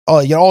Oh,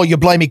 you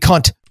blimey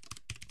cunt.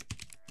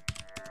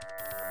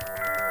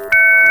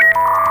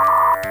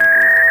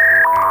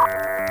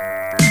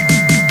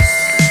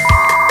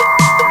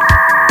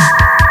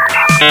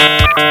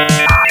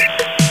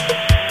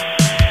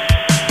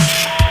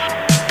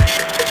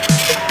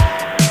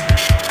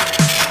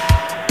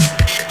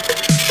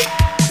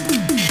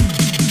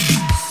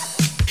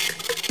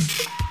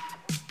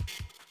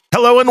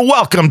 Hello and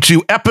welcome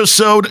to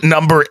episode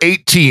number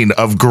 18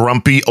 of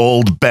Grumpy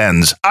Old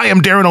Benz. I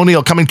am Darren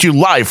O'Neill coming to you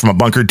live from a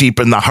bunker deep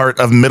in the heart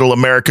of middle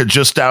America,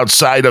 just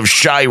outside of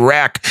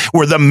Chirac,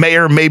 where the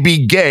mayor may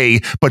be gay,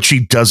 but she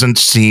doesn't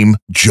seem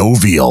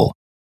jovial.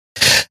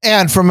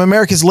 And from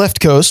America's left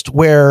coast,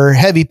 where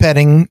heavy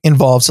petting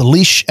involves a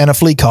leash and a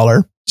flea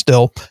collar,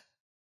 still,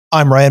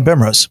 I'm Ryan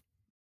Bemrose.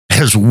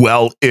 As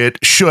well it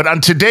should. On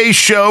today's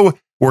show,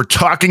 we're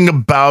talking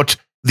about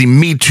the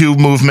Me Too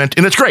movement,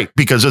 and it's great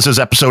because this is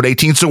episode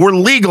 18, so we're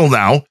legal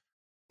now.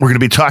 We're going to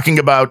be talking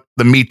about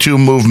the Me Too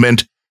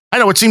movement. I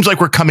know it seems like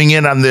we're coming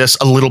in on this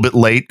a little bit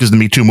late because the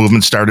Me Too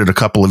movement started a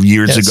couple of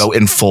years ago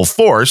in full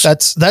force.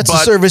 That's the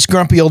service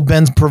Grumpy Old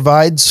Benz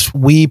provides.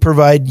 We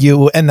provide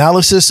you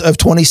analysis of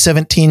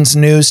 2017's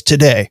news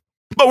today.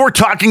 But we're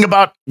talking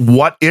about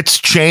what it's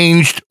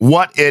changed,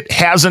 what it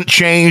hasn't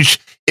changed,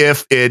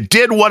 if it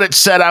did what it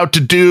set out to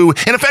do,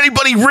 and if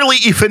anybody really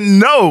even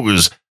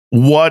knows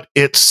what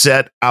it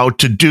set out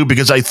to do,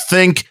 because I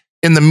think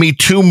in the Me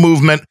Too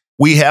movement,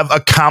 we have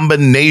a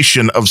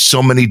combination of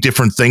so many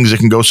different things that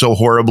can go so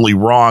horribly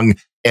wrong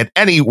at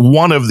any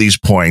one of these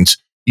points.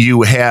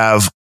 You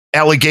have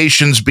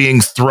allegations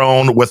being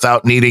thrown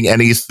without needing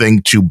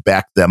anything to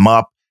back them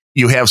up.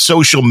 You have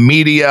social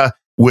media,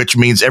 which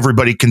means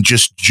everybody can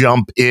just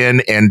jump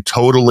in and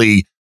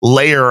totally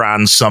layer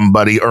on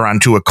somebody or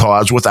onto a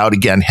cause without,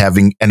 again,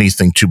 having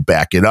anything to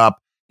back it up.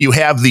 You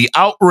have the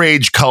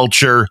outrage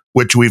culture,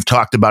 which we've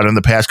talked about in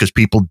the past because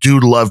people do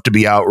love to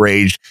be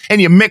outraged. And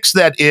you mix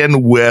that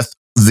in with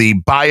the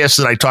bias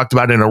that I talked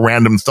about in a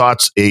Random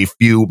Thoughts a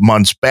few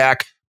months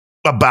back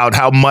about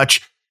how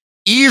much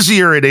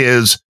easier it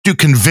is to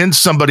convince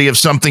somebody of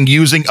something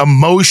using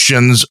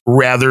emotions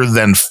rather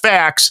than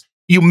facts.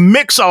 You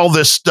mix all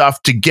this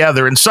stuff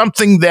together, and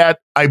something that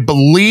I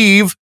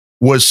believe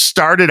was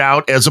started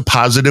out as a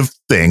positive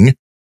thing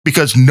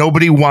because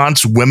nobody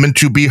wants women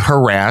to be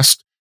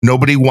harassed.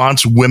 Nobody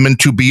wants women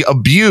to be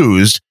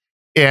abused.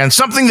 And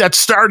something that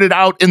started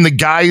out in the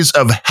guise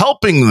of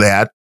helping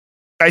that,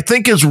 I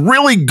think has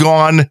really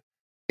gone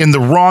in the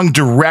wrong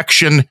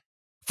direction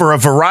for a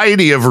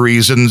variety of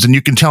reasons. And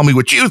you can tell me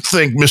what you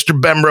think, Mr.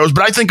 Bemrose,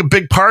 but I think a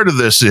big part of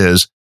this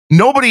is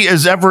nobody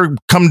has ever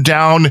come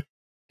down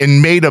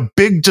and made a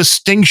big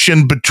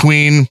distinction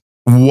between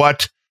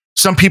what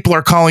some people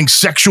are calling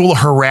sexual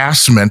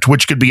harassment,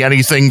 which could be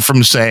anything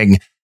from saying,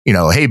 you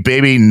know, hey,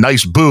 baby,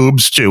 nice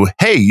boobs, to,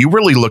 hey, you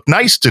really look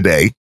nice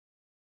today,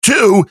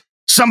 to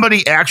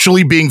somebody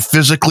actually being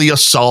physically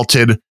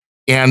assaulted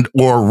and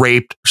or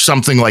raped,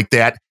 something like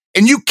that.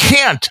 And you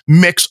can't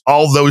mix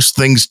all those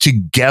things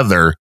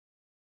together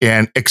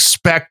and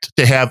expect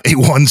to have a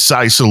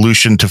one-size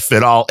solution to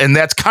fit all. And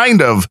that's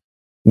kind of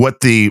what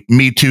the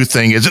Me Too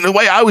thing is. And the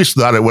way I always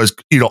thought it was,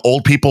 you know,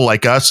 old people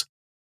like us,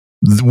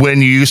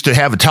 when you used to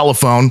have a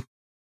telephone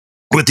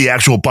with the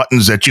actual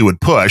buttons that you would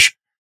push,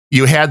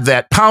 you had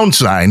that pound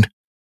sign.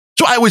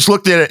 So I always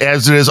looked at it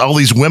as it is all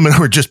these women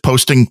who are just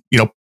posting, you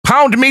know,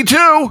 pound me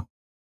too.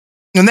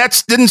 And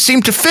that didn't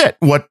seem to fit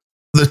what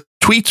the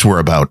tweets were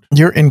about.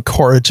 You're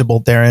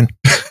incorrigible, Darren.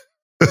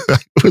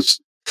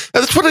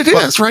 That's what it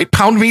is, right?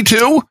 Pound me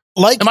too?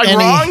 Am I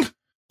wrong?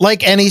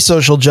 Like any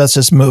social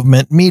justice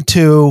movement, Me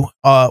Too,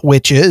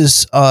 which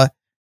is,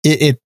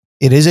 it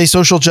is a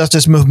social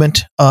justice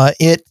movement.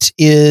 It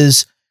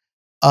is,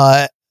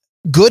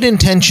 good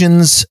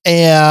intentions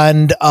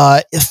and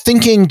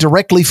thinking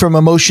directly from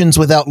emotions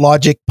without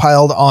logic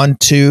piled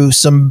onto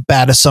some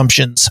bad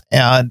assumptions.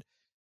 And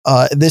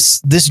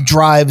this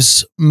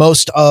drives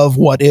most of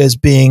what is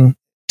being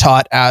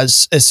taught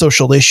as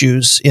social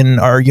issues in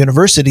our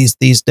universities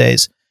these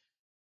days.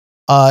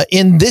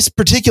 In this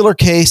particular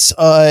case,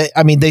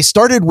 I mean, they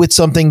started with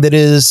something that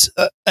is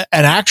an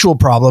actual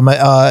problem. There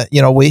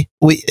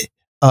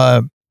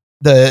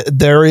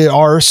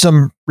are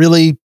some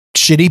really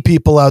shitty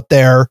people out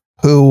there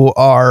who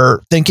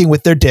are thinking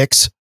with their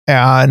dicks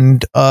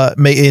and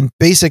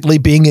basically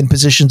being in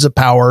positions of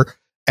power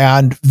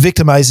and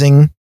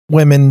victimizing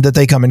women that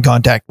they come in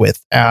contact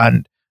with.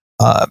 And,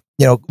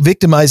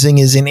 victimizing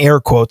is in air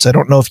quotes. I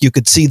don't know if you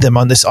could see them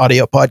on this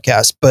audio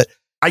podcast, but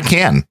I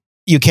can.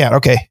 You can.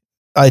 Okay.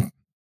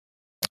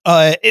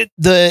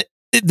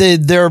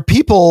 There are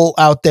people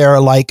out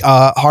there like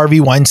Harvey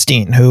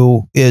Weinstein,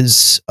 who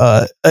is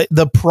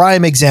the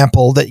prime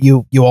example that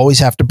you always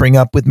have to bring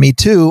up with Me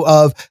Too,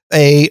 of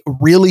a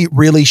really,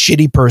 really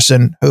shitty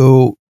person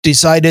who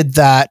decided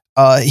that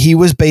he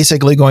was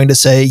basically going to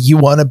say, you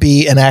want to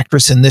be an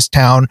actress in this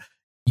town,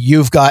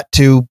 you've got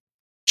to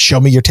show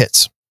me your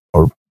tits,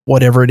 or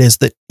whatever it is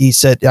that he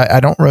said. I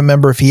don't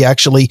remember if he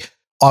actually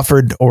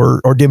offered or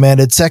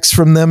demanded sex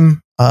from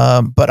them,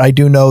 but I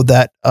do know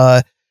that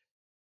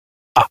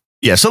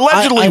Yes,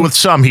 allegedly with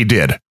some he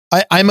did.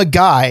 I'm a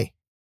guy,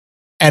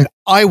 and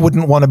I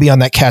wouldn't want to be on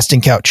that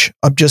casting couch.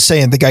 I'm just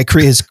saying the guy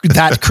is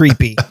that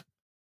creepy.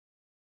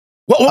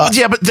 Well,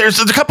 yeah, but there's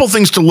a couple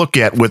things to look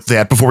at with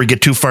that before we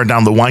get too far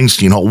down the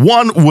Weinstein hole.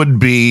 One would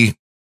be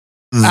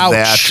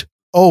that.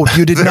 Oh,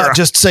 you did not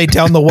just say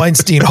down the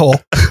Weinstein hole.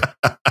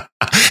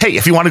 Hey,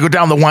 if you want to go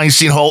down the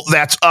Weinstein hole,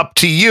 that's up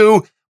to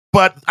you.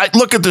 But I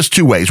look at this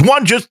two ways.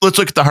 One, just let's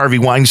look at the Harvey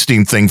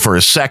Weinstein thing for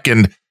a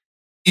second.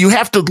 You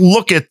have to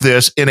look at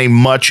this in a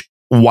much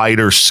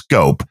wider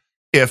scope.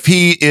 If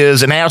he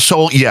is an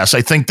asshole, yes,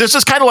 I think this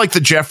is kind of like the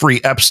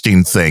Jeffrey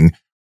Epstein thing,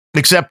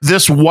 except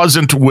this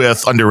wasn't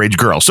with underage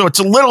girls. So it's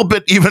a little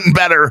bit even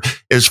better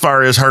as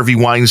far as Harvey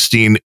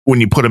Weinstein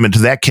when you put him into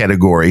that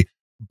category.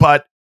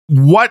 But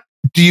what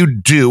do you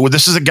do?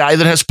 This is a guy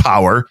that has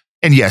power.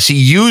 And yes, he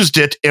used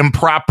it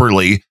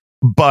improperly.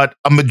 But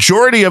a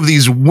majority of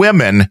these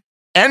women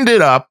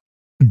ended up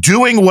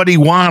doing what he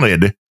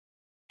wanted,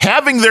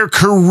 having their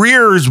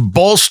careers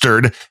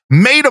bolstered,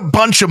 made a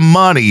bunch of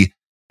money,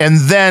 and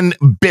then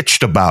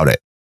bitched about it.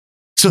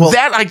 So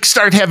that I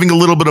start having a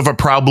little bit of a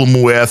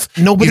problem with.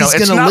 Nobody's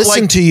going to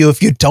listen to you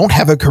if you don't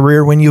have a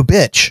career when you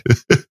bitch.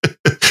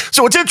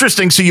 So it's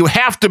interesting. So you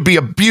have to be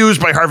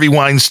abused by Harvey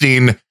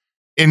Weinstein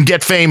and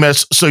get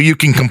famous so you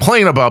can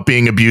complain about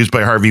being abused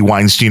by Harvey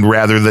Weinstein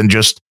rather than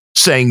just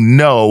saying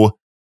no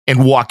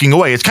and walking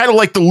away. It's kind of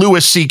like the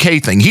Louis C.K.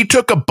 thing. He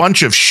took a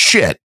bunch of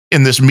shit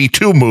in this Me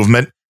Too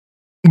movement.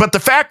 But the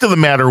fact of the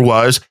matter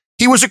was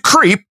he was a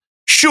creep.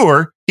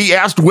 Sure. He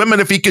asked women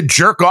if he could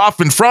jerk off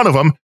in front of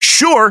them.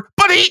 Sure.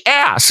 But he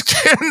asked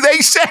and they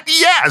said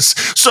yes.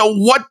 So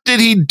what did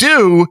he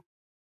do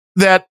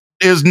that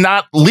is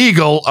not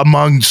legal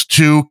amongst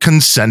two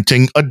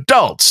consenting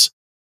adults?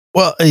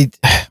 Well,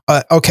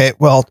 okay.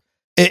 Well,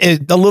 a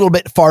little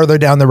bit farther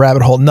down the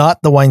rabbit hole, not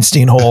the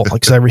Weinstein hole,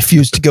 because I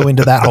refuse to go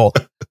into that hole.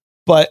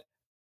 But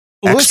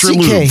extra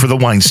lube for the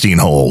Weinstein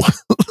hole.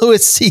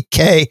 Louis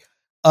C.K.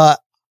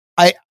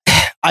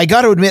 I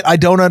got to admit, I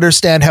don't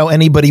understand how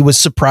anybody was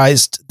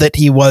surprised that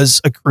he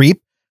was a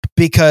creep,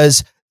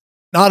 because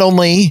not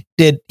only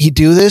did he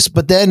do this,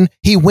 but then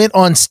he went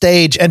on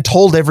stage and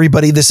told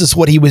everybody this is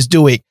what he was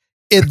doing.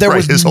 There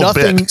was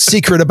nothing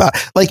secret about,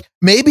 like,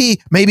 maybe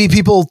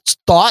people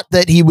thought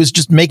that he was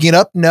just making it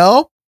up.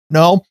 No,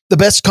 the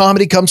best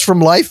comedy comes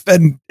from life.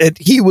 And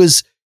he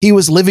was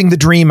living the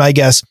dream, I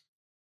guess.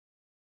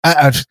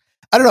 I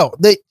don't know.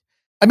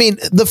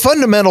 The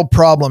fundamental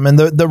problem and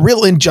the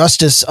real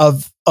injustice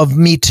of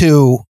Me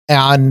Too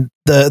and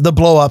the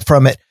blow up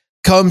from it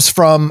comes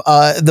from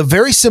the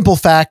very simple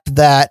fact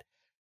that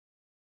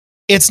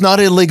it's not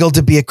illegal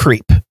to be a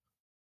creep.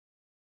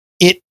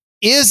 It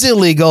is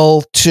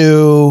illegal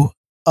to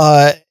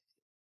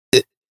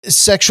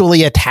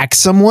sexually attack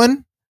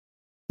someone.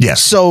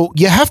 Yes. So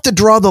you have to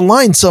draw the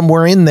line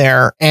somewhere in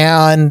there.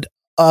 And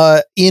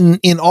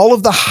in all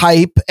of the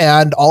hype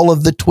and all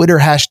of the Twitter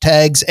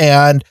hashtags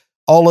and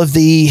all of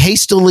the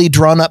hastily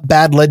drawn up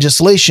bad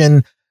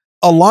legislation,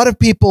 a lot of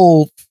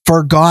people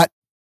forgot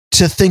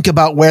to think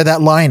about where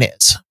that line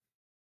is.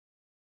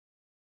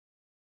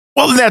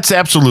 Well, that's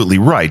absolutely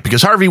right,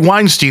 because Harvey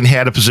Weinstein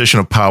had a position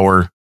of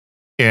power,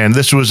 and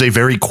this was a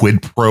very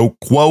quid pro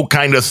quo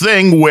kind of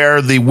thing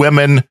where the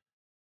women,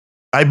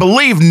 I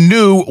believe,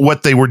 knew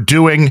what they were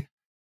doing.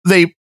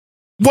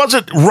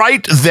 Wasn't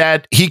right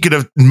that he could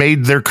have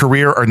made their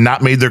career or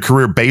not made their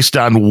career based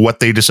on what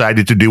they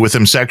decided to do with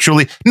him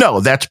sexually. No,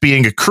 that's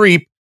being a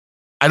creep.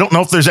 I don't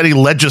know if there's any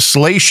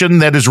legislation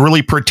that is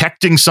really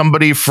protecting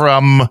somebody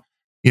from,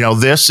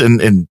 this.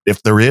 And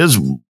if there is,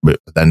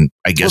 then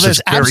I guess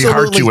it's very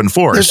hard to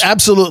enforce. There's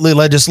absolutely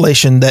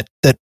legislation that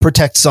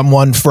protects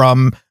someone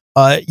from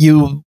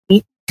you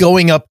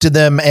going up to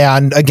them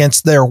and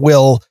against their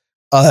will,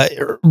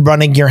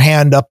 running your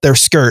hand up their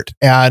skirt.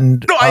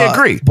 And no, I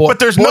agree. But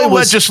there's no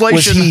legislation.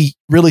 Was he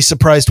really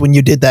surprised when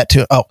you did that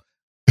too? Oh,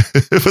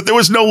 but there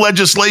was no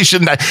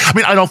legislation.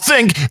 I don't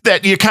think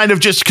that you kind of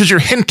just because you're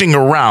hinting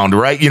around,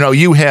 right?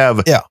 You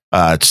have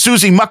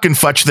Susie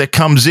Muckenfutch that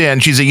comes in.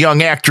 She's a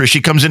young actress. She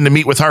comes in to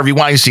meet with Harvey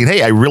Weinstein.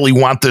 Hey, I really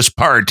want this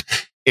part.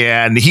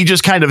 And he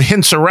just kind of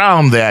hints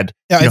around that,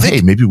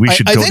 hey, maybe we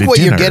should go to dinner. I think what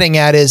you're getting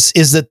at is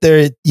that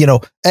there,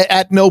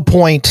 at no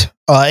point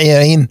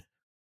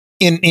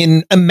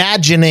in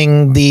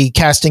imagining the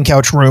casting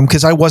couch room,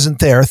 because I wasn't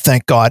there,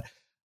 thank God,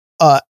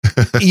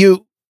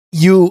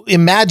 you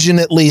imagine,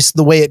 at least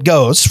the way it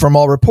goes from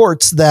all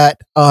reports, that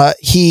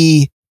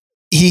he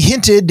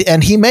hinted,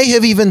 and he may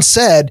have even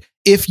said,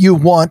 if you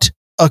want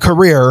a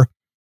career,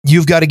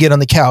 you've got to get on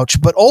the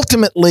couch. But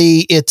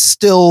ultimately, it's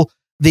still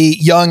the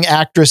young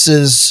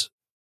actress's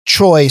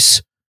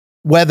choice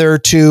whether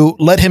to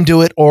let him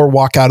do it or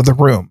walk out of the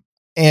room.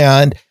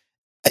 And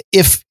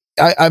if,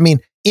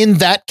 in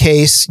that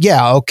case,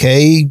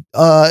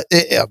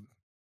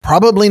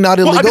 probably not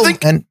illegal.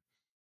 And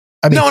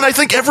I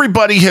think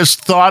everybody has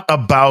thought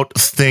about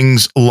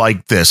things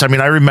like this. I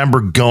remember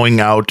going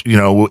out,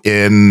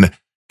 in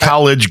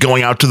college,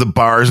 going out to the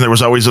bars, and there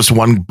was always this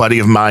one buddy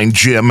of mine,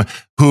 Jim,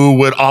 who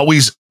would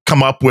always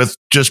come up with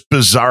just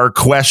bizarre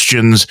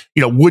questions.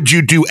 Would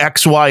you do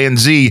X, Y, and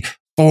Z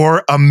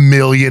for $1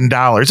 million?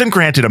 And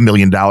granted, $1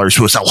 million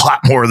was a lot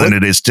more than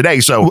it is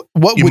today. So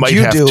what you would might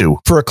you have do to.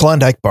 for a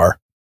Klondike bar?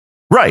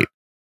 Right.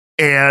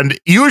 And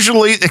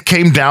usually it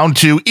came down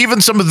to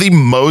even some of the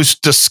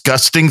most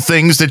disgusting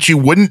things that you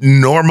wouldn't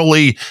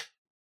normally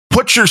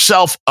put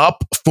yourself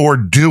up for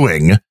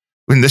doing.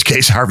 In this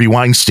case, Harvey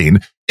Weinstein.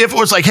 If it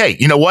was like, hey,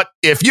 you know what?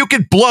 If you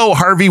could blow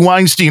Harvey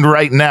Weinstein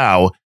right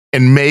now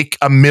and make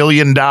 $1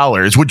 million,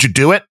 would you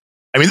do it?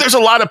 I mean, there's a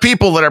lot of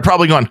people that are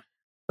probably going,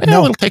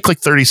 no, it'll take like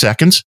 30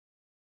 seconds.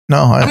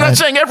 No, I'm not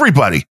saying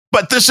everybody,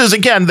 but this is,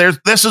 again,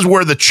 this is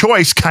where the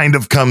choice kind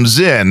of comes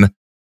in,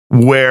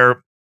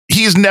 where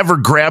he's never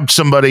grabbed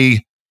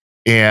somebody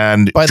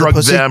and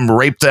drugged them,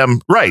 raped them.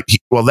 Right.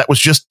 Well, that was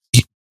just,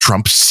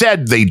 Trump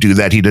said they do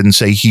that. He didn't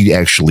say he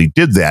actually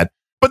did that.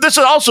 But this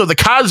is also the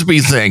Cosby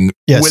thing.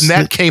 Yes. When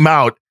that came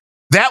out,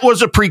 that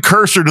was a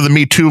precursor to the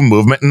Me Too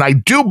movement. And I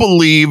do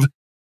believe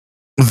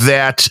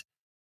that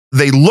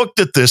they looked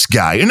at this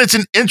guy, and it's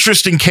an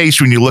interesting case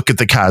when you look at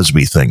the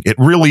Cosby thing. It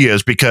really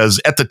is,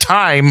 because at the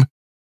time,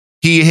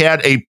 he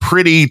had a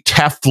pretty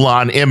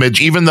Teflon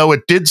image, even though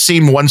it did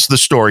seem once the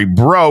story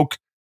broke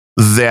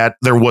that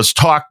there was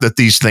talk that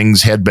these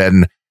things had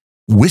been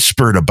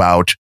whispered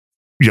about,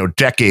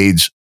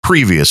 decades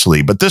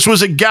previously. But this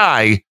was a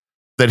guy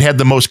that had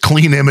the most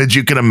clean image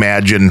you can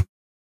imagine.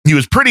 He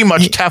was pretty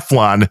much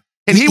Teflon,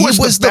 and he was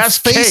the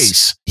best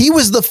case. He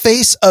was the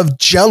face of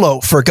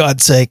Jell-O, for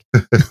God's sake.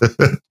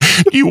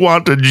 You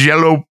want a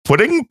Jell-O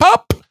pudding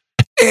pop?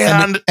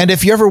 And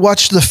if you ever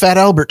watched the Fat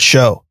Albert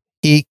show,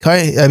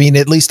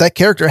 at least that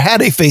character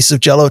had a face of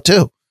Jell-O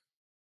too.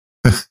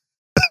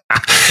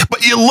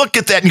 But you look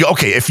at that and you go,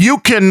 okay, if you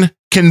can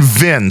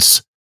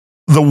convince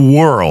the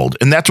world,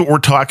 and that's what we're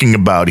talking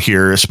about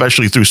here,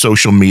 especially through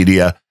social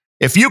media,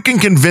 if you can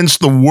convince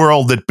the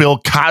world that Bill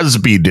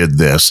Cosby did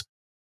this,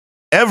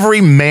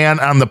 every man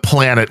on the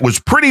planet was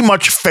pretty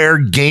much fair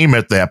game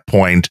at that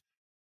point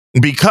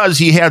because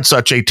he had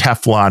such a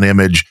Teflon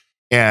image.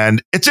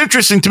 And it's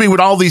interesting to me when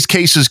all these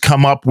cases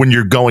come up when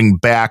you're going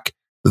back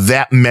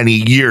that many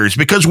years,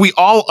 because we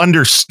all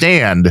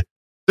understand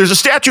there's a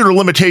statute of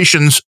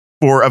limitations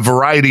for a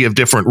variety of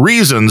different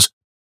reasons.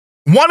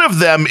 One of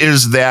them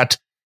is that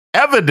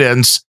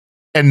evidence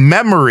and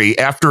memory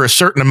after a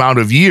certain amount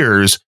of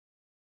years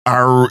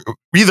are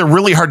either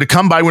really hard to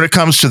come by when it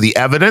comes to the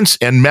evidence,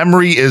 and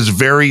memory is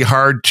very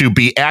hard to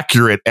be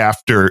accurate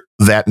after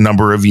that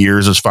number of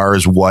years as far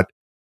as what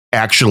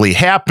actually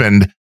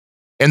happened.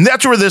 And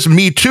that's where this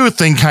Me Too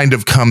thing kind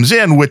of comes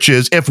in, which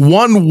is if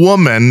one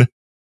woman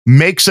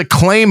makes a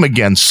claim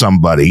against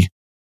somebody,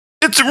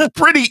 it's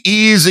pretty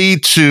easy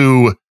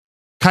to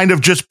kind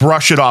of just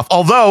brush it off.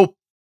 Although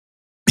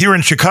here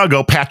in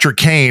Chicago, Patrick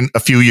Kane, a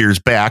few years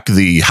back,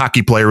 the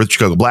hockey player with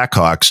Chicago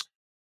Blackhawks,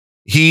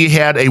 he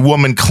had a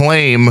woman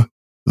claim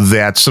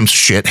that some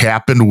shit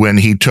happened when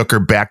he took her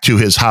back to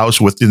his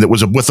house with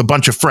a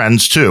bunch of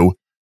friends too.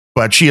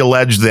 But she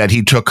alleged that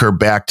he took her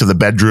back to the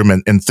bedroom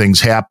and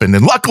things happened.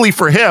 And luckily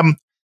for him,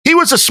 he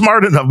was a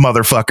smart enough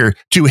motherfucker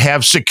to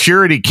have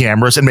security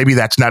cameras. And maybe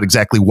that's not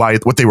exactly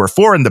what they were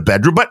for in the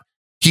bedroom, but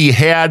he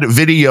had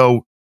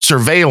video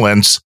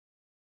surveillance,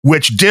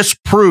 which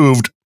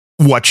disproved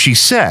what she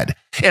said.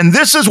 And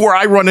this is where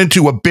I run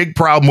into a big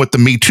problem with the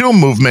Me Too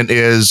movement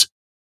is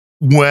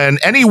when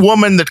any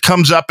woman that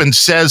comes up and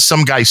says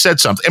some guy said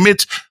something,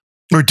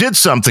 or did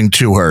something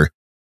to her,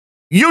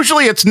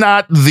 usually it's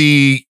not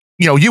the,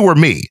 you or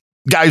me,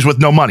 guys with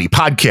no money,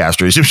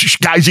 podcasters,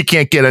 guys you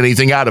can't get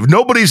anything out of.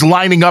 Nobody's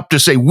lining up to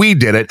say we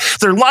did it.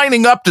 They're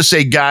lining up to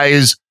say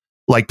guys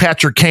like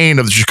Patrick Kane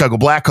of the Chicago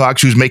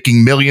Blackhawks, who's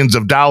making millions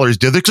of dollars,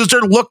 did it because they're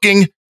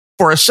looking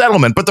for a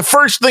settlement. But the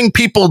first thing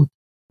people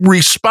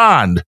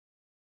respond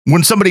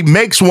when somebody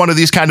makes one of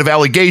these kind of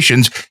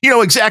allegations, you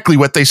know exactly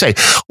what they say.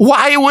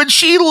 Why would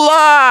she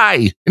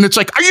lie? And it's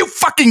like, are you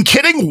fucking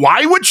kidding?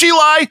 Why would she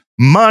lie?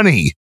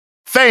 Money,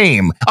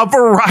 fame, a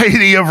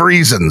variety of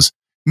reasons.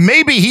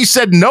 Maybe he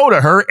said no to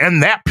her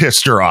and that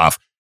pissed her off.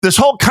 This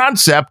whole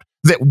concept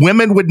that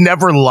women would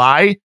never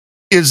lie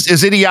is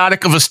as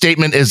idiotic of a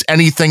statement as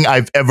anything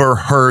I've ever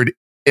heard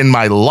in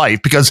my life,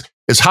 because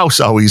as House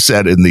always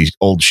said in the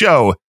old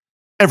show,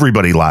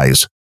 everybody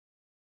lies.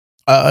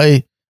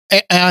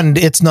 And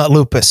it's not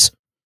lupus.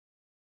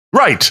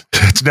 Right.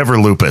 It's never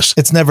lupus.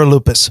 It's never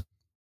lupus.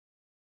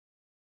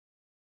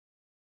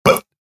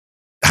 But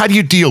how do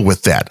you deal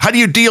with that? How do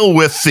you deal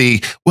with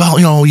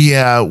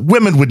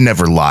women would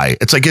never lie?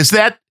 It's like, is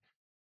that,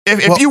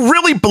 if you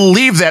really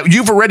believe that,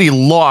 you've already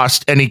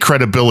lost any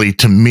credibility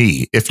to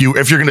me. If you're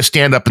going to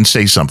stand up and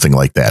say something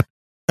like that.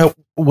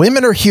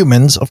 Women are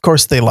humans. Of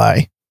course they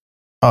lie.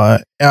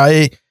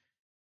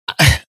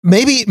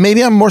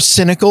 Maybe I'm more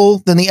cynical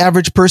than the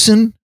average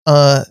person.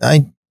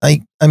 I'm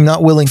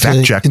not willing to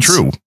fact check.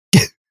 True.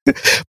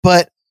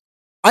 But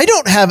I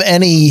don't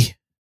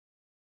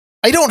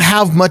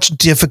have much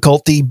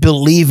difficulty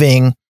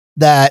believing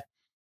that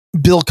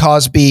Bill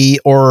Cosby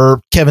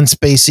or Kevin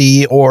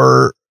Spacey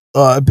or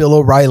Bill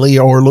O'Reilly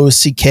or Louis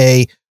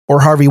C.K. or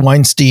Harvey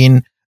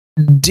Weinstein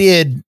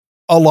did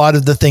a lot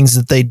of the things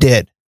that they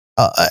did.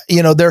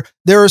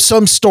 There are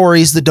some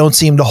stories that don't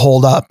seem to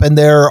hold up, but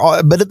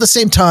at the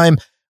same time,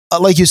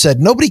 like you said,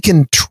 nobody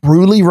can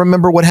truly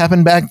remember what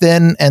happened back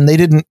then, and they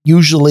didn't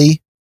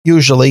usually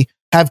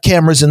have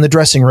cameras in the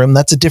dressing room.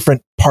 That's a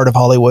different part of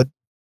Hollywood,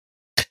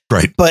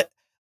 right? But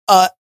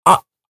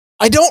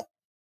I don't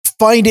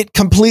find it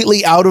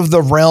completely out of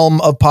the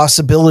realm of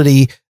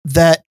possibility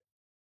that,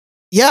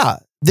 yeah,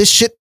 this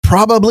shit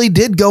probably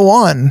did go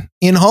on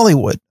in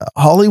Hollywood.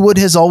 Hollywood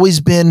has always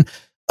been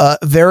a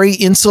very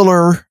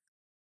insular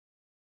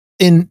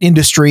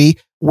industry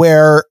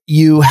where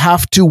you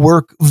have to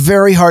work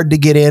very hard to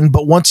get in,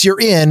 but once you're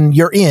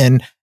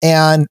in,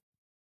 and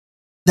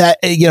that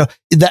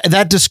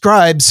that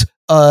describes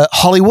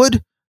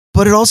Hollywood,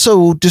 but it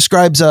also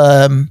describes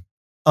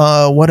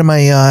what am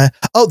I?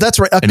 Oh, that's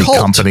right, any cult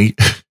company.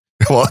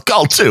 Well, a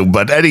cult too,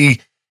 but any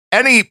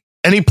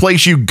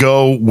place you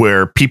go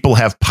where people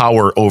have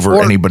power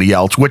over anybody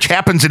else, which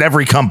happens in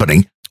every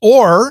company,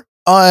 or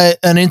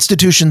an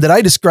institution that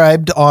I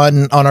described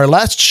on our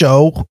last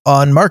show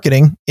on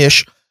marketing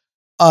ish,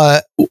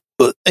 a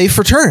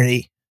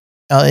fraternity.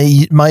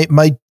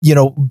 My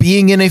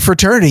being in a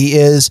fraternity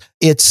is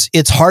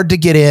it's hard to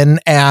get in,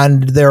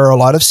 and there are a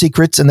lot of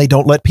secrets, and they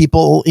don't let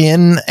people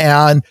in.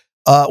 And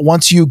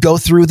once you go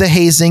through the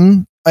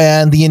hazing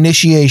and the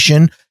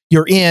initiation,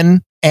 you're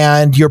in,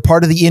 and you're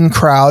part of the in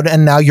crowd,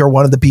 and now you're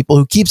one of the people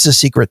who keeps the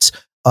secrets.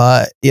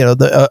 A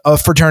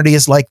fraternity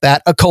is like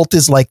that. A cult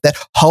is like that.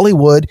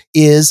 Hollywood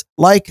is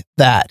like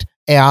that.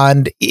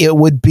 And it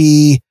would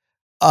be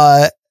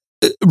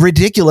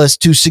ridiculous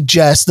to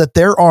suggest that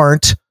there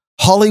aren't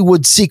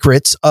Hollywood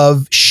secrets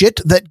of shit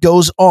that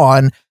goes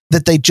on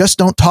that they just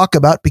don't talk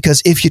about,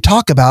 because if you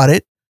talk about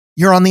it,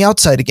 you're on the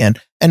outside again.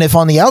 And if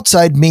on the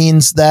outside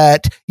means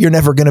that you're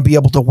never going to be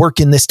able to work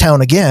in this town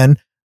again,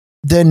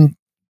 then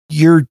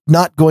you're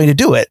not going to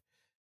do it.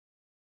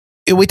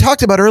 We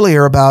talked about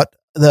earlier about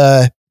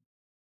the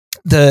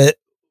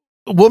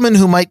woman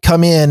who might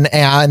come in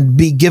and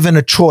be given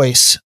a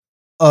choice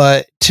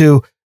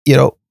to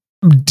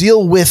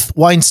deal with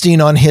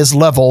Weinstein on his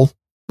level,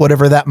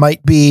 whatever that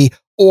might be,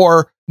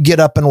 or get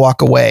up and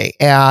walk away.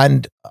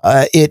 And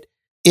it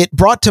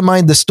brought to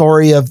mind the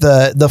story of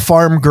the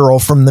farm girl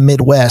from the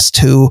Midwest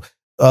who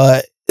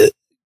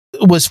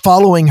was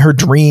following her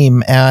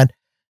dream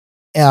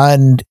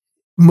and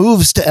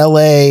moves to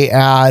LA,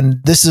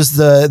 and this is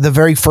the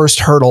very first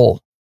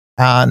hurdle.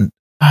 And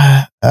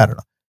I don't know.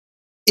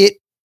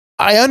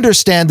 I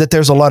understand that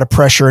there's a lot of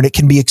pressure and it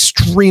can be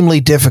extremely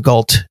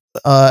difficult.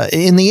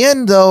 In the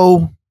end,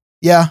 though,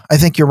 yeah, I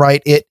think you're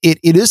right. It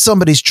is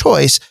somebody's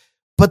choice,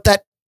 but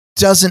that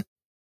doesn't.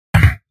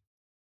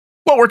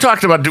 Well, we're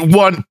talking about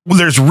one.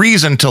 There's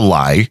reason to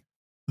lie.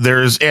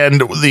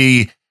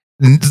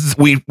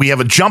 We have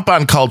a jump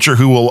on culture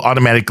who will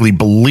automatically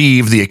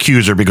believe the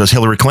accuser, because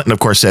Hillary Clinton, of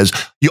course, says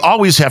you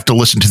always have to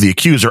listen to the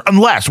accuser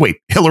unless,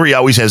 Hillary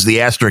always has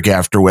the asterisk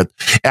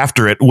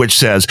after it, which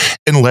says,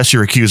 unless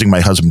you're accusing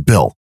my husband,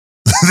 Bill,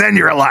 then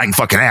you're a lying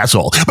fucking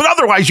asshole. But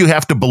otherwise, you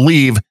have to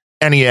believe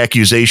any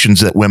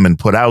accusations that women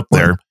put out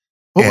there.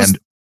 And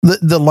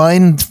the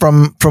line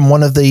from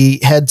one of the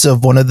heads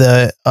of one of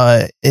the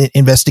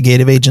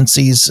investigative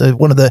agencies,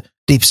 one of the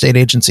deep state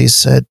agencies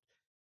said,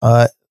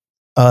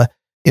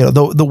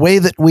 the way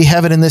that we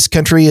have it in this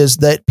country is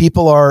that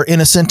people are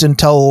innocent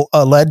until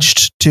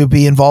alleged to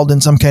be involved in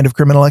some kind of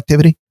criminal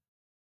activity.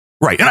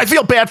 Right. And I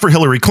feel bad for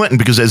Hillary Clinton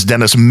because, as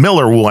Dennis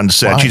Miller once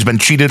said, she's been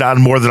cheated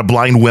on more than a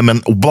blind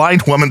woman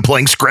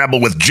playing Scrabble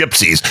with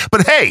gypsies.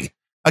 But hey,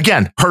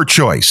 again, her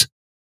choice.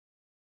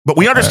 But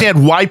we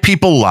understand why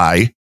people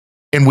lie.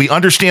 And we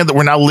understand that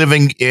we're now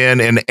living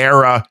in an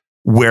era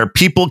where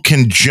people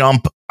can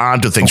jump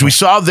onto things. We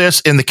saw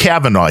this in the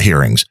Kavanaugh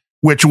hearings,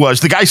 which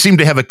was the guy seemed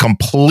to have a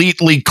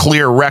completely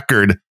clear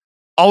record.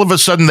 All of a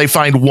sudden, they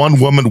find one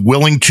woman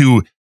willing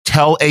to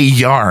tell a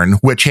yarn,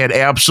 which had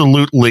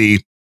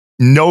absolutely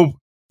no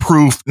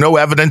proof, no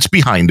evidence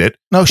behind it.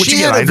 No, she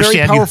had a very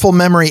powerful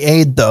memory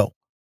aid, though.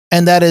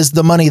 And that is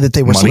the money that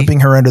they were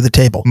slipping her under the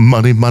table.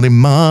 Money.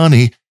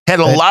 Had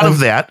a lot of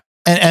that.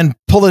 And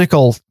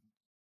political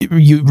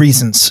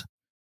reasons.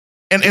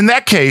 And in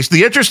that case,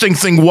 the interesting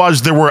thing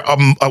was there were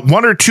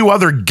one or two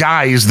other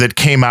guys that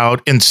came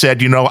out and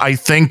said, I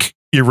think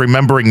you're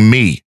remembering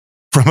me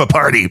from a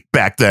party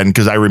back then,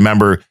 because I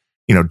remember,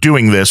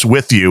 doing this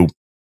with you.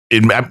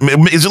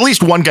 It's at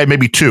least one guy,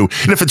 maybe two.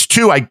 And if it's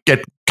two, I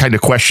get kind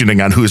of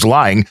questioning on who's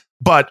lying.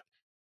 But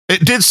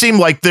it did seem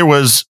like there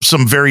was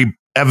some very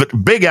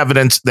big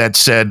evidence that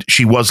said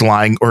she was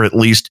lying, or at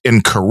least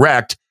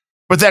incorrect.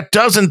 But that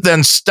doesn't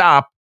then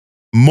stop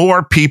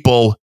more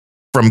people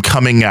from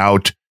coming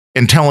out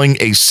and telling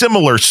a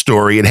similar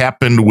story. It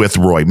happened with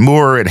Roy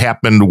Moore. It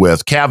happened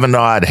with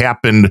Kavanaugh. It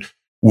happened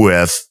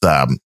with,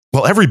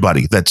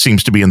 everybody that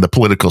seems to be in the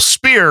political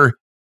sphere.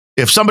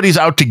 If somebody's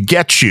out to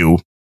get you,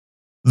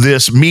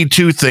 this Me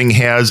Too thing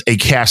has a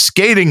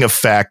cascading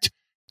effect.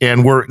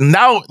 And we're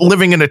now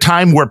living in a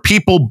time where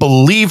people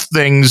believe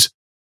things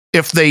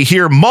if they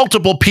hear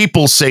multiple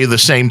people say the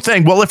same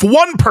thing. Well, if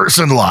one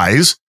person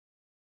lies,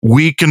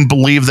 we can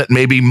believe that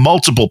maybe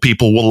multiple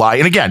people will lie.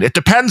 And again, it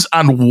depends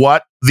on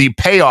what the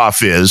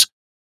payoff is.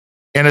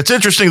 And it's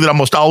interesting that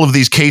almost all of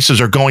these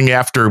cases are going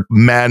after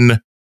men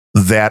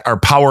that are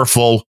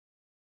powerful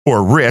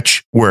or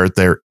rich, where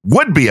there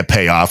would be a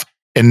payoff,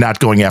 and not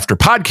going after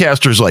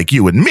podcasters like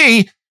you and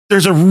me.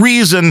 There's a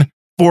reason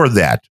for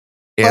that.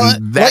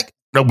 And that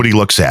nobody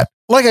looks at.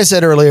 Like I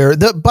said earlier,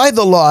 by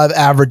the law of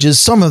averages,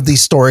 some of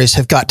these stories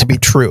have got to be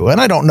true. And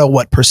I don't know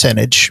what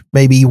percentage,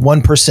 maybe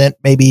 1%,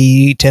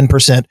 maybe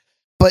 10%,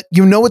 but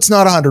it's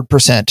not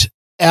 100%.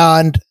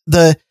 And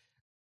the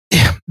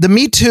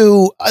Me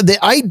Too, the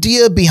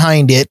idea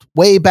behind it,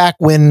 way back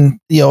when,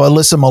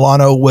 Alyssa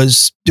Milano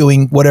was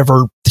doing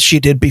whatever she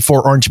did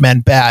before Orange Man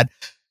Bad,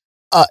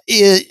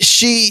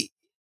 she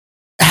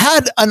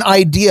had an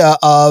idea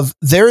of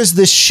there is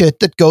this shit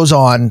that goes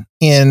on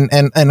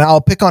and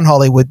I'll pick on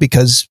Hollywood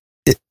because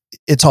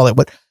it's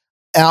Hollywood.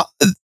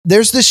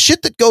 There's this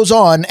shit that goes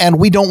on and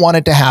we don't want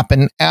it to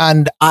happen.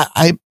 And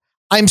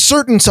I'm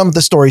certain some of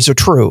the stories are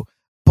true.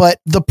 But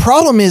the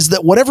problem is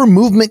that whatever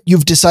movement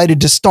you've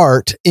decided to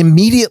start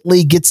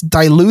immediately gets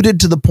diluted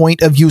to the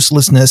point of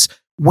uselessness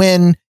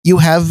when you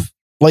have,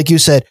 like you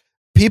said,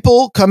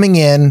 people coming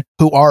in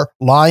who are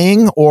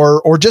lying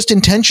or just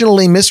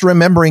intentionally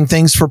misremembering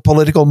things for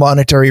political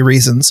monetary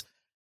reasons.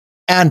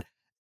 And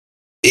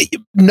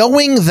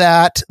knowing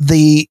that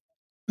the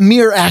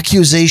mere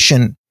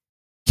accusation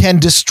can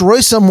destroy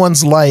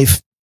someone's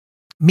life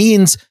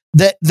means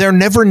that there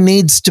never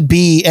needs to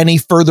be any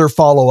further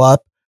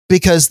follow-up,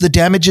 because the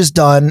damage is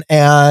done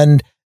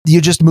and you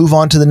just move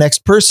on to the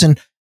next person.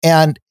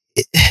 And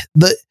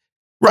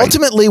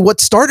ultimately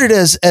what started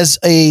as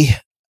a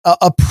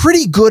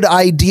pretty good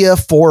idea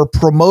for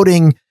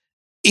promoting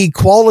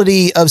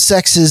equality of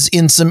sexes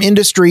in some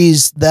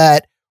industries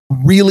that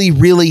really,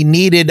 really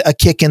needed a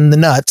kick in the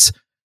nuts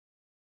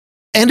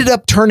ended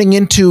up turning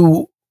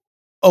into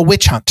a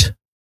witch hunt.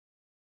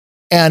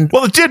 And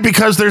well, it did,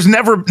 because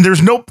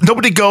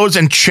nobody goes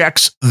and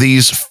checks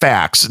these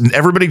facts.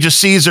 Everybody just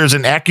sees there's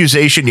an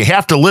accusation. You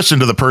have to listen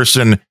to the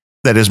person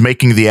that is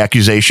making the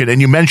accusation.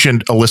 And you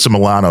mentioned Alyssa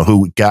Milano,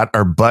 who got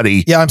our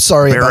buddy. Yeah, I'm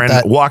sorry Baron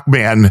about that.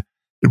 Walkman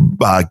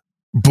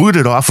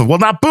booted off of, well,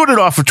 not booted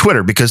off of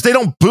Twitter, because they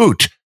don't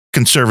boot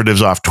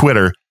conservatives off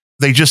Twitter.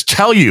 They just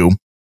tell you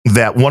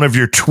that one of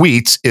your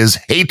tweets is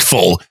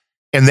hateful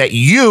and that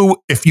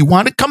if you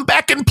want to come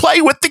back and play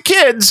with the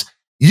kids,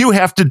 you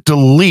have to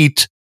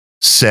delete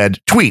said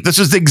tweet. This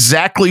is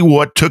exactly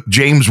what took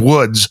James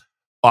Woods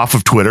off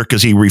of Twitter,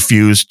 because he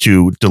refused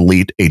to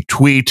delete a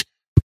tweet.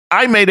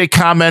 I made a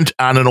comment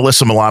on an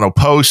Alyssa Milano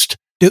post.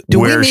 Do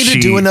we need to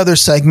do another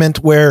segment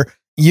where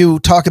you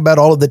talk about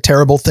all of the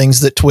terrible things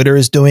that Twitter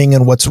is doing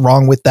and what's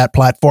wrong with that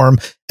platform,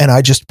 and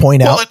I just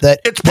point out that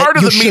it's part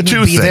of the Me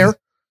Too thing. There?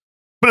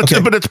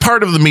 But it's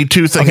part of the Me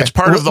Too thing. Okay. It's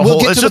part of the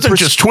whole. This isn't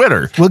just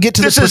Twitter. We'll get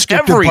to this the is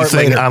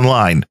everything part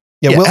online.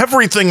 Yeah,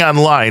 everything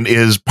online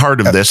is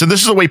part of this. And this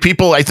is the way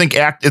people, I think,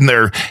 act in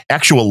their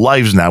actual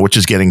lives now, which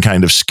is getting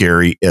kind of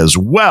scary as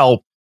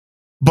well.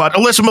 But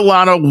Alyssa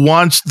Milano,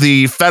 once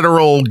the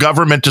federal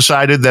government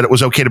decided that it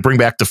was okay to bring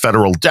back the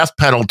federal death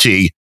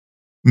penalty,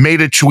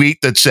 made a tweet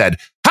that said,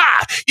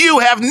 "Ha, you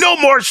have no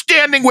more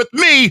standing with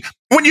me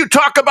when you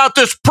talk about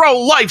this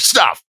pro-life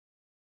stuff."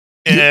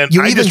 And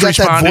you even got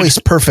that voice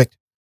perfect.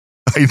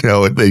 I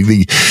know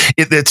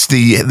it's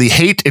the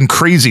hate and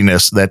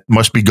craziness that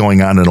must be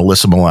going on in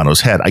Alyssa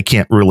Milano's head. I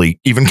can't really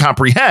even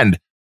comprehend,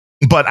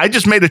 but I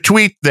just made a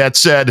tweet that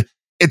said,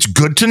 it's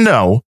good to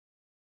know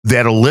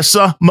that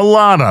Alyssa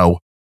Milano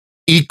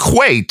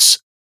equates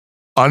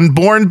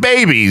unborn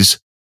babies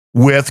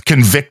with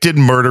convicted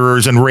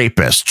murderers and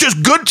rapists.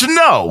 Just good to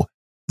know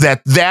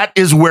that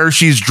is where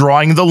she's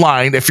drawing the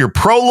line. If you're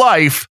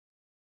pro-life,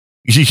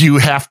 you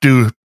have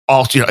to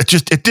also,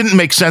 it didn't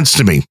make sense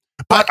to me.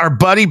 But our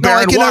buddy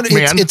Baron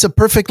Walkman, it's a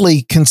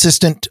perfectly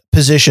consistent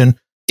position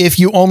if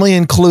you only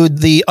include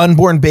the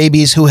unborn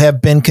babies who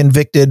have been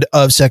convicted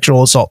of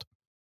sexual assault.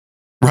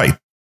 Right.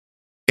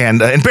 And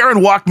Baron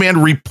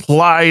Walkman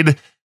replied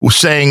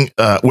saying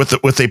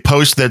with a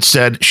post that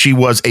said she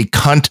was a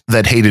cunt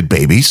that hated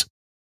babies.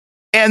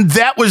 And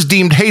that was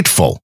deemed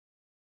hateful,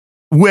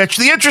 which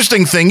the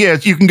interesting thing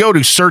is you can go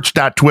to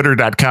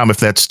search.twitter.com if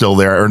that's still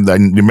there, or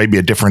then there may be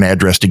a different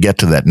address to get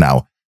to that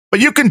now. But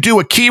you can do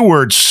a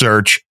keyword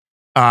search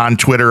on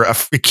Twitter, a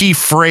key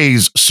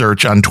phrase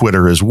search on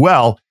Twitter as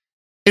well.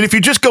 And if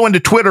you just go into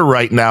Twitter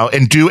right now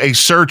and do a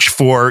search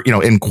for,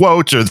 in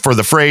quotes, or for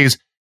the phrase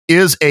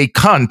 "is a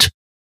cunt,"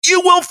 you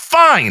will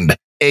find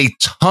a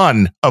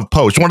ton of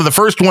posts. One of the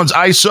first ones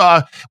I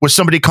saw was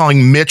somebody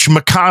calling Mitch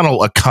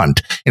McConnell a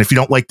cunt. And if you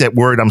don't like that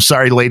word, I'm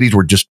sorry, ladies.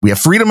 We have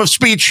freedom of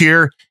speech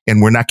here,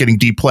 and we're not getting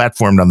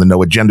deplatformed on the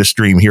No Agenda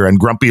stream here on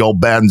Grumpy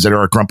Old Bens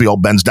or at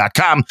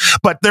grumpyoldbens.com.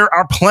 But there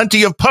are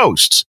plenty of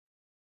posts,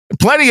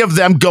 plenty of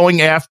them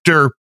going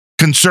after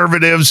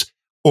conservatives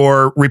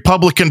or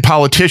Republican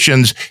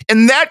politicians.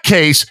 In that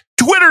case,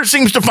 Twitter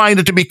seems to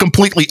find it to be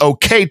completely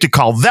okay to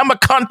call them a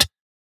cunt.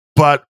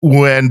 But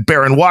when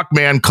Baron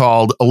Walkman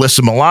called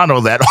Alyssa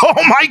Milano that, oh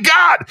my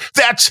God,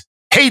 that's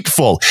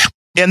hateful.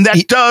 And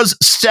that does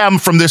stem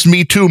from this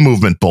Me Too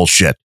movement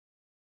bullshit.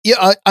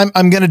 Yeah,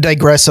 I'm going to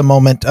digress a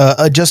moment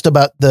just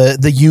about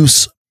the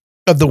use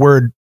of the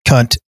word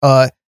cunt.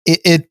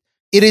 It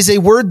is a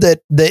word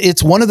that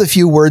it's one of the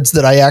few words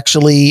that I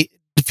actually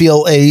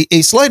feel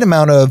a slight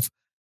amount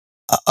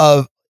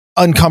of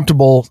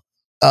uncomfortable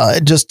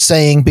just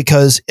saying,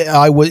 because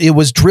it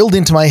was drilled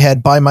into my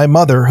head by my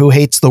mother, who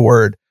hates the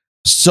word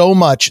so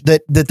much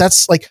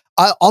that's like,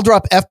 I'll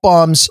drop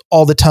F-bombs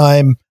all the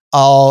time.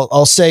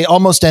 I'll say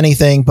almost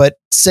anything, but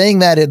saying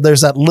that,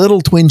 there's that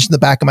little twinge in the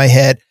back of my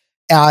head.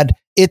 And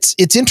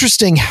it's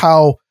interesting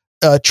how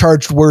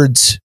charged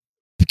words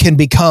can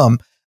become.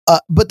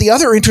 But the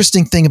other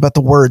interesting thing about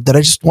the word that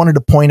I just wanted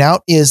to point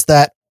out is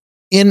that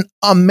in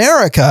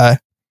America,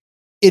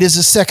 it is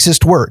a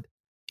sexist word.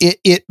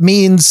 It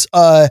means,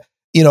 a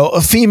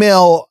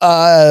female.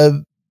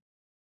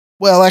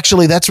 Well,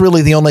 actually, that's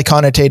really the only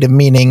connotative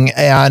meaning,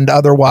 and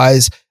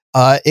otherwise,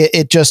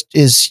 it just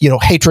is,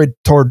 hatred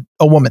toward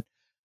a woman.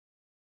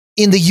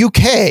 In the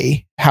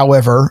UK,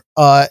 however,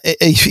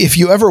 if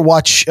you ever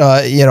watch,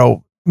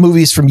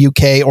 movies from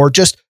UK, or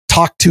just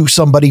talk to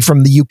somebody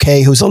from the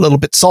UK who's a little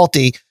bit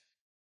salty,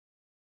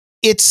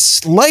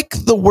 it's like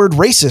the word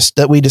racist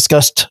that we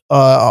discussed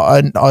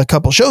on a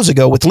couple shows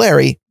ago with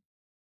Larry,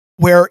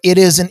 where it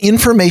is an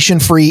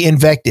information-free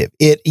invective.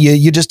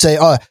 You just say,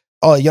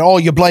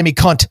 you blimey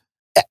cunt.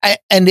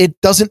 And it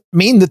doesn't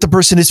mean that the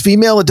person is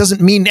female. It doesn't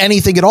mean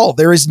anything at all.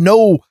 There is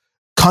no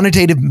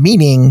connotative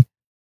meaning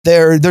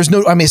there. There's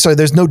no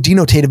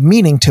denotative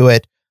meaning to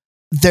it.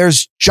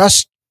 There's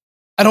just,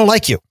 I don't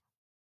like you.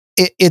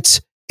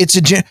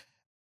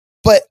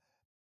 But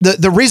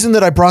the reason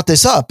that I brought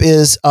this up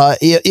is,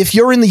 if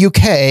you're in the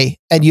UK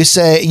and you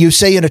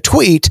say in a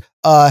tweet,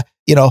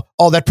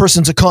 that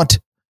person's a cunt,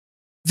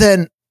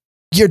 then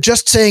you're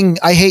just saying,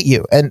 I hate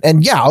you.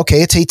 And yeah,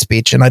 okay, it's hate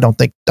speech. And I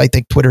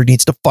think Twitter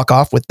needs to fuck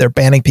off with their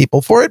banning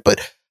people for it. But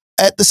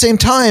at the same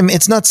time,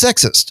 it's not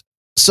sexist.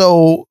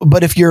 So,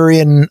 but if you're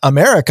in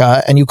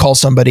America and you call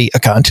somebody a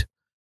cunt,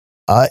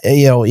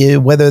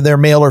 whether they're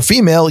male or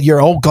female, you're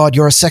a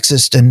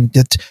sexist. And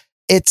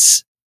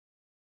it's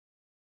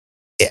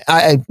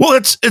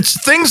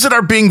things that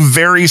are being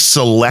very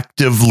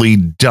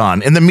selectively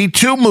done. And the Me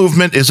Too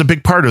movement is a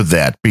big part of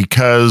that,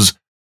 because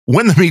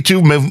when the Me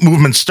Too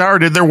movement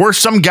started, there were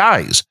some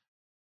guys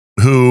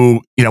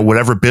who,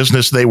 whatever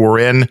business they were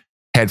in,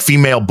 had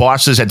female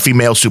bosses, had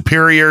female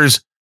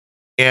superiors,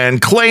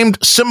 and claimed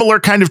similar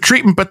kind of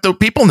treatment. But the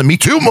people in the Me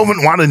Too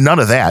movement wanted none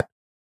of that.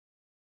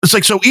 It's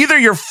like, so either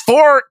you're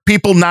for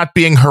people not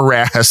being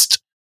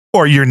harassed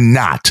or you're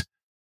not.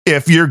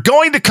 If you're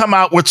going to come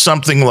out with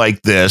something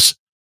like this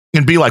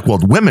and be like, well,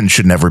 women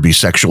should never be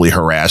sexually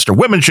harassed, or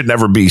women should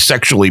never be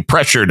sexually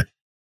pressured,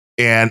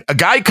 and a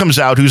guy comes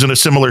out who's in a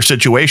similar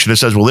situation and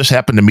says, well, this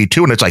happened to me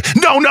too. And it's like,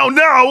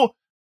 no,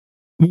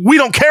 we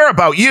don't care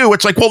about you.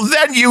 It's like, well,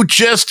 then you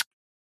just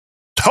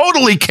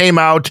totally came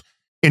out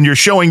and you're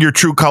showing your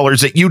true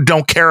colors that you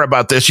don't care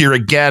about this. You're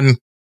again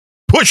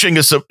pushing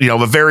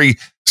a very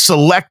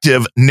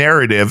selective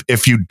narrative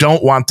if you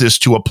don't want this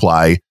to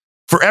apply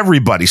for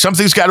everybody.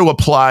 Something's got to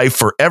apply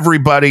for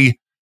everybody,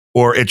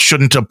 or it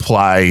shouldn't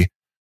apply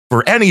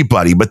for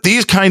anybody. But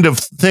these kind of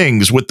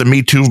things with the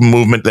Me Too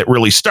movement that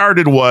really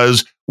started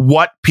was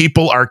what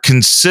people are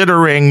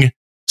considering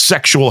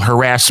sexual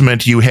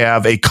harassment. You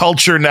have a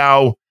culture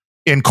now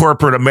in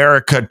corporate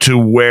America to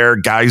where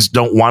guys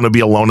don't want to be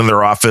alone in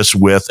their office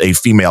with a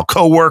female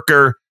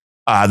coworker.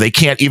 They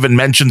can't even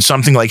mention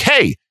something like,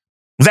 hey,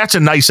 that's a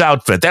nice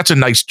outfit, that's a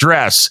nice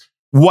dress,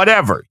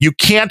 whatever. You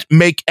can't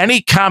make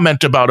any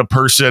comment about a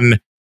person,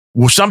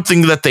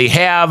 something that they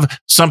have,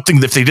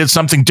 something that they did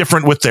something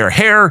different with their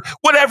hair,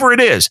 whatever it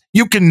is.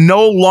 You can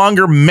no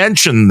longer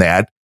mention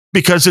that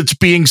because it's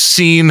being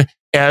seen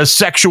as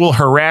sexual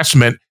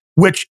harassment,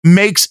 which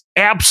makes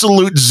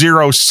absolute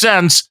zero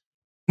sense.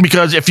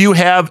 Because if you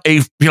have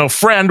a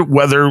friend,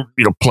 whether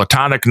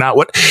platonic, not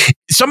what,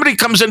 somebody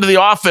comes into the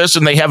office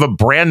and they have a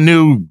brand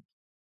new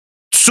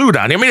suit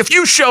on. I mean, if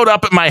you showed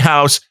up at my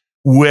house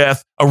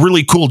with a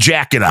really cool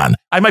jacket on,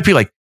 I might be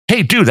like,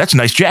 hey, dude, that's a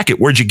nice jacket.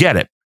 Where'd you get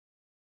it?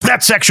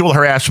 That's sexual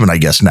harassment, I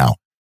guess, now.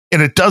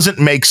 And it doesn't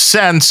make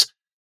sense.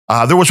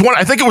 There was one,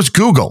 I think it was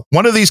Google.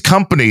 One of these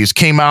companies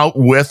came out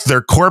with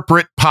their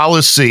corporate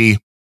policy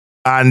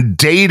on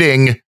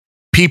dating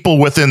people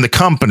within the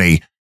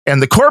company.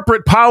 And the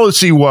corporate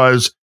policy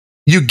was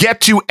you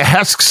get to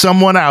ask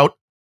someone out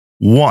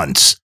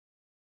once.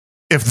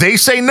 If they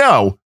say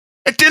no,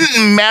 it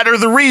didn't matter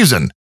the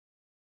reason.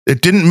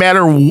 It didn't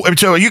matter.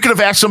 So you could have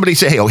asked somebody,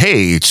 say,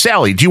 hey,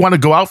 Sally, do you want to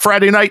go out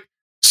Friday night?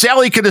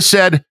 Sally could have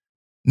said,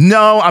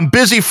 no, I'm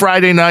busy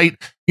Friday night,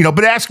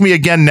 but ask me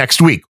again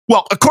next week.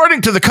 Well,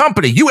 according to the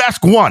company, you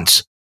ask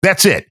once.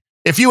 That's it.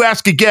 If you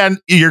ask again,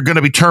 you're going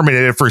to be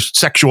terminated for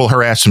sexual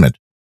harassment.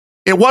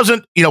 It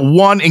wasn't,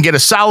 one and get a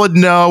solid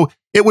no.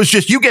 It was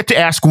just, you get to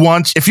ask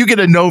once. If you get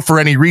a no for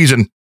any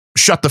reason,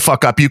 shut the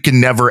fuck up. You can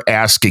never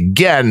ask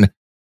again.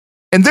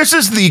 And this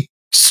is the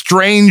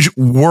strange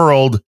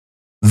world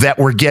that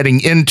we're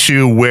getting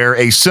into, where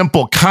a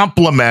simple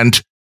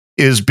compliment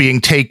is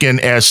being taken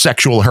as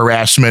sexual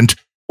harassment,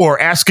 or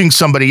asking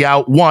somebody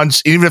out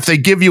once, even if they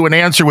give you an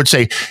answer, would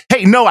say,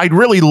 hey, no, I'd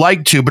really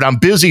like to, but I'm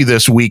busy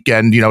this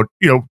weekend,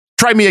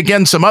 try me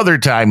again some other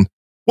time.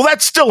 Well,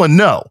 that's still a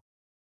no.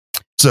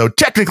 So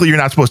technically you're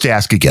not supposed to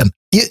ask again.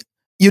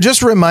 You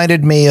just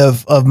reminded me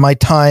of my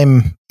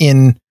time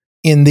in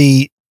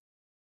the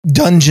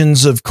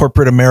dungeons of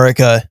corporate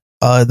America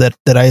that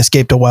I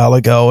escaped a while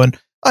ago. And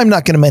I'm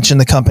not going to mention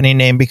the company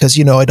name because,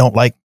 I don't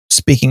like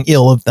speaking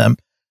ill of them.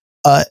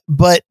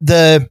 But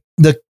the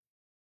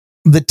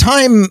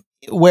time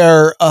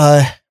where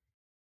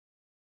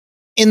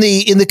in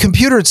the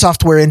computer and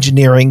software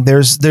engineering,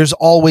 there's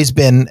always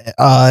been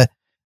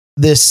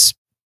this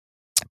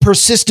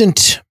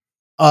persistent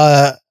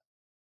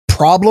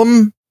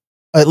problem,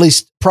 at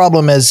least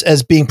problem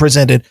as being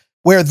presented,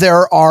 where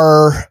there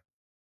are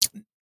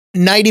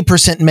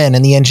 90% men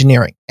in the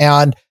engineering,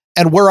 and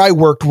where I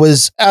worked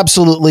was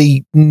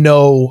absolutely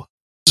no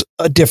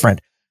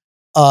different.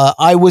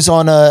 I was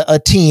on a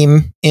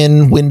team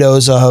in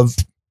Windows of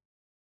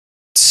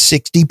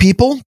 60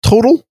 people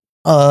total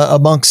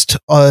amongst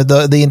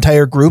the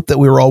entire group that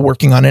we were all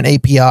working on an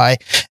API.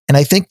 And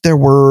I think there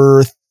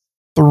were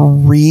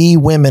 3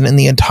 women in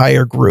the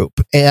entire group.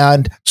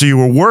 And so you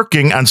were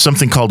working on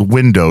something called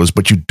Windows,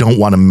 but you don't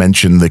want to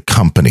mention the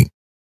company.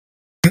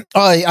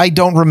 I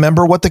don't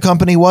remember what the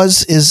company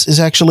was is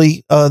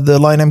actually the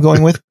line I'm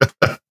going with.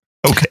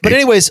 Okay. But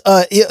anyways,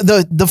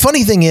 the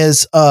funny thing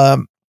is,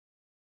 I'm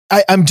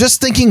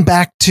just thinking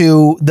back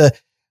to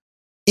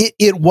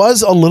it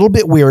was a little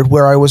bit weird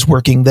where I was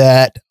working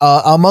that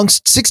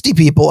amongst 60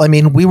 people, I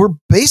mean,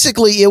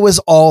 it was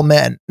all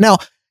men. Now,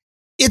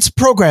 it's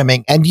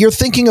programming and you're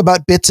thinking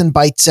about bits and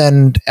bytes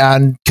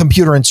and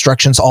computer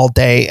instructions all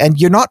day, and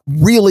you're not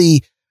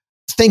really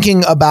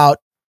thinking about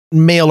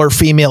male or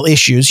female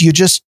issues. You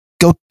just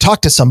go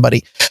talk to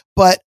somebody.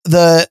 But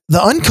the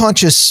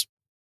unconscious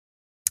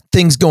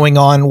things going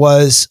on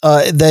was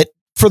that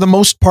for the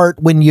most part,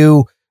 when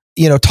you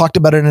talked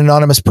about an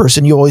anonymous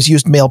person, you always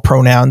used male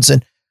pronouns.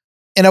 And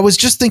I was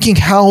just thinking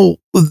how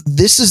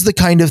this is the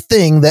kind of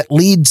thing that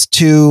leads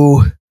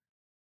to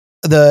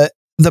the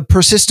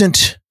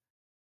persistent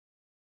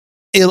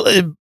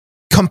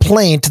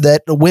complaint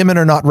that women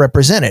are not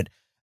represented.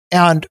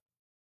 And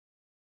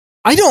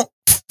I don't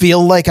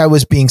feel like I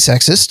was being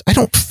sexist. I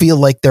don't feel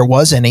like there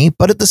was any,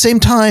 but at the same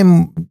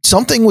time,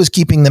 something was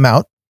keeping them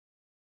out.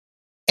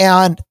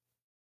 And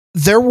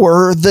there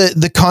were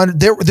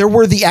there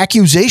were the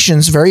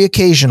accusations very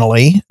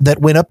occasionally that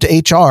went up to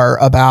HR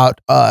about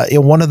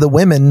one of the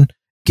women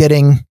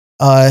getting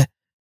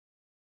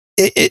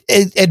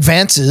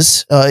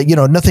advances.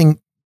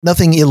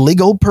 Nothing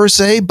illegal per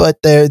se,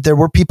 but there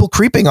were people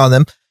creeping on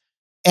them.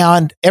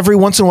 And every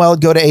once in a while I'd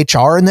go to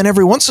HR, and then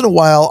every once in a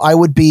while I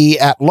would be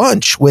at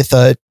lunch with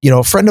a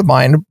friend of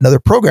mine, another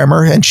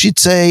programmer, and she'd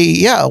say,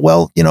 yeah,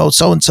 well,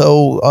 so and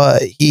so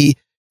he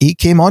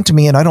came on to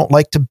me and I don't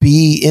like to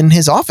be in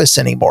his office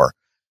anymore.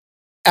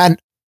 And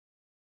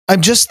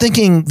I'm just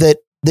thinking that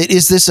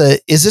is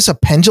this a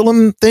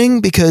pendulum thing?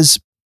 Because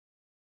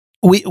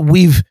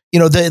we've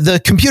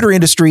the computer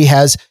industry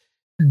has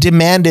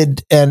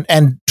demanded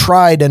and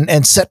tried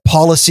and set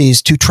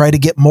policies to try to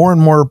get more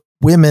and more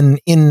women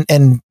in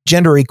and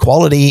gender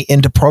equality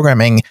into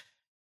programming.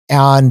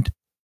 And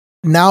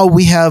now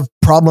we have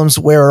problems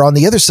where on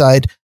the other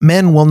side,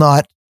 men will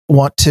not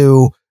want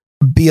to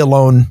be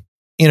alone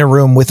in a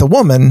room with a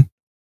woman.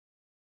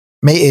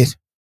 I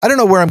don't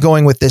know where I'm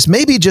going with this.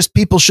 Maybe just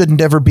people shouldn't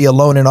ever be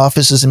alone in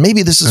offices. And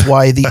maybe this is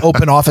why the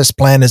open office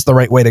plan is the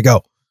right way to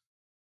go.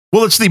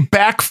 Well, it's the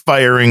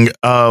backfiring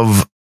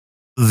of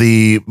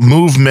the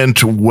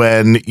movement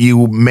when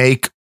you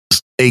make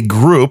a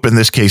group, in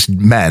this case,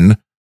 men,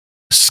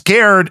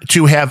 scared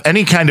to have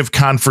any kind of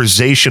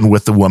conversation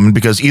with the woman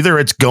because either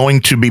it's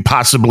going to be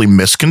possibly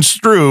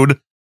misconstrued,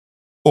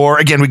 or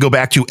again, we go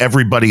back to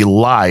everybody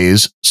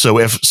lies. So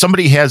if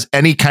somebody has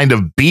any kind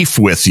of beef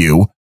with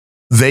you,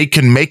 they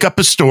can make up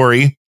a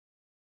story,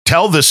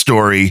 tell the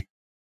story,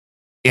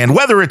 and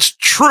whether it's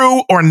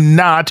true or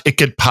not, it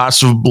could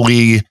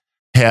possibly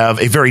have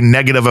a very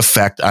negative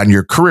effect on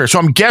your career. So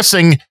I'm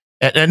guessing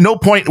at no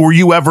point were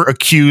you ever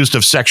accused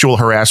of sexual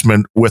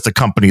harassment with a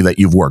company that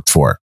you've worked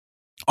for.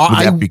 Would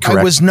that be correct?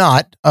 I was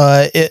not.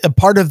 A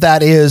part of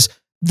that is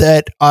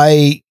that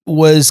I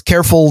was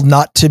careful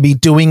not to be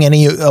doing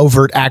any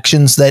overt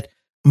actions that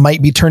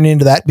might be turned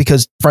into that,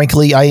 because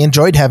frankly, I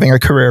enjoyed having a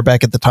career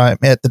back at the time.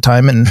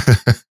 And,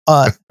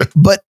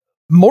 but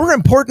more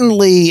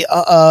importantly,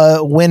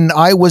 when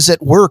I was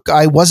at work,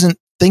 I wasn't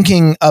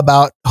thinking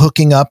about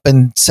hooking up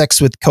and sex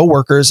with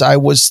coworkers. I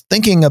was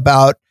thinking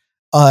about,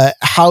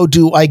 how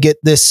do I get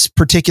this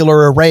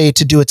particular array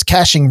to do its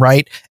caching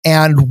right?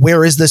 And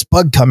where is this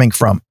bug coming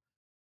from?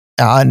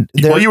 And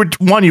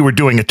you were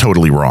doing it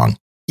totally wrong.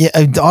 Yeah,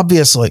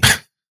 obviously.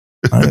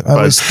 I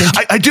was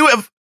thinking, I do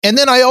have. And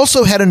then I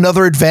also had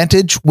another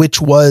advantage, which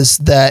was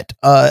that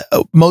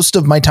most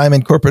of my time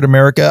in corporate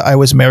America, I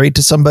was married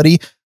to somebody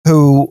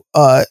who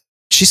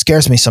she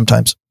scares me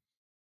sometimes.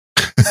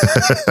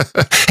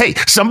 Hey,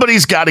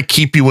 somebody's got to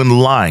keep you in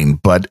line.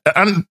 But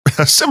on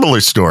a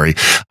similar story,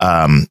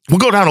 we'll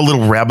go down a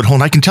little rabbit hole,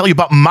 and I can tell you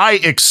about my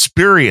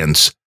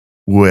experience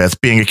with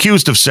being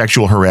accused of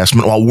sexual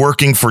harassment while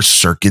working for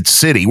Circuit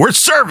City, where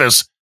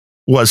service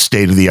was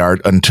state of the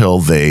art until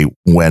they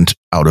went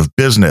out of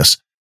business.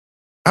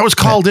 I was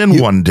called in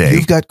one day.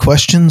 You've got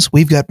questions.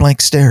 We've got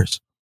blank stares.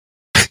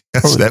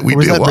 That's that we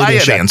do. Well, I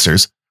had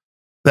answers.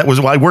 That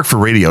was why I worked for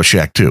Radio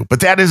Shack too.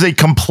 But that is a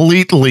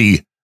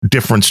completely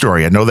different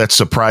story. I know that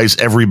surprises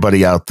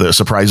everybody out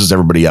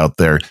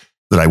there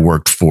that I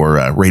worked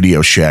for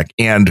Radio Shack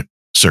and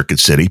Circuit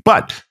City.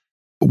 But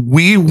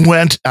we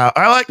went,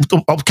 I'll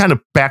kind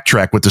of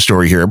backtrack with the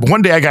story here. But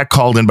one day I got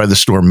called in by the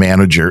store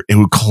manager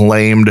who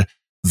claimed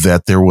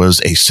that there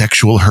was a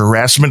sexual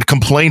harassment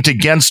complaint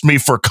against me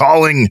for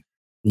calling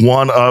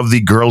one of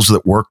the girls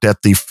that worked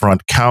at the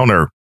front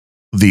counter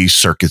the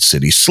Circuit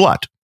City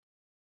slut.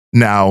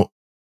 Now,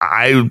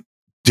 I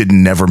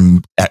never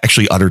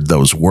actually uttered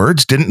those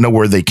words, didn't know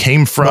where they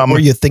came from. What were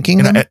you thinking?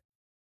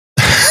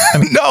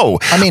 No,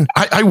 I mean,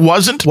 I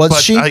wasn't.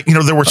 Was she?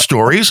 There were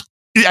stories.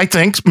 I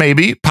think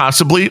maybe,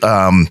 possibly.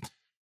 But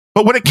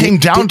when it came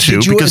down to,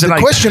 because the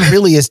question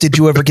really is, did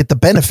you ever get the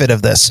benefit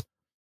of this?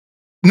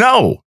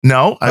 No.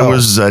 I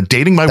was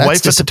dating my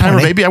wife at the time,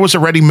 or maybe I was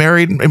already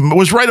married. It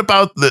was right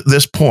about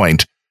this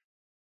point.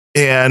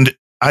 And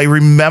I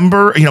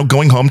remember,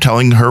 going home,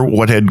 telling her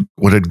what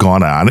had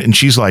gone on. And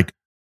she's like,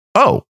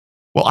 oh,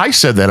 well, I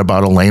said that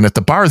about Elaine at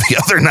the bar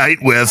the other night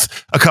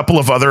with a couple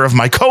of other of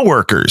my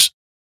coworkers.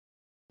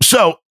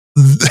 So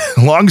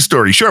long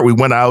story short, we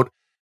went out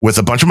with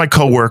a bunch of my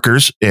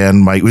coworkers,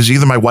 and it was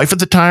either my wife at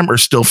the time or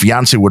still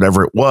fiance,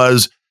 whatever it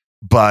was.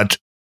 But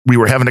we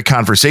were having a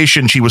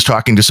conversation. She was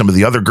talking to some of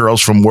the other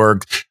girls from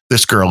work.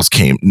 This girl's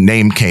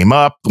name came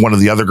up. One of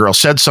the other girls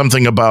said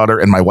something about her,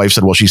 and my wife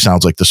said, well, she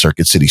sounds like the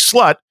Circuit City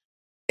slut.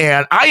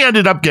 And I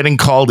ended up getting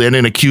called in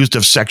and accused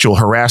of sexual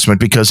harassment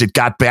because it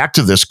got back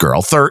to this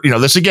girl.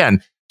 This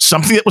again,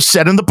 something that was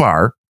said in the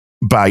bar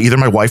by either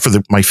my wife or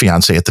my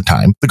fiance at the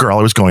time, the girl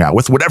I was going out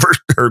with, whatever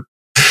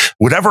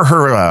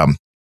her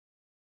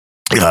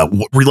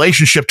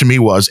relationship to me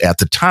was at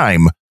the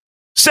time,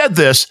 said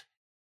this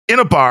in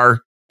a bar.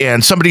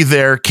 And somebody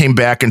there came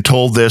back and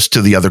told this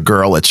to the other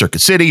girl at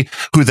Circuit City,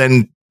 who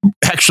then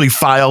actually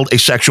filed a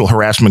sexual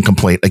harassment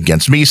complaint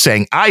against me,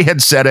 saying I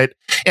had said it.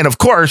 And of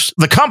course,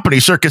 the company,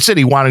 Circuit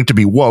City, wanting to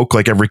be woke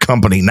like every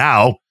company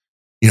now,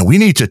 we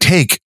need to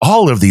take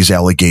all of these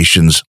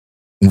allegations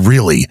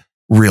really,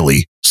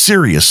 really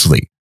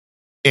seriously.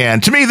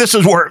 And to me, this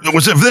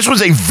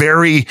was a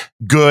very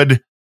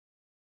good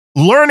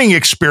learning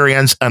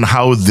experience on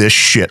how this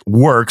shit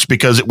works,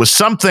 because it was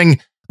something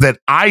that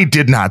I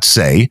did not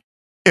say.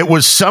 It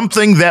was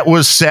something that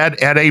was said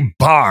at a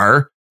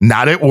bar,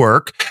 not at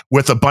work,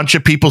 with a bunch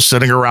of people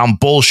sitting around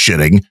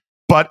bullshitting,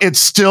 but it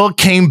still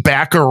came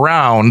back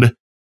around.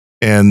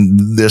 And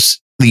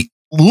the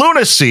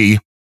lunacy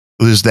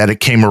is that it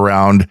came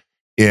around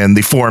in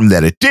the form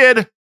that it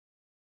did.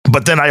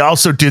 But then I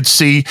also did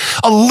see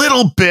a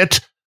little bit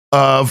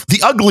of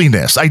the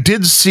ugliness. I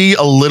did see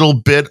a little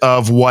bit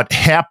of what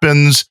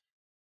happens.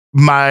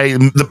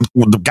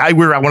 The guy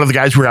one of the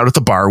guys we were out at the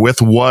bar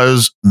with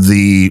was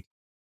the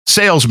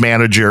sales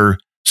manager.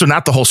 So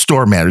not the whole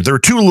store manager. There were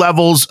two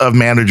levels of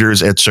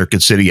managers at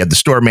Circuit City. You had the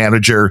store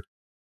manager,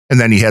 and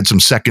then you had some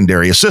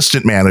secondary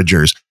assistant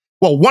managers.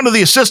 Well, one of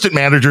the assistant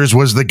managers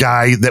was the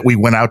guy that we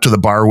went out to the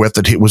bar with,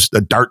 that it was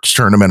a darts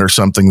tournament or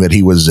something that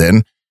he was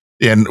in.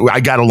 And I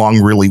got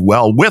along really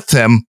well with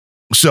him.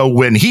 So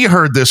when he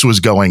heard this was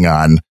going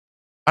on,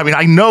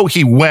 I know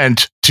he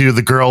went to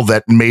the girl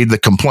that made the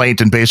complaint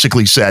and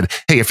basically said,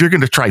 hey, if you're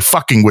going to try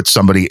fucking with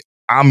somebody,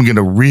 I'm going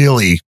to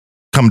really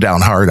come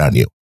down hard on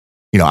you.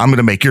 I'm going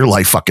to make your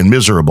life fucking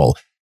miserable.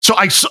 So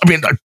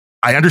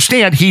I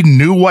understand he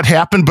knew what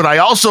happened, but I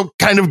also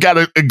kind of got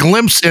a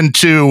glimpse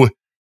into,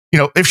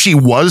 if she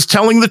was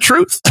telling the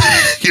truth.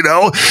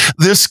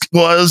 This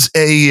was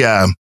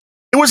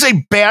it was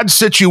a bad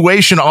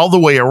situation all the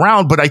way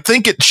around, but I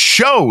think it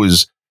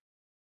shows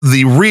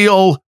the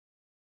real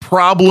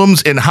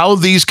problems in how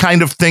these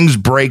kind of things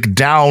break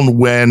down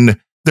when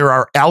there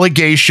are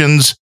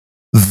allegations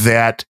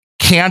that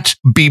can't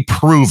be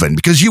proven,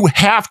 because you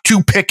have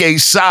to pick a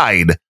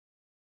side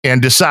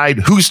and decide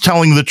who's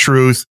telling the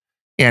truth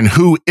and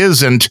who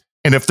isn't.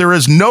 And if there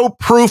is no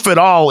proof at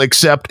all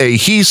except a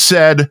he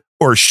said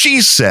or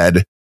she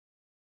said,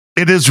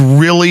 it is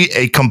really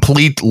a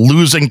complete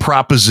losing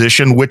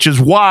proposition, which is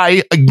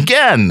why,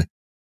 again,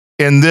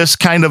 in this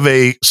kind of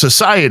a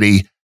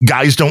society,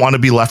 guys don't want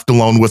to be left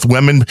alone with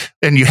women.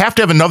 And you have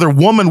to have another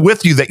woman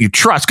with you that you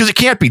trust, because it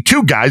can't be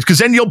two guys, because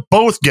then you'll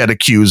both get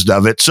accused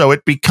of it. So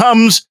it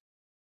becomes,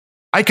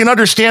 I can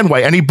understand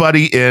why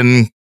anybody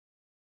in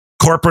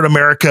corporate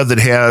America that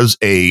has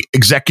a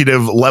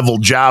executive level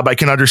job, I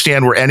can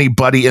understand where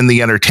anybody in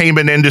the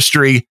entertainment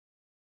industry,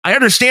 I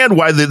understand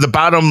why the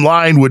bottom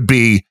line would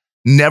be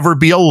never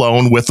be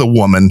alone with a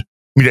woman.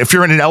 If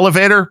you're in an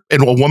elevator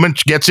and a woman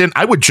gets in,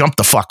 I would jump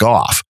the fuck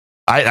off.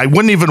 I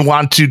wouldn't even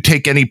want to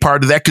take any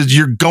part of that, because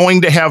you're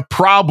going to have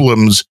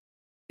problems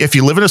if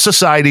you live in a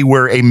society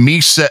where a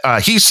he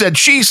said,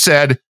 she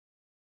said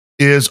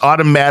is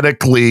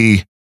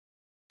automatically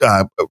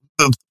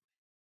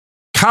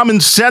common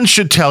sense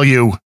should tell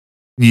you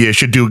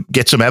should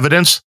get some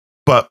evidence,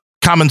 but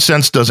common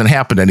sense doesn't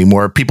happen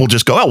anymore. People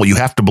just go, oh, well, you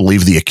have to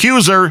believe the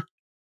accuser.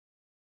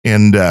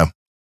 And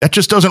that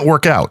just doesn't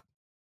work out.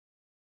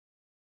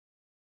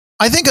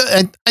 I think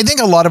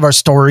a lot of our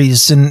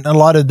stories and a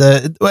lot of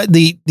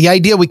the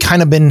idea we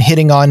kind of been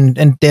hitting on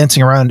and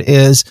dancing around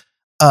is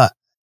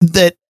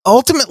that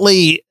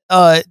ultimately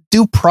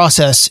due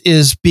process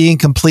is being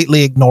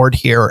completely ignored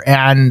here,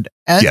 and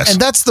yes.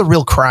 and that's the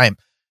real crime.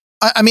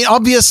 I mean,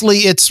 obviously,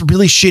 it's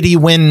really shitty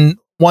when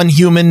one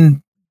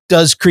human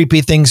does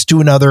creepy things to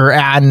another,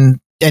 and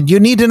you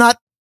need to not.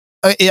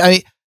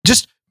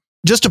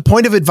 Just a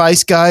point of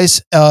advice,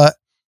 guys.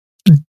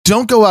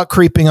 Don't go out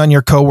creeping on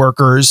your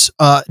coworkers.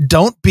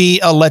 Don't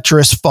be a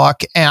lecherous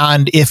fuck.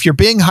 And if you're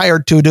being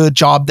hired to do a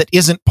job that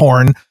isn't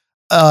porn,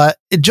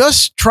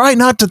 just try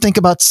not to think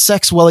about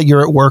sex while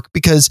you're at work,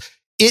 because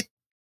it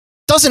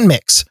doesn't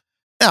mix.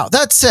 Now,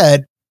 that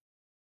said,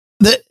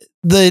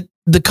 the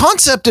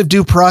concept of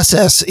due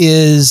process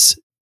is,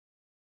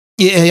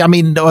 I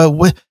mean,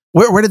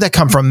 where did that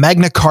come from?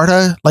 Magna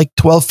Carta, like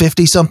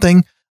 1250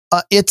 something.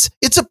 It's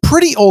a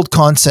pretty old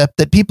concept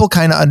that people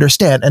kind of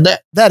understand, and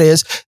that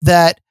is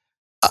that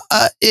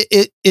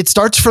it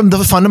starts from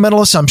the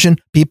fundamental assumption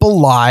people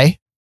lie.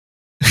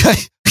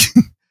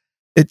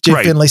 Jay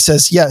Right. Finley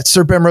says, "Yeah,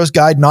 Sir Bemrose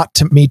Guide, not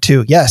to me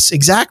too." Yes,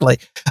 exactly.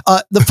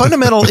 The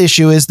fundamental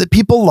issue is that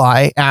people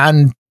lie,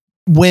 and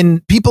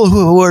when people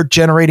who are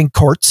generating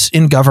courts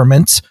in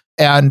governments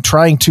and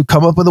trying to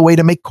come up with a way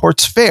to make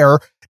courts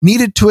fair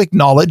needed to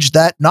acknowledge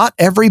that not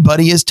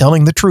everybody is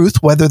telling the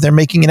truth, whether they're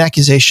making an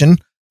accusation.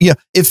 Yeah,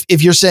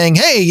 if you're saying,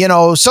 hey,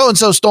 so and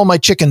so stole my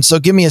chicken, so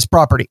give me his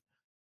property.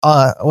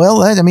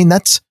 Well, I mean,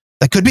 that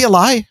could be a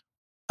lie.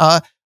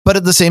 But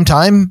at the same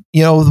time,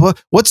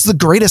 what's the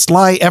greatest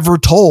lie ever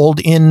told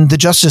in the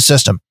justice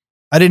system?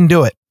 I didn't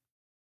do it.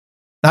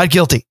 Not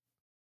guilty.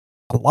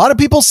 A lot of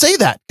people say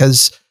that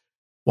because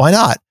why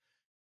not?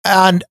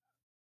 And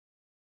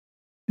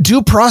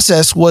due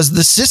process was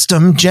the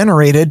system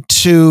generated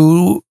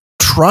to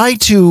try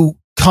to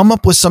come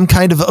up with some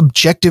kind of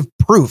objective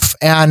proof,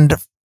 and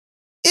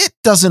it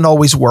doesn't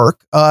always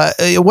work.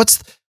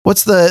 What's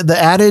the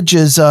adage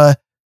is,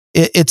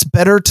 it's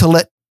better to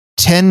let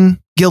 10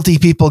 guilty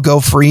people go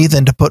free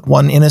than to put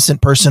one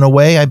innocent person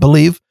away, I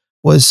believe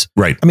was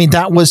right. I mean,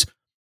 that was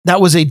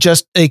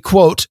just a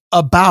quote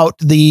about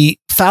the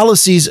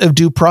fallacies of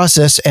due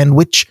process and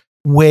which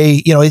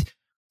way,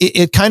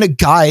 it kind of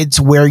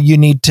guides where you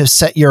need to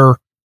set your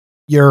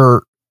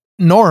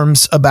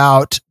norms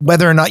about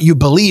whether or not you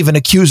believe an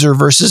accuser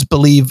versus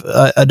believe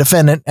a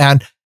defendant,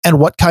 and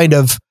what kind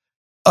of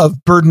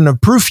burden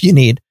of proof you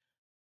need.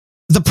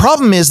 The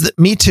problem is that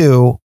Me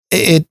Too,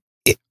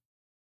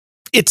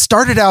 it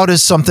started out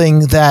as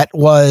something that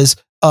was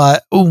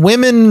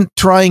women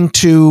trying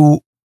to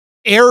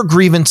air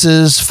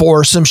grievances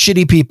for some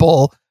shitty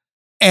people,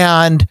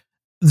 and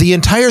the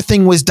entire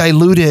thing was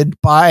diluted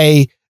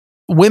by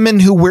women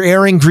who were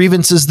airing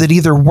grievances that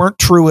either weren't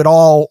true at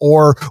all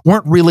or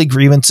weren't really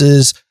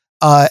grievances,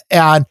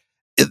 and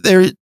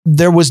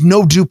there was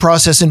no due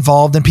process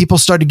involved, and people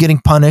started getting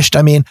punished.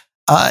 I mean,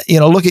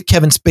 look at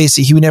Kevin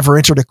Spacey. He never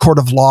entered a court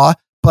of law,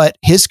 but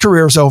his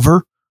career's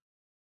over.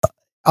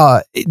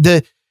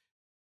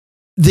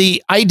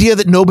 The idea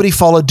that nobody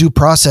followed due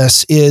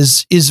process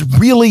is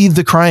really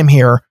the crime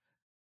here.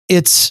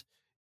 It's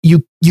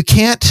you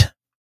can't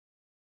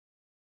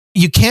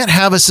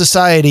have a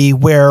society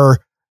where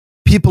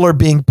people are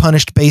being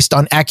punished based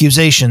on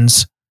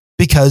accusations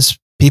because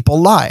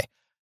people lie.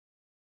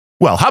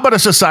 Well, how about a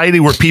society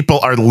where people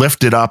are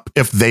lifted up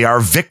if they are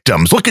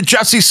victims? Look at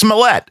Jussie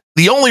Smollett.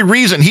 The only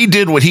reason he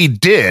did what he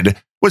did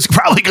was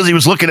probably because he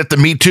was looking at the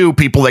Me Too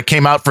people that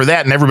came out for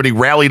that, and everybody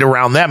rallied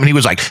around them, and he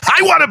was like,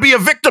 I want to be a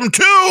victim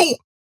too.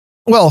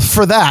 Well,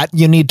 for that,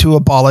 you need to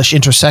abolish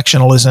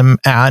intersectionalism,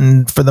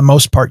 and for the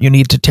most part, you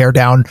need to tear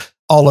down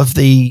all of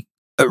the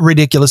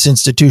ridiculous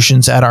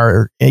institutions at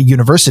our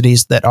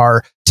universities that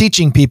are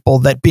teaching people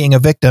that being a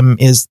victim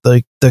is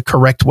the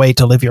correct way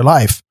to live your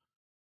life.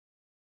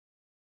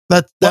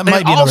 That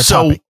might be another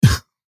topic.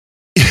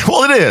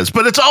 Well, it is,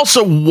 but it's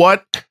also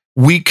what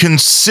we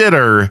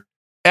consider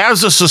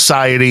as a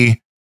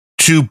society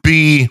to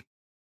be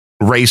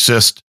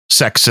racist,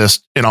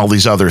 sexist, and all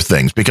these other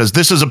things, because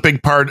this is a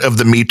big part of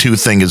the Me Too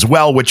thing as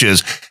well, which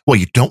is, well,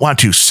 you don't want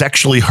to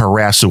sexually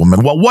harass a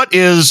woman. Well, what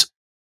is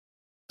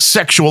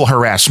sexual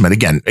harassment?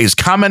 Again, is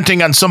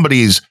commenting on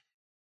somebody's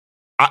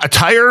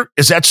attire,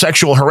 is that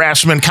sexual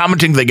harassment?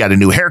 Commenting they got a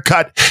new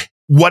haircut,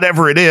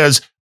 whatever it is.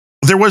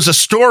 There was a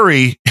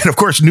story, and of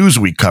course,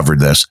 Newsweek covered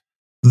this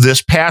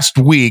past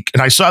week,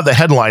 and I saw the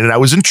headline, and I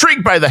was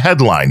intrigued by the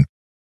headline,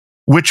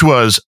 which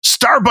was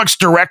Starbucks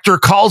director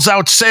calls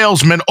out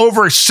salesman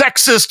over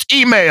sexist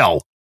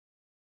email.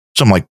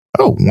 So I'm like,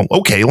 oh, well,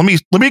 okay, let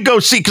me go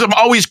see, because I'm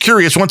always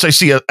curious once I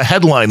see a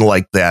headline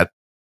like that.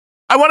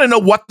 I want to know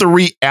what the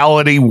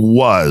reality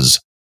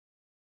was.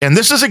 And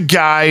this is a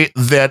guy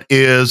that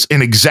is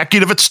an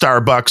executive at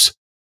Starbucks.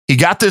 He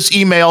got this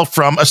email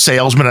from a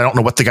salesman. I don't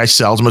know what the guy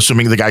sells. I'm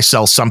assuming the guy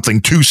sells something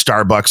to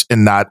Starbucks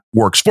and not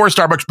works for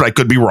Starbucks, but I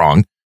could be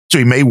wrong. So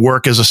he may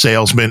work as a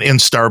salesman in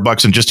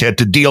Starbucks and just had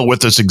to deal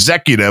with this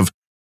executive.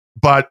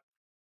 But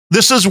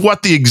this is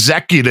what the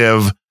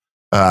executive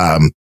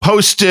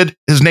posted.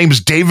 His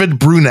name's David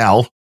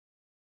Brunel.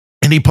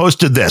 And he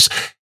posted this.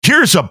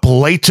 Here's a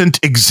blatant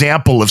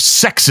example of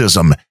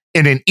sexism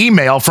in an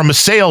email from a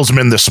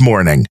salesman this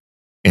morning.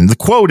 And the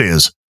quote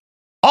is,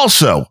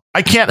 also,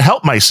 I can't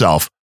help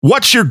myself.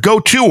 What's your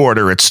go-to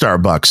order at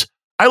Starbucks?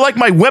 I like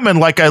my women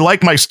like I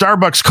like my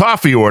Starbucks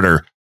coffee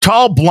order.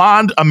 Tall,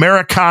 blonde,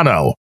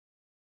 Americano.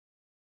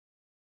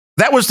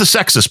 That was the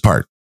sexist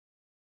part.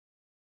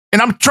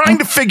 And I'm trying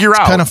to figure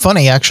out. Kind of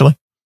funny, actually.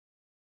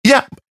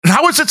 Yeah.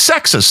 How is it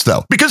sexist,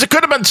 though? Because it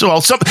could have been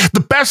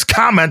the best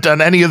comment on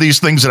any of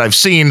these things that I've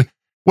seen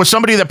was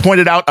somebody that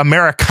pointed out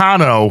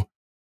Americano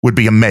would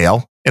be a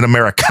male and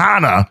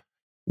Americana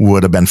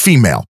would have been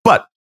female.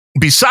 But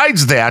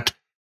besides that,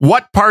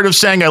 what part of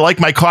saying I like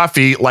my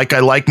coffee like I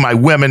like my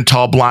women,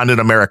 tall, blonde, and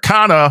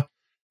Americana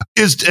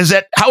is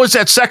that? How is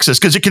that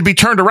sexist? Because it could be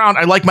turned around.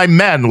 I like my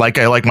men like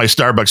I like my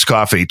Starbucks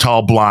coffee,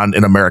 tall, blonde,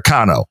 and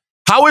Americano.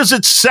 How is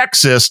it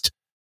sexist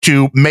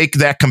to make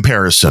that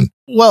comparison?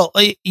 Well,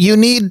 you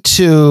need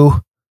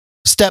to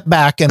step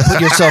back and put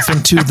yourself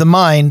into the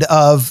mind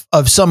of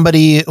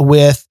somebody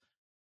with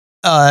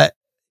a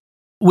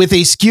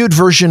skewed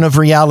version of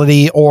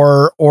reality,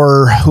 or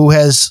who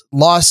has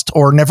lost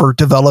or never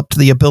developed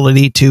the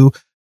ability to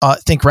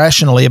think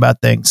rationally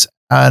about things.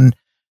 And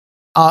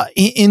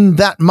in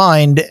that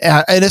mind,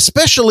 and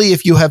especially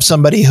if you have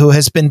somebody who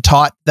has been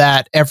taught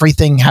that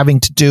everything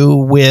having to do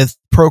with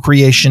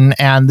procreation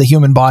and the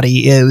human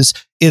body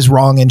is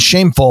wrong and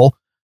shameful,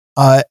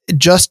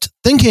 just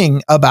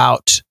thinking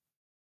about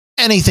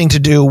anything to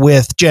do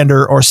with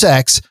gender or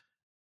sex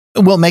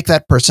will make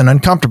that person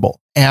uncomfortable.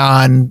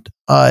 And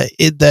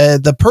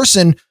the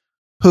person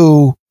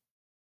who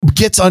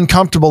gets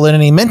uncomfortable in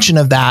any mention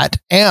of that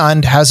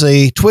and has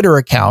a Twitter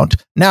account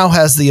now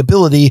has the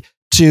ability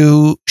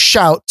to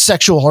shout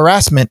sexual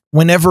harassment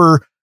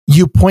whenever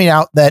you point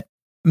out that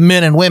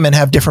men and women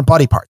have different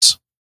body parts.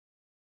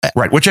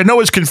 Right, which I know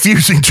is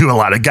confusing to a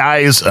lot of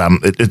guys.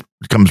 It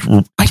becomes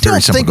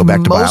very simple. Go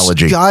back to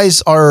biology.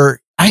 Guys are.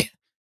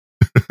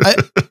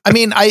 I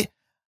mean,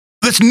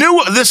 this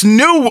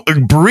new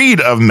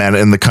breed of men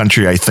in the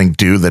country, I think,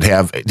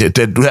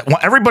 that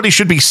everybody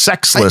should be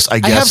sexless. I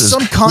guess is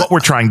what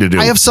we're trying to do.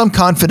 I have some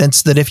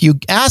confidence that if you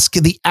ask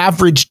the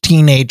average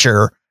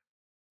teenager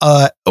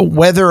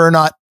whether or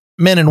not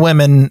men and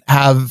women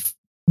have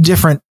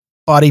different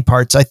body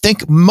parts, I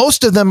think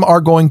most of them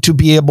are going to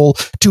be able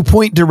to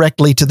point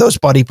directly to those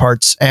body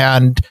parts,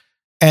 and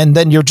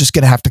then you're just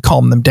going to have to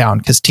calm them down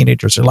because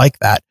teenagers are like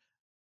that.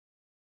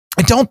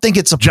 I don't think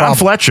it's a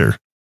problem.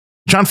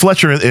 John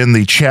Fletcher in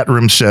the chat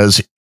room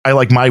says, I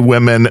like my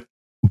women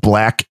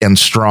black and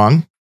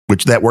strong,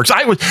 which that works.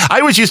 I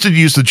always used to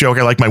use the joke,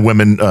 I like my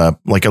women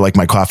like I like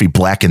my coffee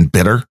black and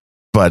bitter,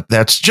 but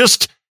that's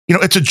just,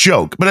 it's a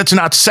joke, but it's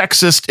not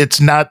sexist. It's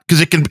not,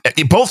 because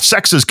both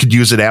sexes could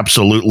use it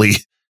absolutely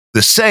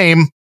the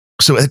same.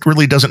 So it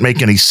really doesn't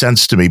make any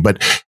sense to me,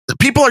 but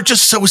people are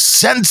just so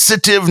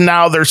sensitive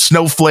now. They're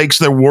snowflakes.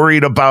 They're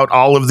worried about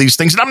all of these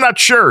things. And I'm not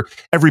sure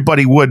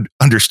everybody would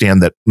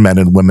understand that men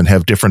and women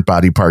have different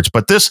body parts,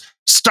 but this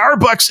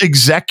Starbucks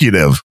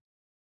executive,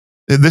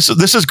 this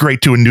is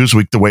great too in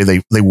Newsweek, the way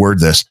they word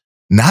this.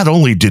 Not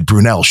only did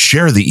Brunel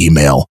share the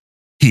email,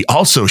 he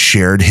also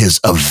shared his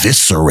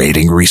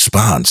eviscerating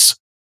response.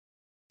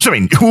 So, I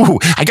mean,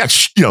 I got,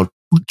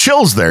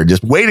 chills there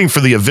just waiting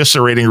for the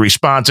eviscerating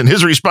response. And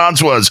his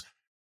response was,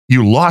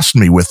 you lost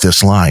me with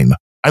this line.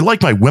 I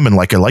like my women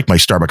like I like my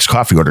Starbucks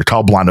coffee order,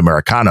 tall, blonde,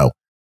 Americano.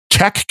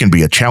 Tech can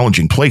be a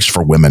challenging place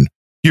for women.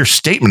 Your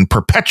statement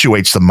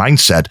perpetuates the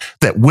mindset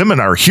that women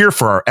are here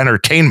for our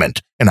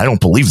entertainment. And I don't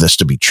believe this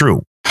to be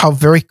true. How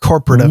very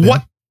corporate of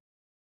him.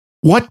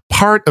 What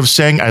part of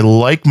saying I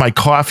like my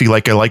coffee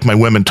like I like my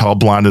women, tall,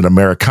 blonde, and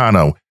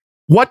Americano,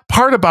 what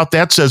part about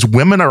that says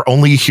women are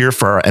only here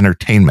for our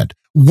entertainment?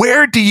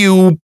 Where do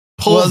you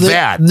pull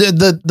that?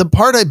 The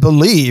part I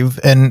believe,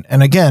 and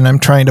again, I'm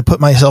trying to put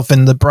myself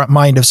in the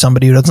mind of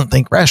somebody who doesn't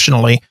think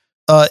rationally.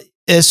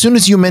 As soon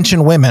as you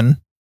mention women,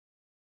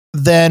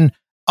 then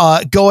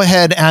go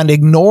ahead and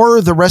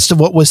ignore the rest of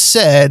what was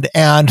said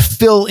and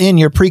fill in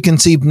your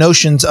preconceived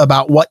notions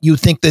about what you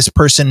think this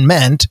person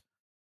meant,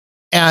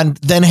 and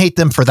then hate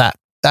them for that.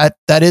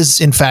 That is,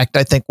 in fact,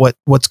 I think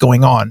what's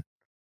going on.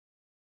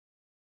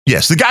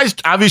 Yes, the guy's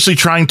obviously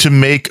trying to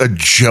make a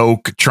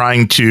joke,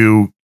 trying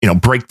to,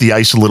 break the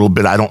ice a little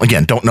bit. I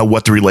don't know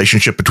what the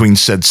relationship between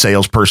said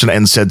salesperson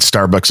and said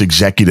Starbucks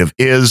executive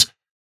is,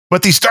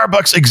 but the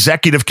Starbucks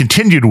executive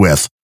continued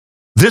with,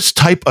 this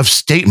type of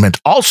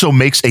statement also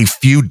makes a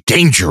few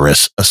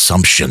dangerous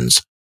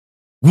assumptions.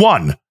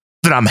 One,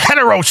 that I'm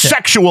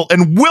heterosexual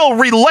and will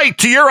relate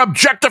to your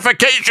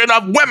objectification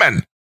of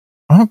women.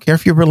 I don't care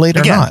if you relate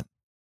or not.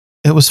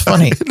 It was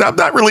funny. I'm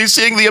not really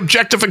seeing the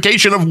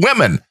objectification of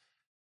women.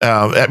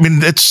 I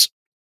mean,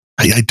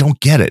 I don't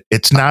get it.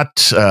 It's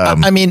not.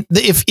 I mean,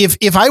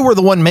 if I were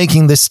the one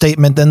making this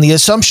statement, then the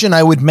assumption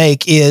I would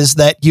make is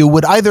that you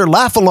would either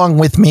laugh along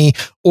with me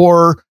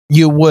or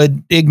you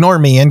would ignore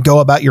me and go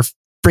about your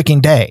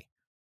freaking day.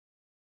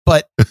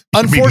 But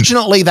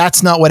unfortunately,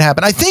 that's not what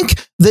happened. I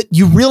think that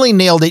you really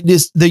nailed it.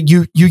 Is that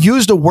you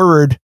used a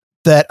word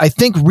that I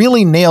think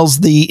really nails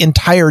the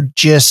entire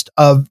gist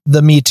of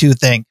the Me Too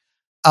thing,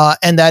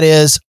 and that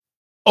is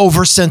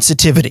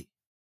oversensitivity.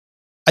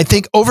 I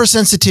think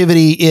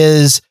oversensitivity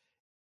is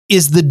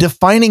the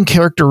defining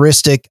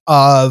characteristic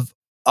of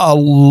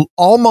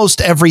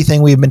almost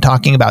everything we've been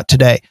talking about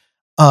today.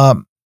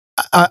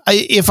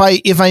 If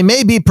I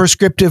may be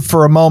prescriptive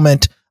for a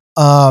moment,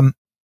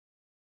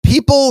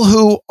 people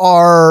who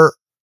are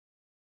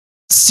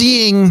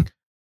seeing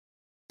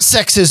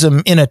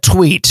sexism in a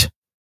tweet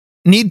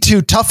need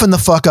to toughen the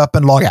fuck up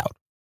and log out.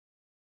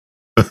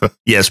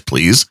 Yes,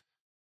 please.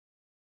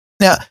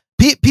 Now,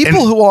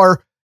 people who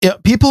are,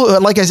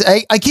 like I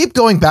said, I keep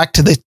going back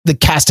to the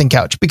casting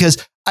couch because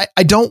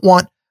I don't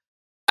want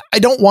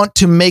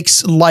to make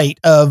light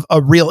of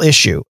a real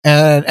issue,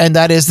 and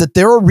that is that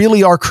there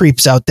really are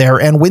creeps out there,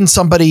 and when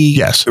somebody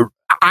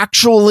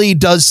actually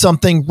does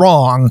something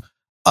wrong,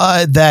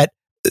 that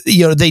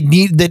they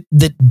need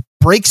that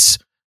breaks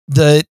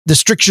the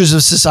strictures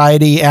of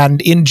society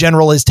and in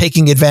general is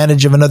taking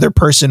advantage of another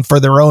person for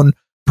their own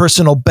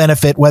personal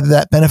benefit, whether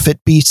that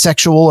benefit be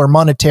sexual or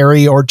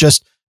monetary or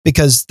just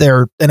because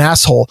they're an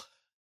asshole.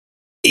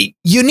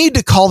 You need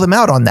to call them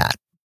out on that.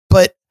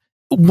 But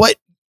what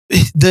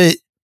the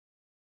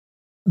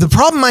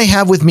problem I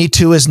have with Me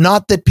Too is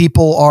not that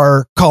people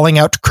are calling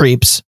out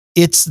creeps.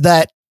 It's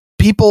that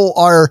people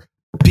are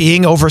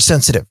being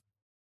oversensitive.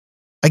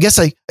 I guess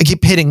I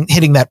keep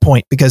hitting that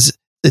point because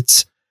I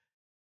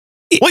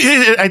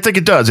think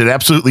it does. It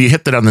absolutely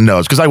hit that on the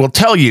nose. Because I will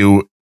tell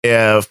you,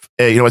 if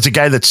as a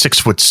guy that's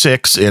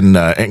 6'6" and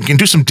can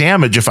do some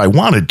damage if I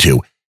wanted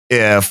to,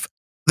 if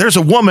there's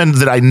a woman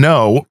that I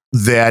know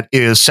that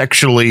is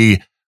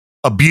sexually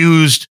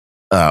abused,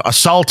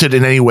 assaulted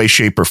in any way,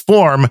 shape, or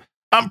form,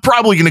 I'm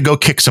probably going to go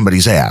kick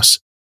somebody's ass.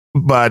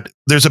 But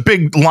there's a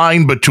big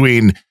line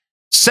between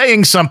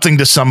saying something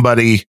to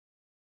somebody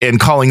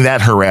and calling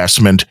that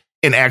harassment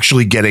and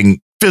actually getting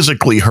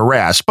physically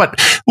harassed. But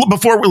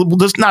before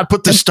let's not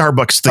put this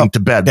Starbucks thing to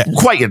bed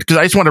quite yet, because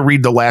I just want to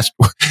read the last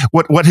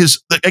what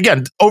his,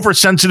 again,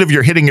 oversensitive.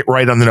 You're hitting it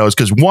right on the nose,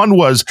 because one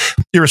was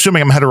you're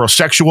assuming I'm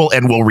heterosexual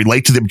and will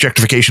relate to the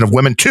objectification of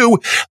women. Two,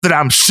 that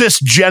I'm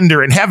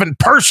cisgender and haven't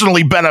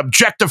personally been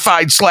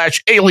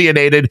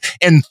objectified/alienated.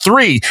 And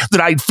three, that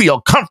I'd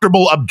feel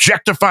comfortable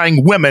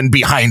objectifying women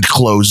behind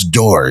closed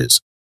doors.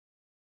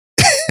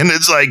 And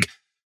it's like,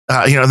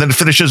 then it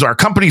finishes, our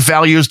company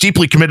values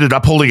deeply committed to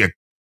upholding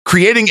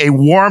creating a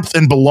warmth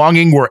and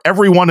belonging where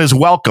everyone is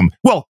welcome.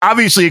 Well,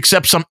 obviously,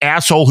 except some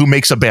asshole who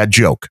makes a bad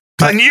joke.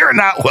 Then you're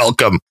not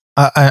welcome.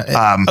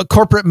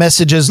 Corporate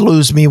messages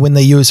lose me when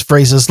they use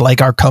phrases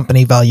like our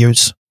company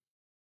values.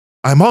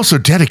 I'm also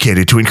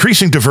dedicated to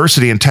increasing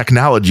diversity in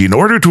technology. In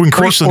order to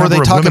increase the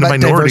number of women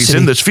and minorities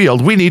in this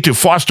field, we need to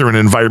foster an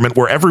environment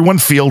where everyone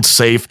feels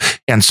safe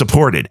and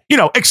supported.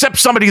 Except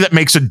somebody that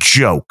makes a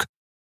joke.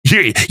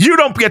 You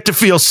don't get to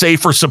feel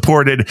safe or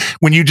supported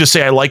when you just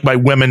say, I like my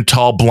women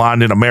tall,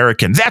 blonde, and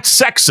American. That's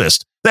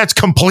sexist. That's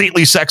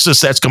completely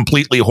sexist. That's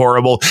completely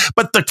horrible.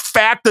 But the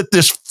fact that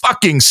this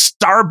fucking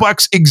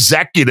Starbucks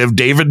executive,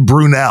 David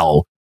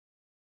Brunel,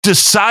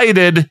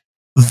 decided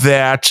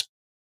that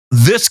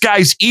this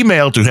guy's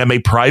email to him, a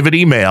private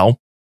email,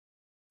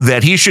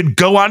 that he should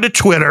go onto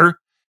Twitter,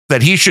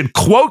 that he should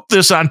quote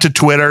this onto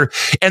Twitter,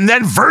 and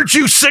then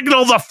virtue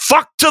signal the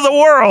fuck to the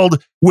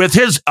world with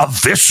his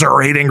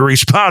eviscerating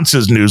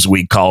responses,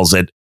 Newsweek calls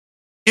it.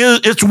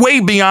 It's way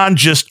beyond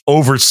just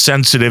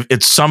oversensitive.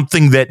 It's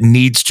something that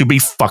needs to be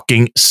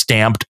fucking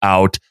stamped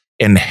out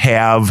and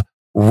have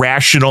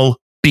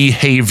rational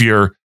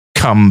behavior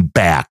come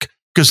back.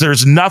 Because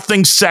there's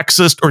nothing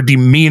sexist or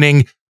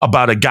demeaning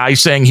about a guy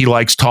saying he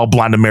likes tall,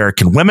 blonde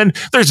American women.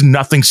 There's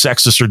nothing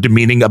sexist or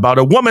demeaning about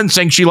a woman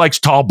saying she likes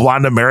tall,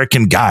 blonde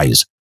American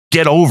guys.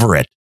 Get over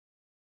it.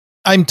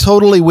 I'm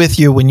totally with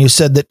you when you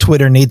said that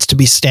Twitter needs to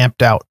be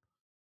stamped out.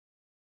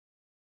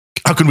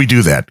 How can we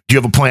do that? Do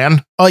you have a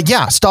plan?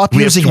 Yeah, stop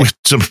using it.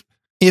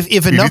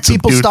 If enough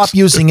people stop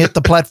using it,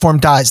 the platform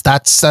dies.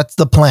 That's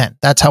the plan.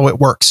 That's how it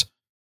works.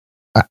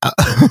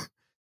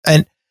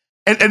 And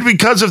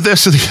because of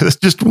this,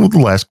 just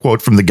the last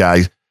quote from the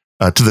guy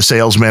to the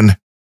salesman,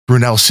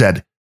 Brunel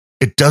said,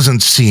 "It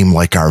doesn't seem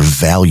like our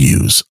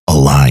values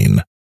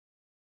align."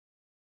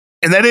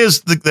 And that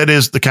is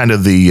the kind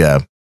of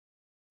the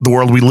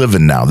world we live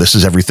in now. This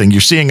is everything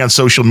you're seeing on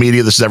social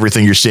media. This is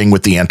everything you're seeing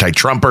with the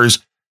anti-Trumpers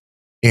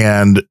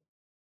and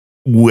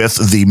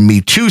with the Me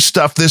Too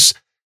stuff.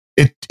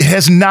 It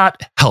has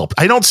not helped.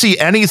 I don't see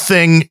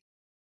anything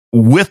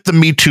with the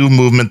Me Too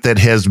movement that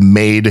has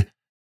made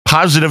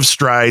positive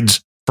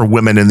strides for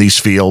women in these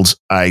fields.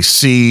 I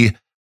see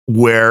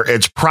where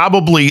it's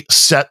probably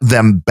set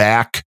them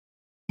back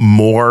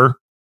more,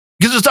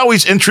 because it's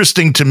always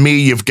interesting to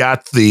me. You've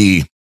got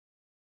the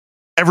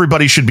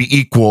everybody should be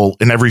equal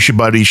and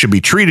everybody should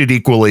be treated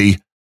equally,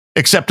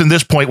 except in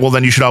this point, well,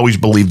 then you should always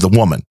believe the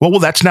woman. Well,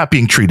 that's not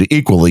being treated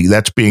equally.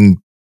 That's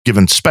being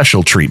given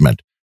special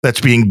treatment.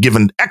 That's being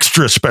given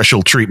extra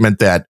special treatment,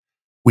 that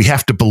we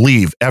have to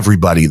believe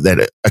everybody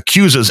that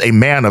accuses a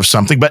man of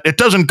something, but it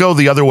doesn't go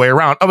the other way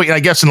around. I mean, I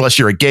guess unless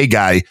you're a gay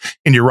guy,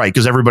 and you're right,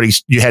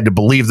 because you had to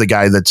believe the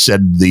guy that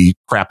said the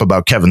crap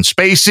about Kevin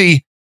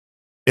Spacey.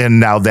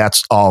 And now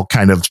that's all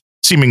kind of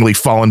seemingly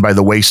fallen by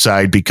the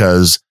wayside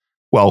because,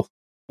 well,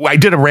 I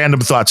did a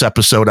Random Thoughts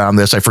episode on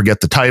this. I forget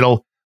the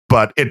title,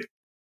 but it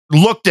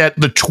looked at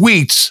the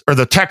tweets or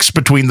the text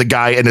between the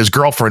guy and his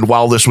girlfriend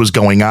while this was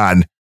going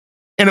on.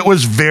 And it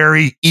was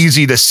very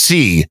easy to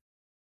see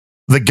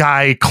the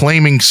guy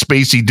claiming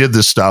Spacey did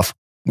this stuff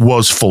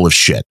was full of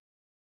shit.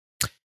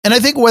 And I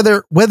think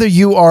whether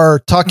you are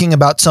talking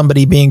about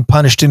somebody being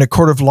punished in a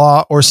court of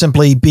law or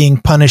simply being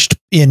punished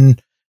in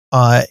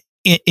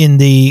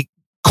the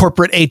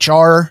corporate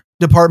HR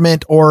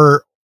department,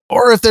 or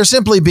if they're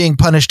simply being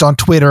punished on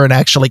Twitter and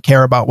actually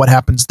care about what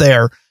happens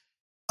there,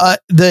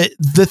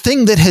 the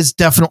thing that has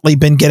definitely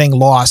been getting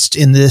lost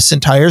in this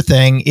entire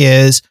thing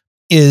is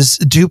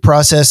due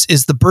process,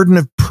 is the burden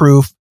of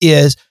proof,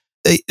 is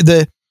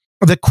the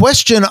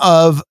question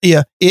of,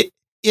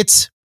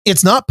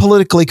 it's not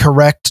politically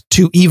correct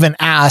to even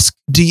ask,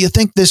 do you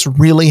think this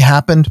really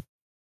happened?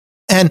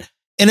 And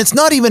it's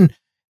not even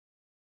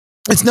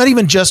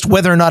just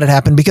whether or not it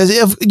happened, because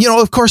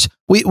of course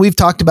we've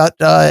talked about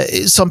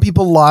some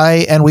people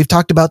lie, and we've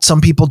talked about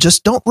some people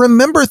just don't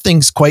remember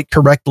things quite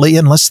correctly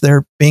unless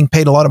they're being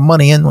paid a lot of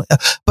money.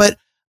 But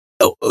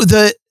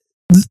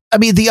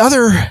the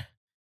other,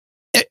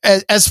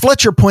 as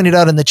Fletcher pointed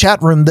out in the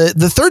chat room,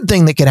 the third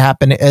thing that could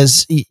happen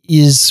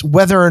is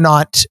whether or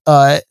not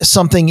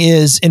something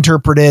is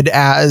interpreted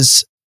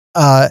as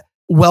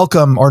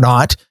welcome or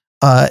not.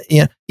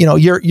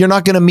 You're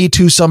not going to Me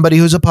Too somebody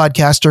who's a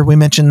podcaster. We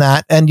mentioned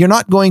that, and you're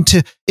not going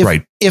to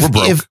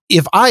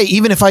if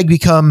I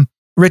become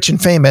rich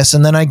and famous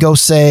and then I go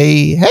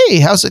say, hey,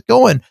 how's it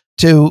going,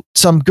 to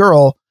some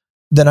girl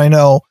that I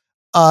know,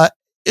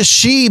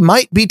 she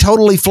might be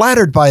totally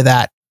flattered by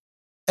that.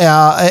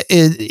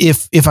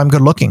 If I'm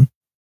good looking,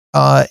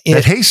 that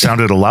hey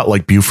sounded a lot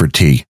like Buford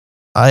T.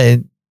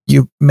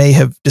 You may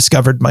have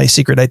discovered my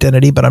secret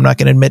identity, but I'm not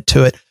going to admit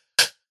to it.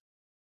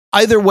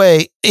 Either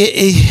way,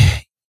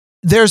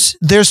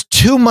 there's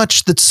too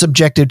much that's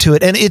subjective to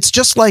it, and it's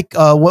just like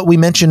what we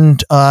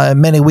mentioned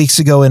many weeks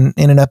ago in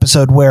an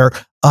episode where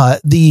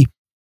the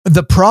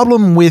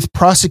problem with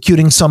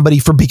prosecuting somebody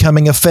for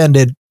becoming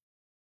offended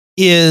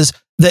is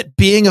that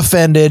being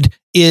offended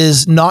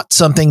is not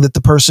something that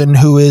the person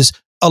who is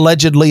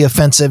allegedly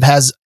offensive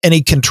has any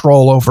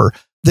control over.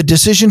 The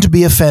decision to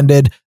be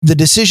offended, the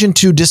decision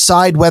to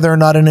decide whether or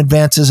not an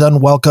advance is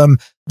unwelcome,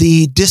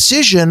 the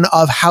decision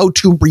of how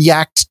to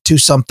react to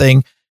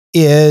something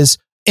is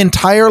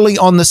entirely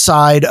on the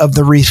side of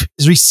the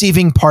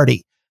receiving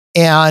party.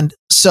 And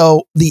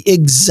so the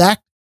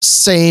exact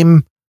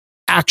same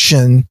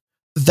action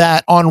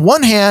that on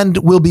one hand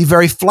will be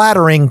very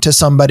flattering to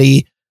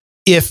somebody,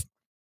 if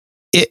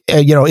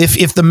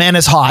the man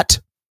is hot,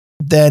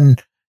 then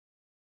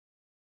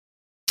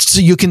so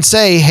you can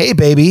say, hey,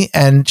 baby,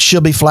 and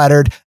she'll be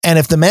flattered. And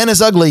if the man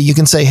is ugly, you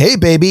can say, hey,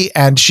 baby,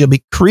 and she'll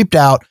be creeped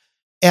out.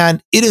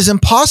 And it is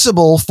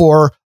impossible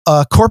for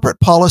a corporate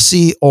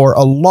policy or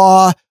a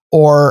law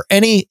or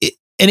any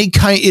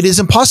kind. It is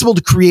impossible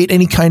to create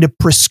any kind of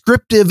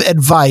prescriptive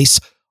advice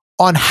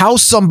on how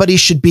somebody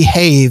should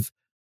behave,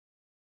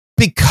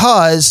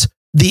 because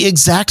the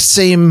exact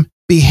same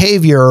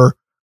behavior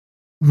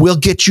will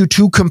get you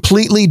two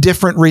completely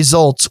different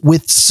results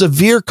with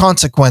severe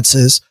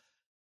consequences.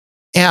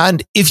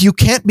 And if you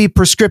can't be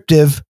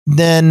prescriptive,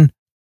 then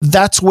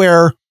that's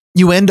where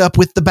you end up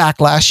with the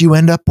backlash. You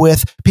end up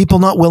with people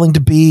not willing to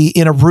be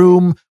in a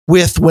room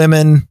with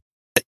women.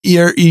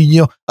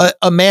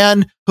 A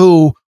man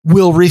who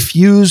will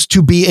refuse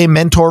to be a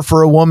mentor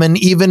for a woman,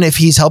 even if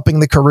he's helping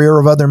the career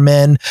of other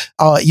men.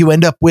 You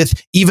end up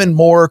with even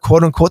more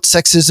quote unquote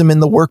sexism in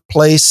the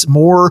workplace,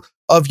 more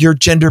of your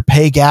gender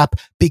pay gap,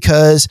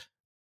 because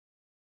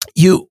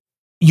you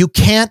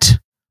can't,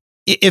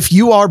 if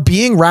you are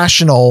being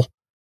rational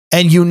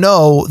and you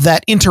know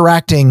that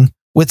interacting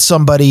with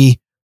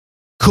somebody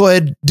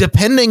could,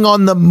 depending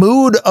on the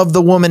mood of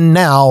the woman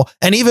now,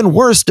 and even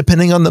worse,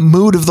 depending on the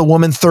mood of the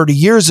woman 30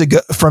 years ago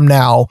from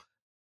now,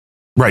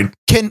 right,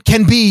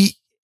 can be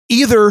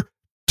either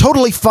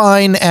totally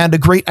fine and a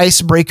great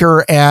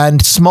icebreaker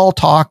and small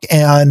talk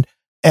and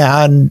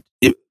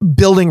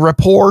building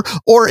rapport,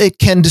 or it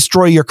can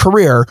destroy your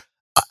career.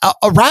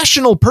 A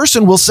rational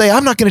person will say,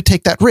 I'm not going to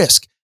take that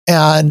risk.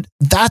 And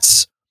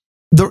that's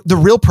the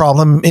real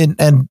problem.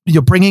 And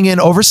you're bringing in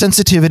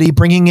oversensitivity,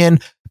 bringing in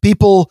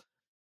people.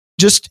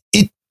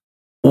 It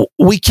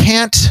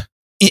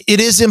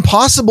is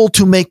impossible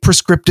to make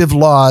prescriptive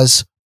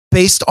laws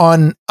based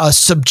on a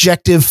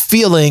subjective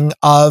feeling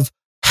of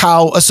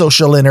how a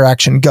social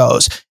interaction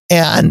goes.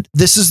 And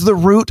this is the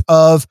root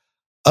of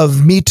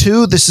of Me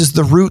Too. This is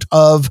the root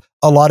of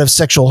a lot of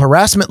sexual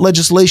harassment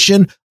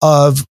legislation,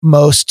 of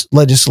most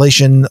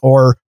legislation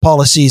or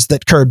policies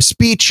that curb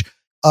speech,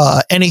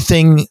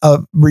 anything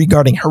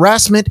regarding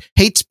harassment,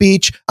 hate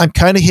speech. I'm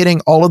kind of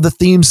hitting all of the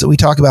themes that we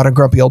talk about on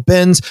Grumpy Old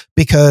Bens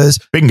because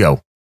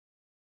bingo,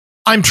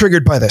 I'm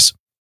triggered by this.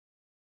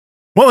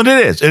 Well, and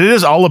it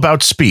is all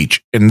about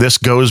speech. And this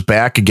goes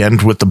back again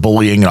with the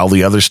bullying and all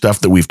the other stuff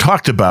that we've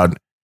talked about,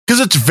 because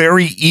it's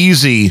very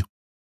easy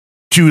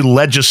to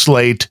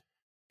legislate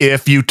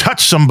if you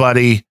touch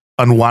somebody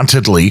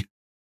unwantedly.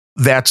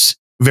 That's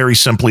very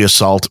simply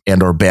assault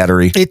and or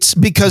battery. It's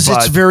because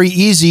it's very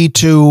easy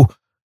to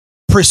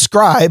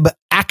prescribe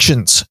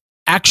actions.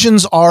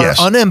 Actions are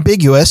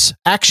unambiguous.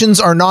 Actions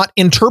are not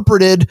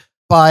interpreted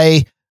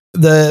by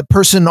the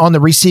person on the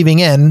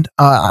receiving end.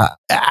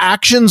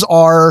 Actions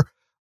are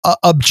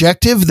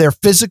objective. They're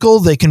physical.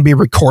 They can be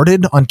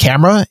recorded on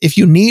camera if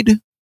you need.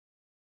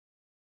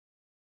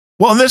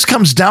 Well, and this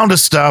comes down to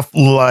stuff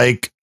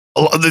like,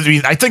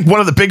 I think one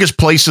of the biggest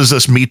places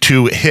this Me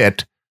Too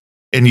hit,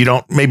 and you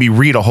don't maybe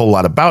read a whole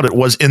lot about it,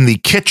 was in the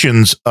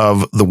kitchens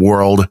of the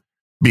world,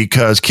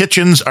 because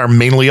kitchens are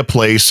mainly a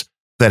place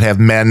that have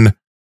men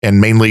and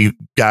mainly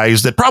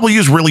guys that probably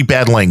use really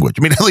bad language.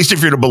 I mean, at least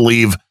if you're to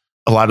believe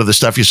a lot of the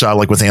stuff you saw,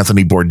 like with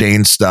Anthony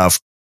Bourdain stuff.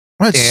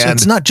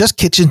 It's not just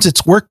kitchens,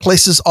 it's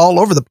workplaces all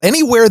over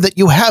anywhere that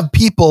you have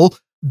people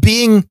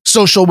being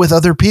social with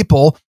other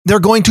people, they're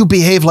going to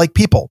behave like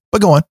people.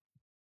 But go on.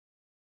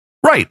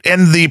 Right.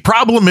 And the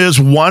problem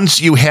is,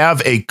 once you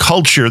have a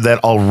culture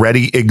that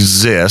already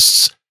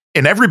exists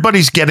and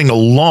everybody's getting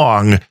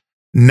along,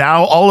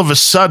 now all of a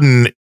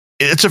sudden,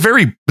 it's a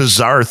very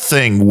bizarre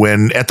thing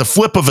when at the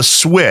flip of a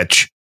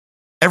switch,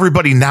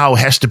 everybody now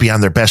has to be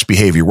on their best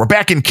behavior. We're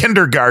back in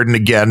kindergarten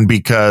again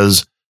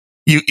because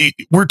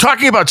we're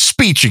talking about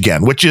speech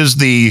again, which is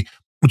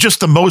just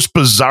the most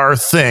bizarre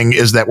thing,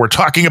 is that we're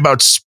talking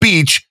about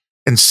speech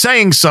and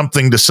saying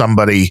something to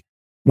somebody.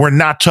 We're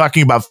not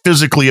talking about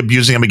physically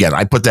abusing them again.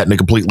 I put that in a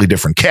completely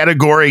different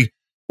category.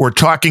 We're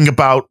talking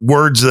about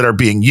words that are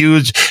being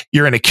used.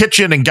 You're in a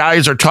kitchen and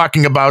guys are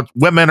talking about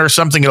women or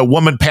something, and a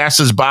woman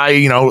passes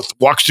by,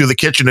 walks through the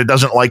kitchen and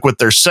doesn't like what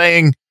they're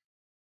saying.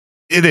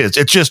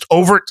 It's just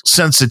overt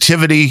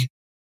sensitivity.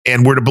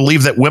 And we're to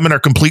believe that women are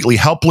completely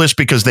helpless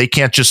because they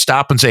can't just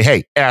stop and say,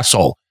 hey,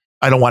 asshole,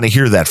 I don't want to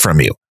hear that from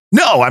you.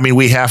 No, I mean,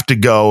 we have to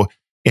go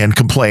and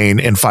complain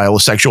and file a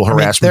sexual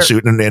harassment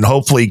suit and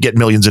hopefully get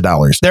millions of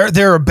dollars.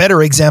 There are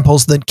better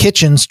examples than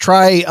kitchens.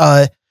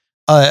 Try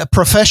a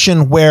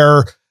profession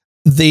where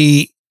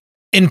the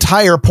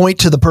entire point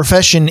to the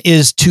profession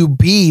is to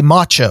be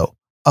macho.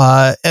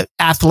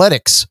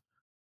 Athletics,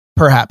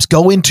 perhaps.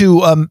 Go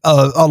into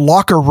a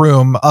locker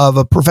room of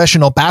a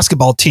professional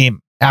basketball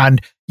team,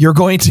 and you're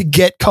going to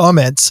get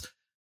comments,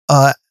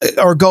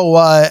 or go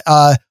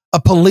a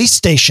police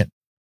station.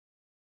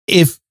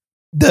 If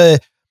the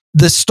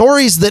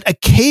stories that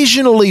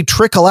occasionally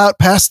trickle out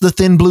past the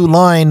thin blue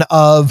line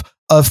of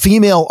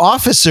female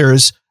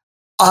officers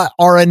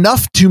are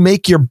enough to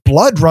make your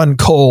blood run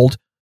cold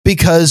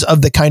because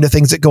of the kind of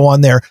things that go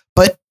on there.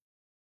 But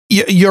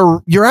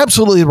you're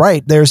absolutely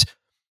right. There's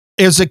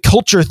a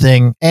culture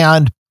thing,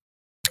 and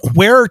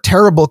where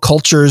terrible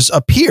cultures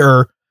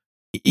appear,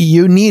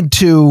 you need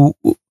to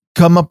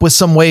come up with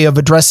some way of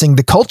addressing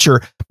the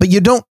culture, but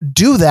you don't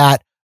do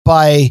that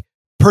by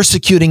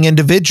persecuting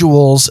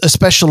individuals,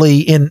 especially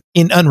in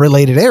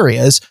unrelated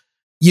areas.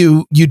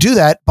 You do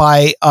that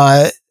by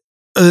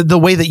the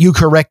way that you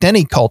correct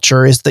any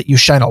culture is that you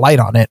shine a light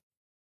on it.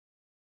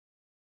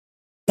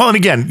 Well, and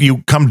again,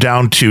 you come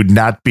down to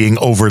not being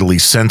overly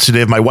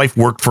sensitive. My wife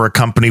worked for a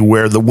company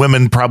where the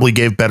women probably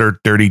gave better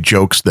dirty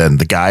jokes than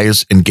the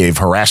guys and gave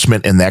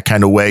harassment in that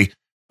kind of way.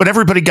 But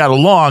everybody got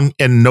along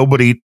and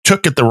nobody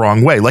took it the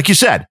wrong way. Like you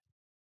said,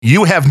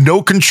 you have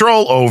no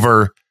control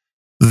over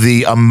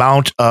the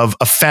amount of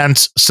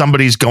offense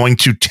somebody's going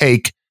to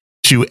take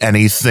to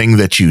anything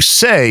that you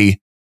say.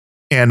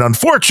 And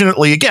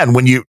unfortunately, again,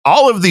 when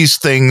all of these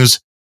things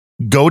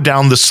go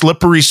down the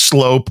slippery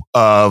slope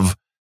of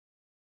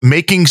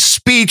making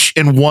speech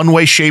in one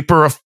way, shape,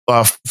 or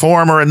a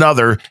form or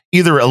another,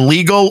 either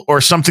illegal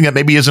or something that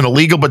maybe isn't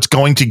illegal, but it's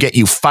going to get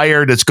you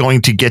fired, it's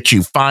going to get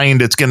you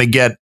fined, it's going to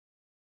get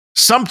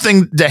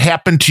something to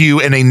happen to you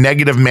in a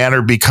negative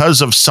manner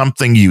because of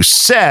something you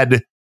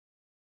said.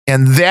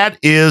 And that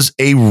is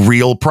a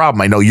real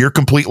problem. I know you're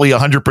completely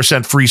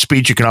 100% free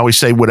speech. You can always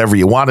say whatever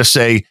you want to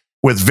say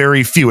with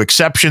very few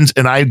exceptions.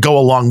 And I go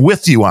along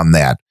with you on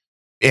that.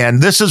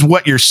 And this is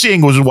what you're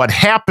seeing, was what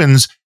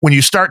happens when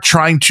you start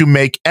trying to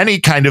make any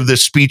kind of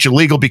this speech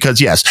illegal. Because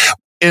yes,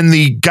 in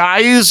the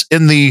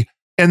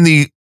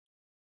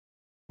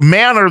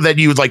manner that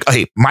you would like,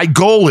 hey, my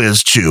goal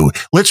is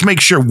let's make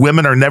sure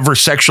women are never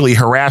sexually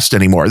harassed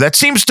anymore. That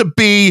seems to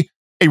be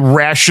a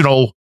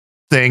rational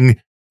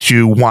thing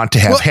to want to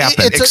have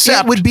happen.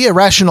 It would be a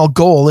rational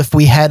goal if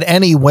we had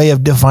any way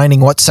of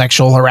defining what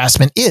sexual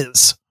harassment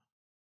is.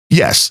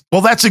 Yes. Well,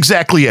 that's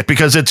exactly it,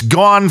 because it's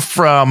gone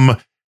from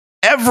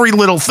every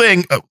little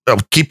thing.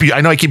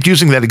 I know I keep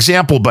using that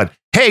example, but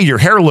hey, your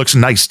hair looks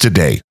nice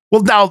today.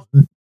 Well, now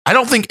I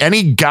don't think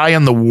any guy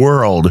in the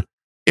world,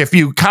 if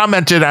you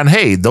commented on,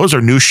 hey, those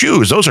are new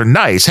shoes, those are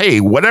nice. Hey,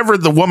 whatever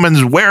the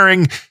woman's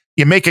wearing,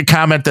 you make a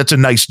comment that's a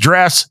nice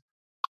dress.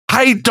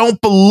 I don't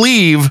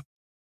believe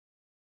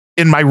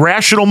in my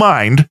rational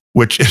mind,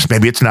 which is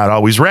maybe it's not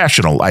always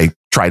rational. I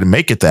try to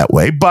make it that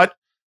way, but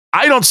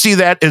I don't see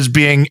that as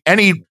being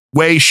any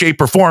way,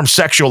 shape, or form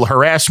sexual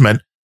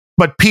harassment.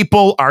 But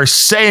people are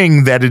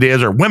saying that it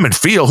is, or women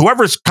feel,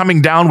 whoever's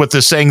coming down with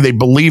this saying they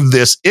believe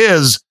this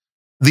is,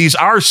 these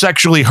are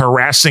sexually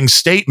harassing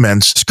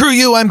statements. Screw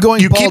you, I'm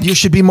going bald. You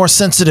should be more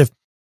sensitive.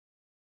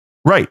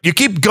 Right. You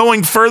keep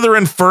going further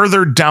and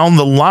further down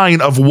the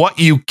line of what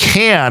you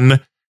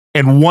can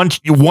and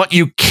what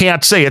you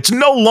can't say. It's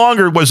no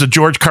longer, was it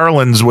George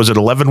Carlin's, was it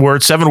 11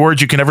 words, 7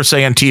 words you can never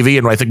say on TV?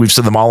 And I think we've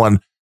said them all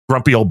on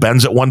Grumpy Old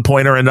Ben's at one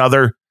point or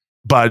another.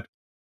 But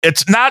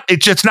it's not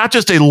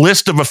just a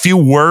list of a few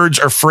words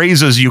or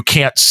phrases you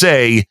can't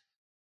say.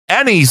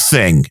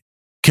 Anything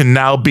can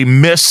now be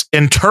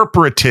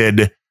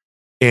misinterpreted.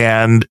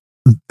 And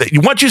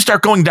once you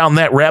start going down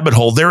that rabbit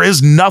hole, there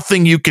is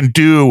nothing you can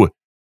do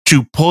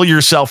to pull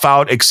yourself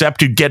out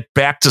except to get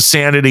back to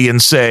sanity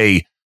and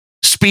say,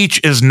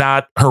 speech is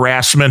not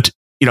harassment.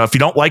 If you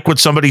don't like what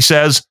somebody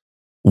says,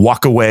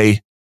 walk away,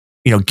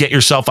 get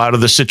yourself out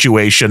of the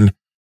situation.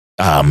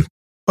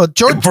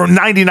 George, for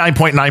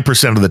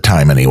 99.9% of the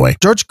time anyway.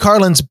 George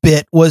Carlin's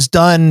bit was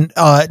done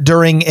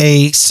during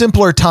a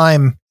simpler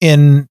time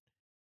in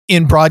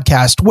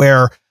broadcast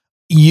where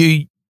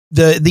the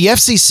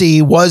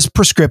FCC was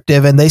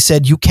prescriptive and they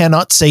said you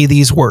cannot say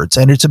these words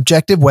and it's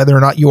objective whether or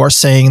not you are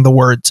saying the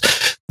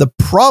words. The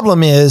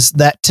problem is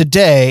that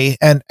today,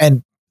 and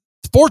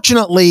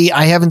fortunately,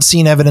 I haven't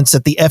seen evidence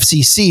that the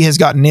FCC has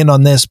gotten in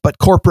on this, but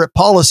corporate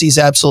policies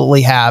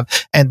absolutely have,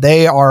 and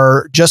they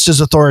are just as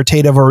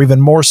authoritative or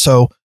even more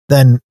so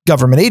than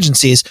government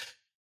agencies,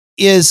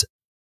 is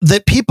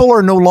that people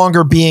are no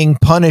longer being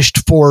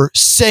punished for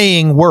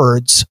saying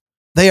words.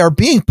 They are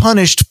being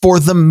punished for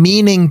the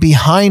meaning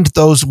behind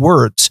those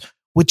words,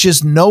 which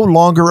is no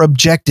longer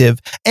objective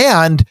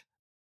and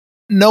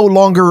no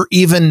longer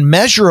even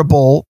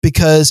measurable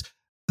because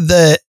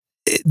it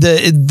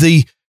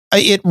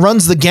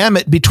runs the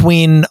gamut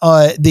between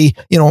the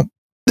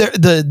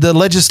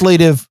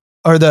legislative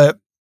or the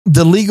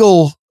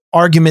legal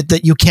argument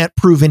that you can't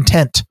prove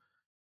intent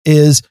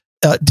is,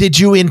 did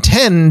you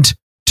intend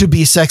to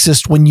be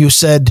sexist when you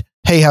said,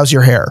 hey, how's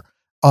your hair?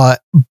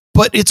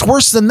 But it's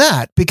worse than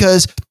that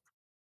because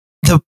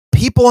the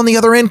people on the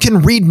other end can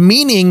read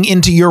meaning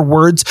into your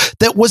words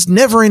that was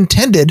never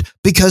intended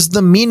because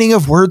the meaning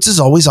of words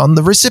is always on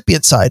the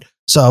recipient side.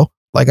 So,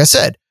 like I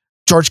said,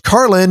 George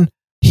Carlin,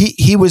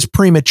 he was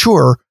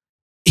premature.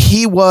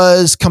 He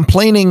was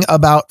complaining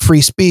about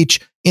free speech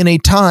in a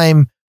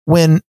time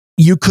when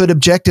you could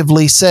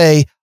objectively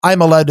say,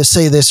 I'm allowed to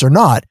say this or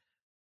not.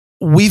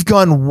 We've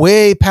gone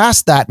way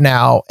past that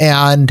now,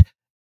 and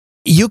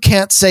you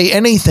can't say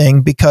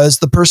anything because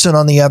the person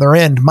on the other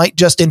end might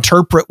just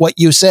interpret what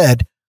you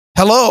said,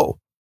 hello,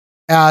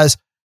 as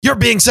you're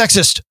being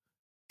sexist.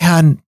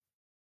 And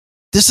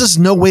this is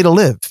no way to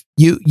live.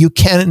 You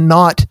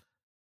cannot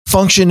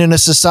function in a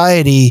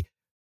society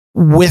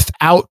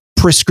without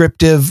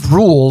prescriptive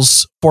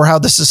rules for how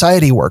the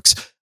society works.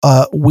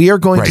 We are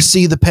going to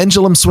see the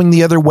pendulum swing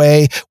the other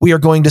way. We are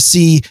going to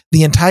see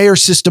the entire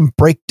system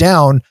break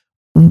down,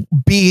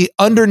 be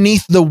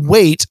underneath the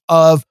weight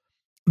of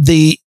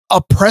the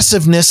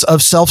oppressiveness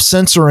of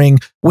self-censoring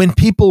when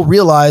people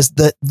realize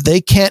that they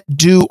can't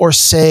do or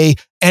say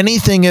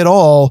anything at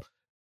all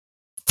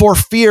for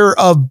fear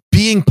of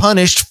being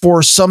punished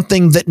for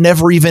something that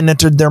never even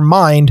entered their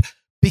mind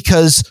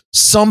because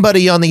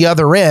somebody on the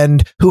other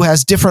end who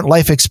has different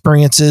life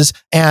experiences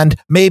and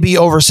may be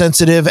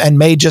oversensitive and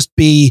may just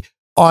be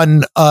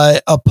on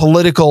a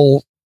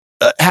political,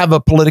 have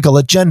a political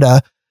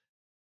agenda,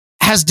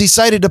 has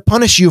decided to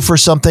punish you for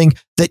something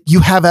that you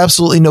have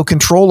absolutely no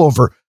control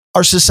over.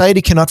 Our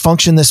society cannot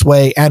function this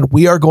way, and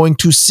we are going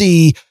to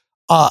see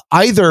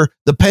either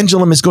the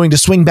pendulum is going to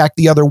swing back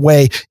the other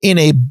way in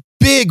a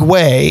big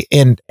way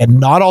and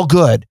not all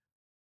good,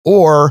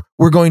 or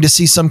we're going to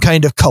see some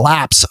kind of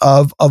collapse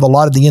of a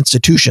lot of the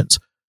institutions.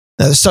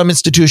 Now, there's some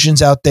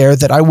institutions out there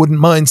that I wouldn't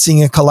mind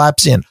seeing a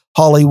collapse in,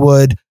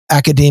 Hollywood,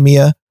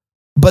 academia,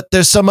 but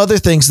there's some other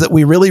things that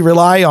we really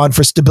rely on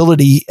for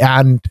stability,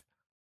 and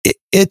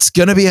it's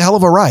going to be a hell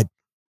of a ride.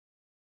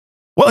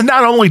 Well,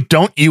 not only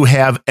don't you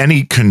have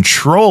any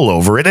control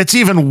over it, it's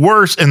even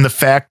worse in the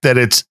fact that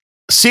it's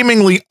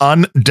seemingly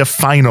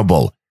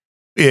undefinable.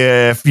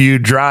 If you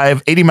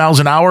drive 80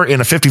 miles an hour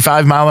in a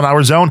 55 mile an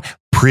hour zone,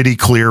 pretty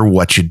clear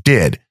what you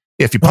did.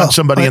 If you punch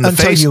somebody in the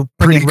face, you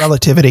bring in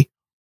relativity.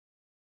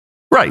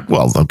 Right.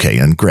 Well, okay.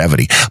 And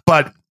gravity.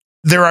 But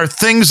there are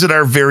things that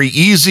are very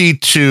easy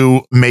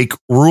to make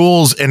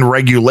rules and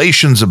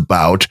regulations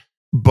about.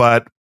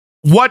 But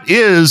what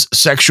is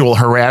sexual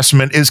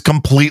harassment is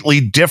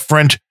completely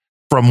different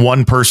from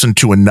one person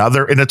to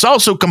another. And it's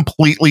also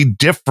completely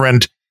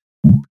different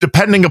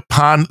depending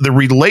upon the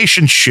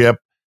relationship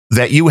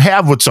that you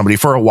have with somebody.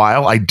 For a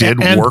while, I did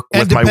work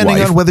with my wife.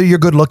 Depending on whether you're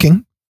good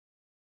looking.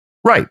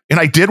 Right. And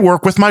I did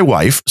work with my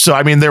wife. So,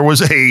 I mean, there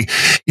was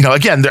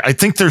again, I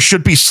think there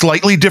should be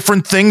slightly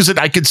different things that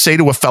I could say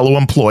to a fellow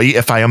employee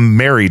if I am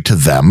married to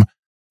them.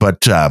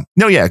 But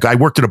I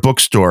worked at a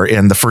bookstore,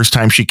 and the first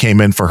time she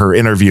came in for her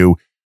interview,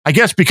 I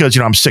guess because,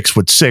 I'm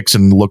 6'6"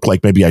 and looked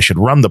like maybe I should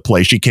run the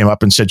place, she came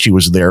up and said she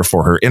was there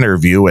for her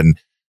interview. And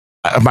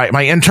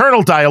my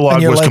internal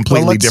dialogue was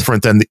completely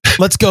different than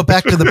let's go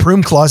back to the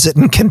broom closet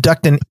and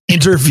conduct an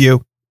interview.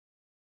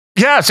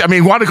 Yes, I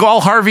mean, want to go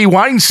all Harvey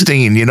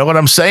Weinstein, you know what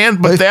I'm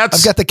saying? But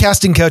I've got the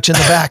casting couch in the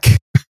back.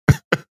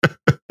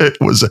 It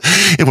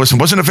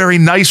wasn't a very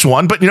nice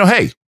one, but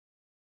hey,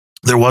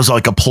 there was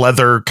like a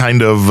pleather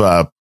kind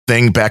of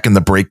thing back in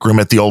the break room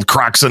at the old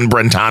Crocs and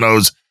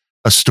Brentano's,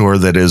 a store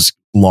that is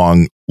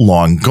long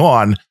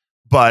gone.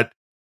 But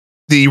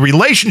the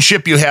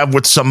relationship you have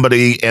with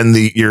somebody and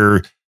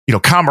your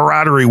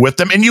camaraderie with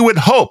them, and you would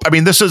hope, I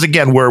mean, this is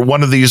again where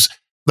one of these,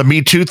 the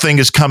Me Too thing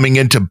is coming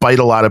in to bite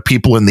a lot of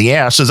people in the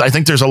ass. Is I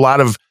think there's a lot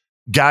of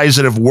guys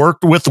that have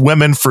worked with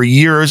women for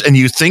years, and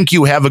you think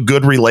you have a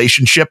good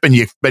relationship and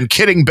you've been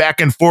kidding back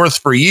and forth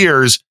for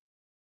years,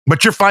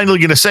 but you're finally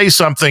going to say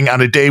something on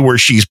a day where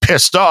she's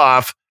pissed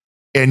off,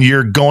 and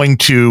you're going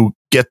to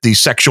get the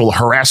sexual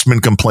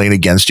harassment complaint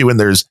against you, and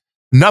there's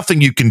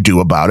nothing you can do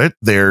about it.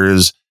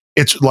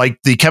 It's like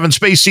the Kevin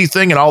Spacey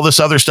thing and all this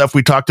other stuff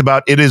we talked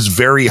about. It is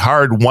very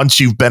hard once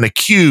you've been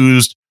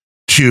accused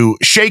to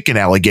shake an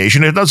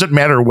allegation. It doesn't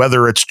matter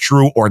whether it's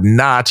true or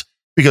not,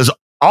 because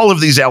all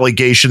of these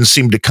allegations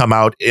seem to come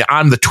out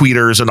on the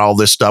tweeters and all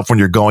this stuff when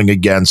you're going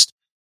against,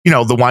 the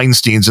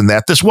Weinsteins and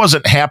that. This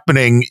wasn't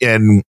happening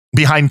in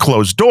behind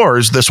closed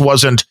doors. This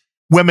wasn't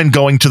women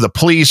going to the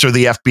police or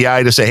the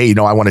FBI to say,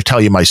 hey, I want to tell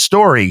you my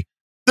story.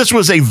 This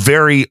was a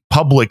very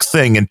public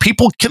thing, and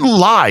people can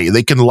lie.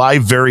 They can lie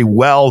very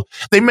well.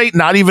 They may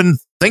not even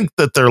think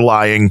that they're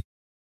lying,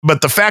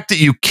 but the fact that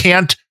you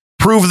can't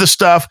prove the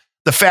stuff,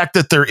 the fact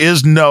that there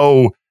is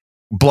no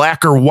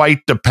black or white,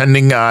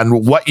 depending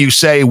on what you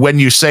say, when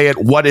you say it,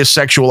 what is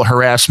sexual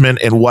harassment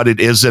and what it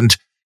isn't.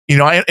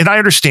 I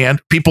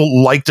understand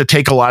people like to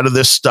take a lot of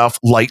this stuff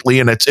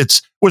lightly, and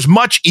it was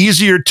much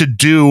easier to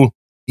do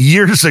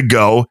years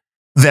ago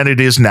than it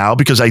is now,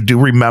 because I do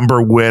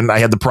remember when I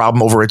had the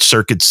problem over at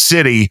Circuit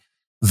City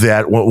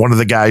that one of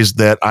the guys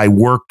that I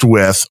worked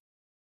with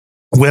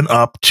went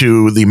up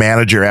to the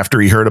manager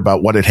after he heard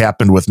about what had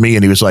happened with me,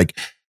 and he was like,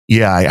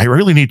 yeah, I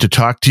really need to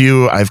talk to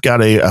you. I've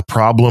got a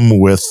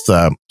problem with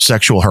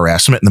sexual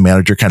harassment. And the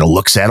manager kind of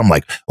looks at him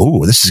like,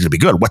 oh, this is going to be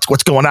good.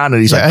 What's going on?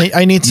 And he's like,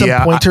 I need some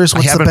pointers.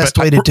 What's the best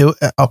way to do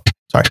it? Oh,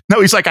 sorry.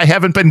 No, he's like, I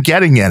haven't been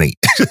getting any.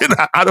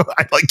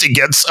 I'd like to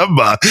get some.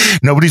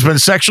 Nobody's been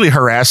sexually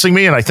harassing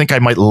me, and I think I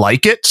might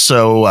like it.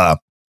 So,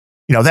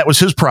 that was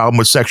his problem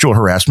with sexual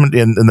harassment.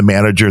 And the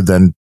manager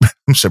then,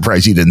 I'm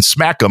surprised he didn't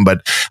smack him,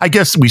 but I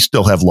guess we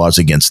still have laws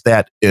against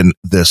that in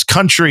this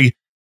country.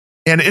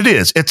 And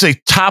it's a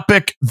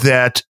topic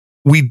that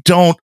we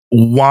don't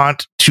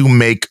want to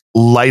make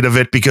light of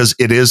it, because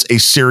it is a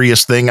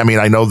serious thing. I mean,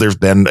 I know there's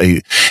been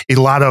a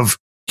lot of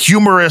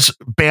humorous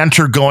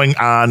banter going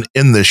on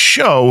in the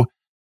show,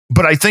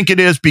 but I think it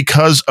is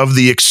because of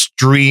the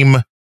extreme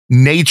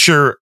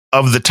nature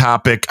of the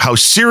topic, how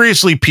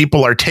seriously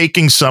people are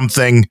taking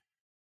something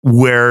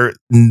where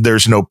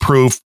there's no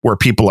proof, where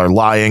people are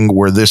lying,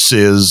 where this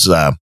is,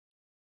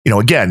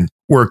 again,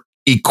 we're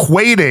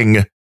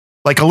equating,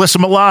 like Alyssa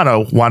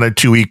Milano wanted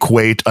to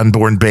equate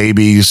unborn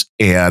babies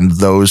and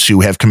those who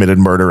have committed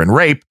murder and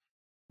rape.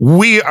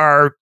 We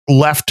are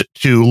left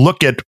to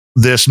look at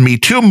this Me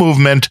Too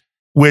movement,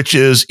 which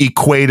is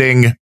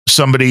equating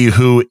somebody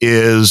who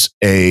is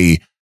a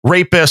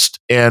rapist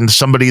and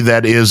somebody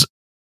that is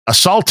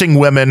assaulting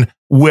women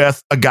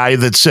with a guy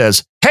that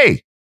says,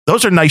 hey,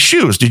 those are nice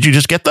shoes. Did you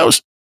just get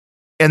those?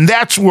 And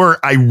that's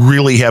where I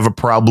really have a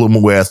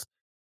problem with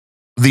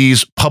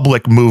these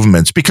public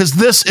movements, because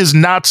this is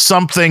not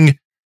something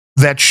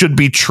that should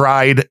be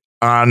tried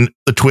on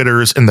the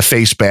Twitters and the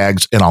face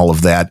bags and all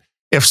of that.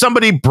 If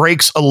somebody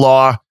breaks a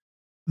law,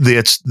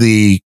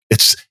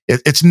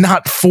 it's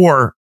not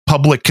for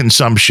public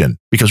consumption,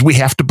 because we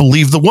have to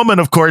believe the woman.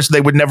 Of course,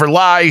 they would never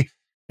lie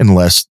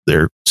unless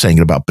they're saying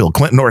it about Bill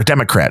Clinton or a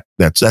Democrat.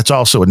 That's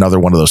also another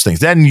one of those things.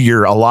 Then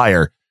you're a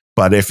liar.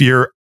 But if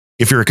you're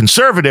a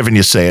conservative and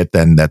you say it,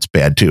 then that's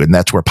bad too. And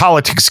that's where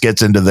politics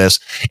gets into this.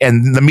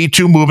 And the Me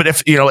Too movement,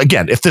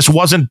 if this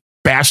wasn't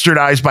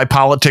bastardized by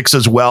politics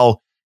as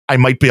well, I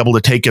might be able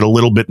to take it a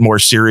little bit more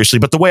seriously.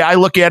 But the way I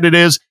look at it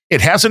is, it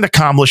hasn't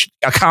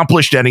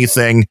accomplished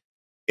anything.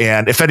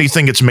 And if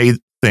anything, it's made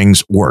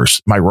things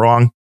worse. Am I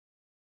wrong?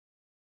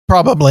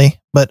 Probably.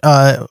 But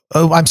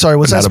I'm sorry.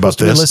 Was I supposed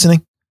to be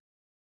listening?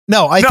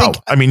 No, I think.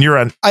 I mean, you're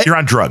on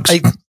drugs.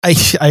 I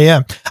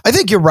am. I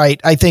think you're right.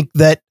 I think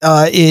that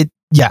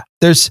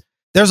there's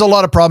a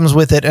lot of problems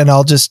with it, and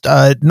I'll just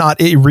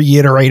not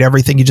reiterate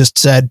everything you just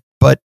said.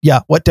 But yeah,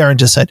 what Darren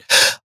just said.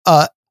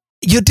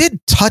 you did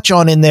touch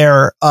on in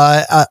there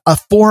a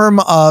form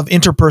of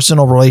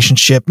interpersonal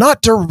relationship,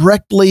 not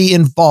directly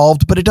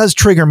involved, but it does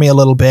trigger me a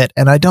little bit.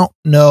 And I don't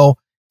know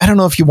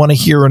if you want to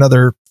hear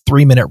another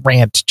 3-minute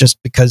rant just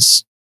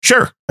because.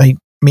 Sure. I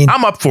mean,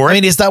 I'm up for it. I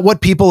mean, is that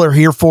what people are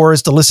here for,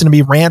 is to listen to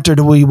me rant, or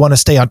do we want to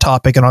stay on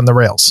topic and on the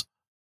rails?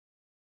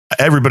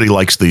 Everybody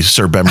likes the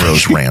Sir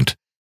Bemrose rant.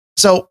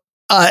 So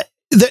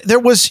there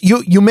was,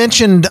 you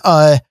mentioned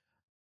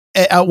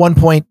at one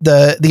point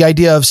the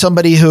idea of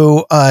somebody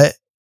who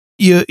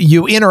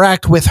you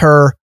interact with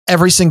her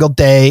every single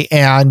day,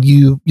 and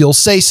you'll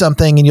say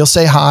something, and you'll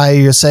say hi,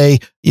 you'll say,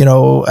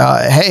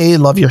 hey,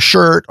 love your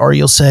shirt, or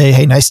you'll say,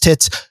 hey, nice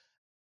tits,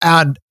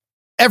 and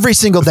every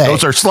single day.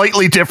 Those are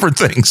slightly different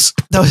things.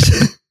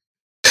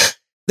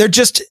 They're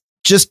just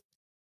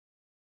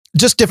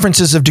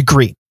differences of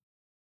degree.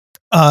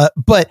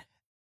 But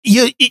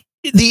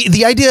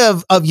the idea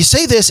of you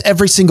say this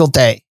every single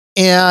day,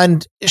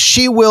 and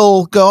she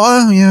will go,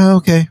 oh yeah,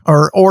 okay,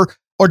 or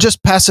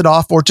just pass it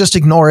off, or just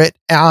ignore it.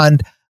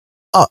 And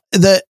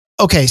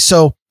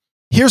so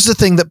here's the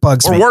thing that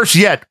bugs me. Or worse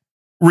yet,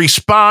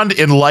 respond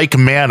in like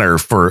manner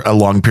for a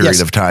long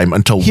period of time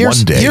until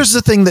one day. Here's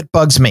the thing that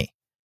bugs me.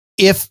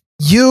 If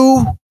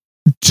you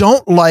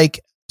don't like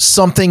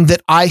something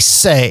that I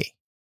say,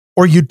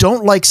 or you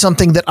don't like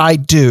something that I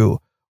do,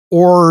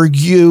 or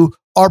you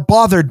are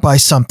bothered by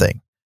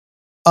something,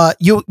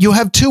 you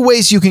have two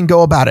ways you can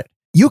go about it.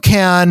 You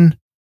can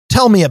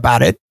tell me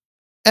about it.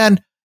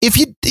 And if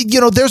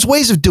there's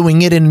ways of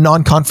doing it in a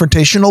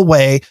non-confrontational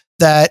way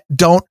that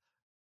don't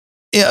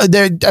be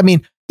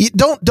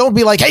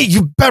like, hey,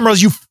 you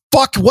Bemrose, you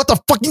fuck, what the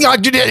fuck you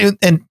did?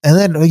 And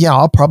then,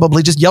 I'll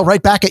probably just yell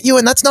right back at you.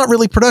 And that's not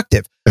really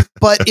productive.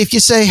 But if you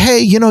say, hey,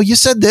 you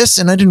said this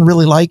and I didn't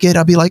really like it,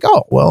 I'll be like,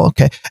 oh, well,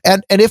 okay.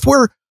 And if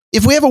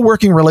we have a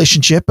working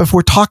relationship, if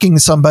we're talking to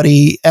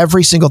somebody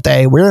every single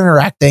day, we're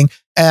interacting,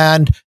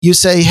 and you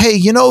say, hey,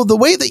 the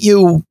way that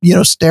you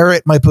stare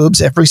at my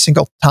boobs every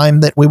single time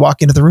that we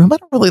walk into the room, I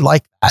don't really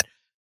like that.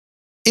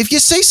 If you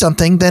say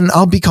something, then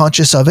I'll be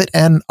conscious of it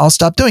and I'll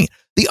stop doing it.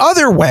 The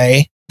other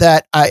way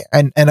that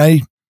I'm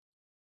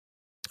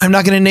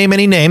not going to name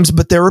any names,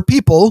 but there are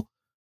people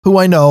who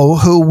I know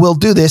who will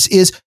do this,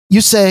 is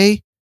you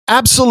say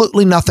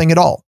absolutely nothing at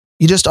all.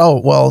 You just,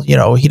 oh, well,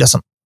 he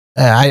doesn't,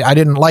 I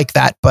didn't like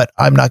that, but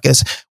I'm not going to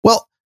say.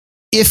 Well,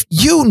 if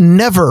you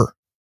never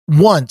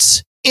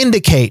once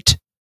indicate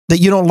that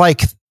you don't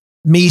like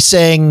me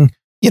saying,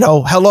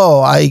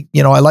 hello, I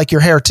like your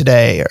hair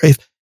today, or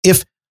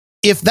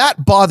if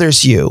that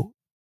bothers you,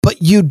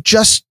 but you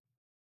just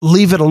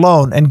leave it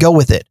alone and go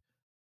with it,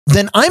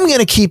 then I'm going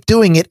to keep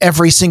doing it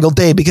every single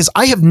day, because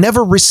I have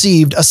never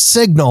received a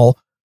signal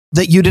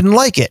that you didn't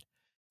like it.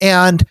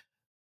 And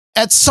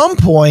at some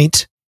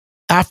point,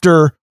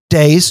 after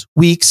days,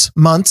 weeks,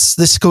 months,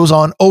 this goes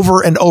on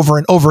over and over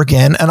and over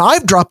again, and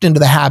I've dropped into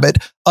the habit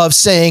of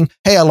saying,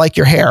 hey, I like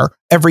your hair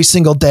every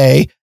single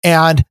day,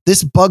 and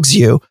this bugs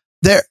you.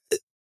 There,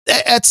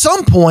 at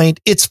some point,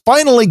 it's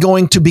finally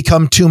going to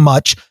become too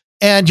much,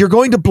 and you're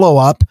going to blow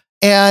up,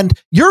 and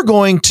you're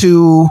going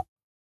to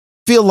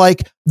feel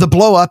like the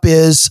blow up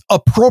is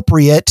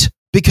appropriate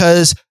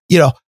because,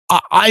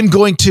 I'm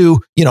going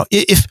to,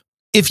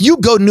 if you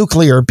go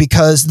nuclear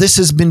because this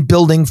has been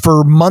building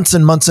for months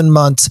and months and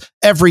months,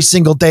 every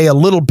single day, a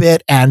little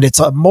bit, and it's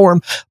a more,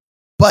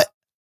 but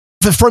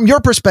from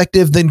your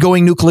perspective, then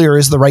going nuclear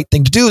is the right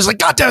thing to do. It's like,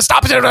 God damn,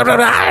 stop it. You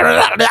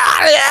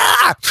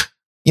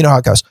know how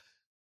it goes.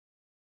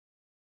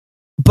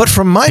 But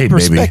from my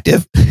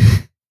perspective,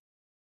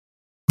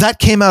 that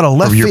came out of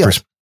left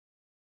field.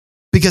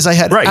 Because I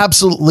had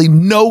absolutely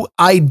no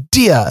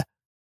idea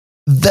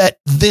that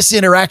this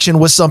interaction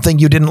was something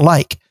you didn't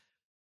like.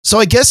 So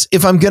I guess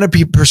if I'm going to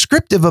be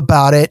prescriptive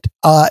about it,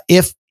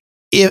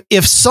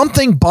 if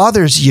something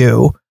bothers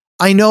you,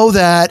 I know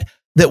that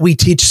we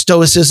teach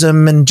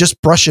stoicism and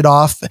just brush it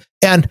off.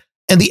 And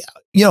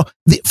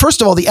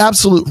first of all, the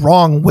absolute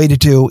wrong way to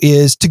do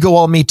is to go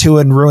all Me Too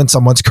and ruin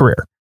someone's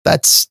career.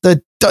 That's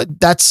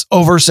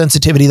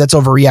oversensitivity. That's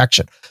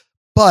overreaction.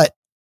 But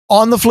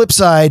on the flip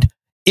side,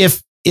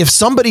 if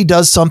somebody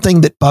does something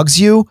that bugs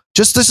you,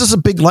 this is a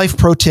big life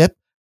pro tip.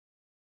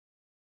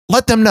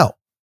 Let them know.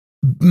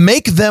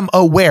 Make them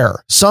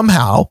aware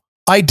somehow,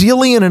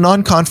 ideally in a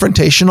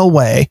non-confrontational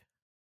way,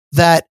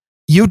 that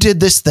you did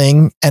this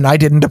thing and I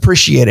didn't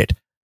appreciate it.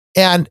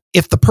 And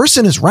if the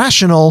person is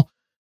rational,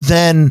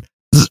 then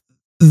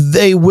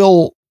they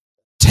will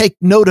take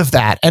note of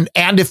that. And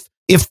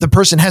if the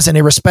person has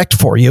any respect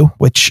for you,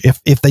 which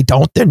if they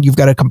don't, then you've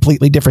got a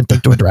completely different thing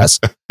to address.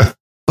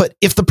 But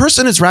if the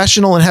person is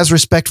rational and has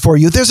respect for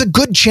you, there's a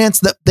good chance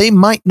that they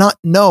might not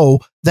know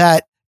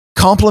that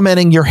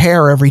complimenting your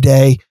hair every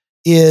day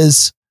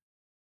is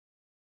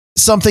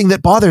something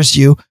that bothers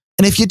you.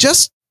 And if you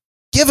just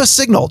give a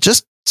signal,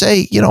 just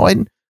say,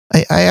 I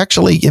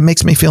actually, it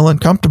makes me feel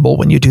uncomfortable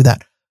when you do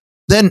that,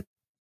 then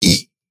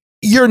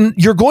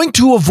you're going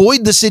to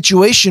avoid the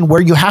situation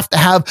where you have to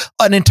have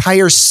an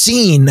entire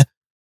scene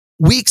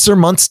weeks or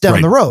months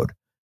down the road.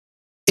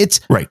 It's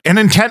right. And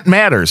intent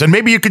matters. And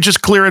maybe you could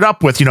just clear it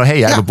up with,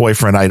 hey, I have a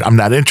boyfriend. I'm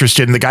not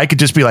interested. And the guy could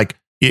just be like,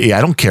 yeah,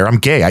 I don't care. I'm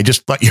gay. I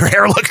just thought your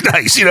hair looked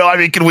nice.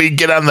 Can we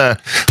get on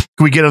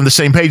the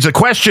same page? The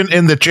question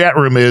in the chat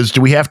room is,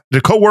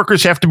 do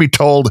coworkers have to be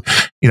told,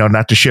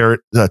 not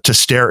to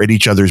stare at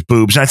each other's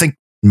boobs? And I think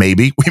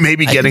maybe we may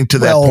be getting to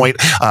that point.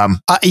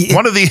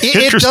 One of the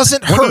it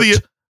doesn't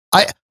hurt.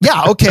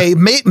 Okay.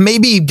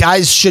 Maybe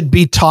guys should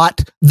be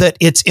taught that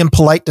it's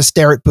impolite to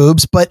stare at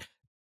boobs, but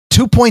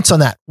 2 points on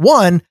that.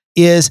 One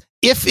is,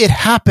 if it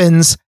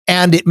happens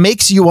and it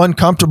makes you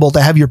uncomfortable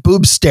to have your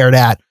boobs stared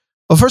at,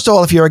 well, first of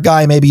all, if you're a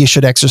guy, maybe you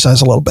should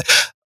exercise a little bit.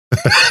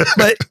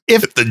 But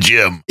if at the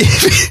gym,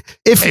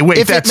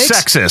 if that's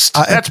sexist.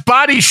 That's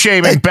body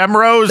shaming,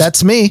 Bemrose.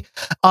 That's me.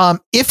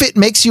 If it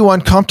makes you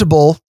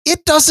uncomfortable,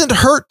 it doesn't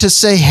hurt to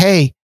say,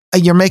 hey,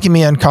 you're making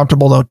me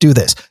uncomfortable. Don't do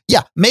this.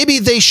 Yeah, maybe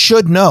they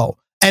should know.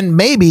 And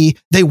maybe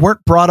they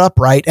weren't brought up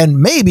right.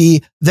 And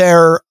maybe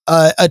they're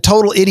a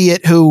total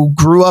idiot who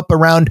grew up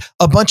around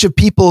a bunch of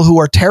people who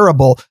are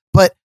terrible.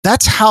 But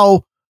that's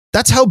how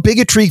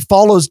bigotry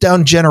follows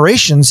down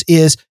generations.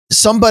 Is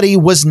somebody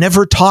was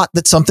never taught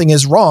that something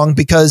is wrong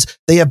because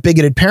they have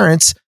bigoted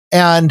parents.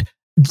 And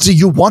do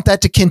you want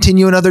that to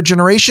continue another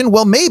generation?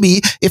 Well,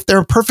 maybe if they're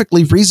a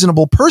perfectly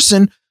reasonable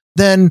person,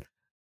 then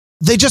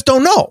they just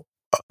don't know.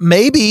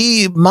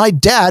 Maybe my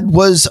dad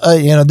was,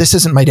 this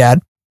isn't my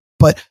dad,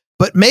 but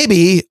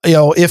maybe,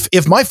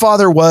 if my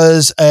father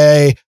was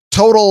a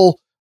total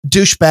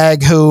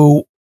douchebag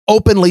who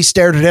openly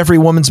stared at every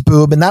woman's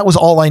boob and that was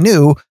all I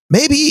knew,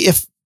 maybe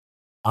if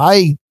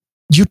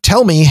you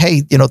tell me,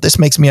 hey, this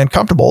makes me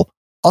uncomfortable,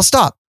 I'll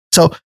stop.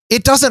 So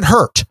it doesn't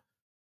hurt.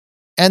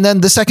 And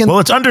then the second, well,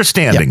 it's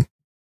understanding.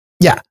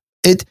 Yeah.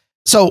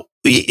 So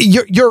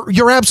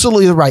you're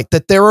absolutely right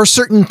that there are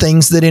certain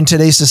things that in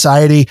today's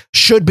society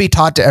should be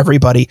taught to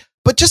everybody,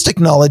 but just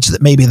acknowledge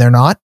that maybe they're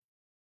not.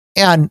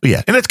 And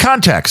it's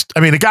context. I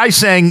mean, a guy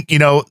saying,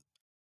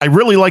 I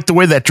really like the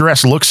way that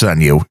dress looks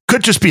on you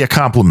could just be a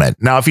compliment.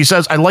 Now, if he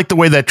says, I like the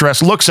way that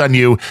dress looks on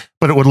you,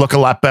 but it would look a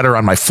lot better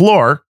on my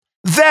floor,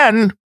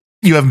 then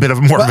you have a bit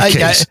of more of a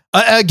case.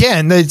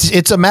 Again,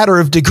 it's a matter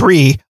of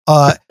degree.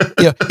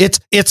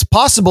 It's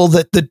possible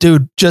that the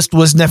dude just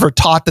was never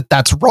taught that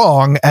that's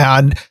wrong.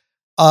 And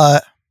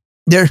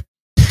there.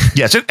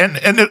 Yes, and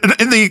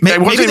I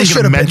wasn't even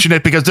going to mention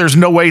it because there's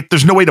no way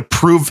to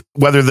prove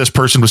whether this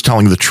person was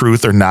telling the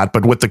truth or not.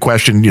 But with the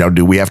question,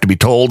 do we have to be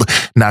told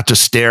not to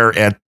stare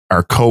at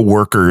our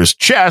co-workers'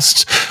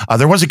 chests?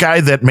 There was a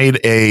guy that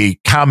made a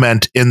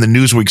comment in the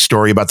Newsweek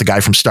story about the guy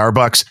from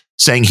Starbucks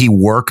saying he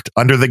worked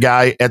under the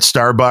guy at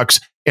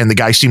Starbucks, and the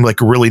guy seemed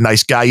like a really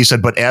nice guy. He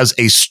said, but as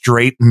a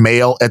straight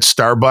male at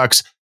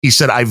Starbucks, he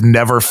said, I've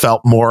never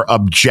felt more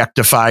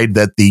objectified,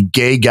 that the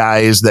gay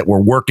guys that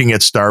were working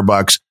at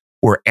Starbucks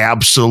were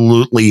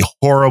absolutely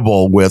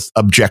horrible with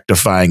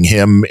objectifying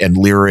him and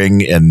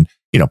leering and,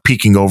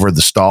 peeking over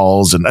the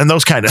stalls and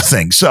those kind of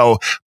things. So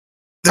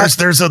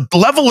there's a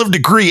level of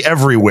degree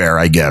everywhere,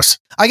 I guess.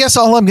 I guess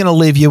all I'm going to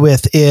leave you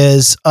with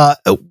is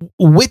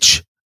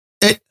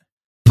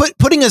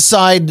putting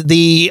aside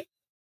the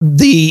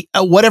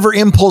whatever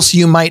impulse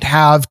you might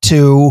have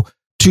to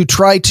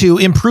try to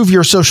improve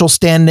your social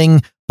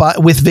standing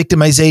with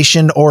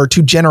victimization or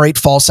to generate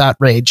false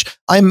outrage.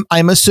 I'm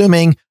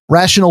assuming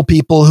rational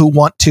people who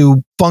want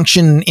to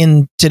function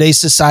in today's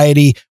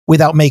society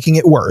without making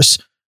it worse.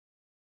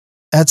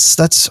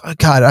 That's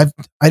God,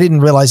 I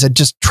didn't realize I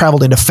just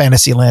traveled into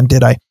Fantasyland,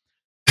 did I?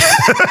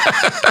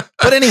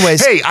 But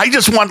anyways, hey, I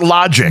just want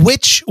logic.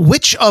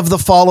 Which of the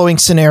following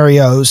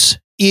scenarios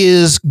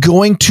is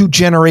going to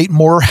generate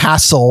more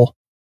hassle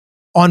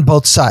on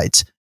both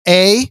sides?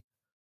 A,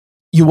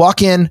 you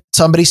walk in,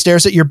 somebody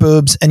stares at your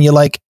boobs and you're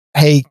like,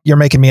 hey, you're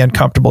making me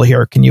uncomfortable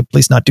here. Can you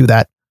please not do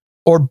that?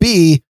 Or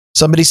B,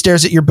 somebody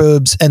stares at your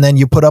boobs and then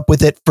you put up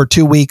with it for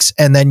 2 weeks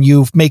and then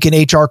you make an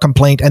HR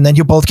complaint and then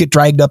you both get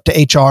dragged up to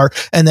HR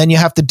and then you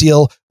have to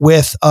deal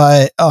with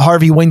a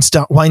Harvey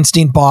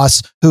Weinstein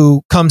boss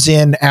who comes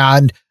in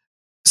and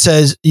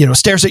says,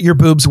 stares at your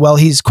boobs while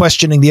he's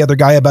questioning the other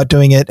guy about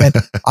doing it. And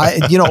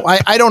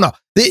I don't know.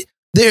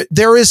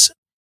 There is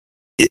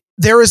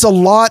a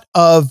lot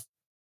of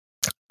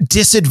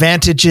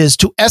disadvantages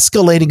to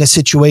escalating a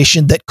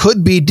situation that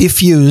could be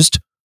diffused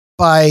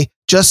by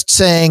just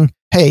saying,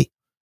 hey,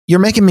 you're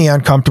making me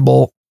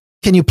uncomfortable.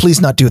 Can you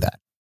please not do that?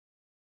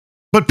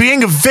 But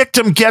being a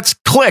victim gets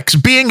clicks.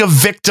 Being a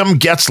victim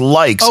gets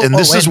likes.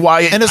 Is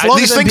why as long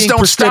these as things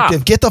don't stop.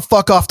 Get the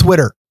fuck off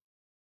Twitter.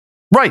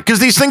 Right, because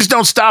these things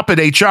don't stop at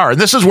HR.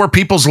 And this is where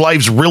people's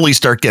lives really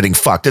start getting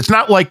fucked. It's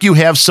not like you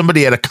have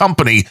somebody at a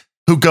company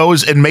who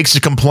goes and makes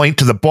a complaint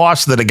to the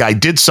boss that a guy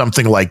did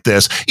something like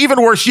this.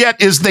 Even worse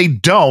yet is they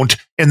don't,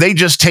 and they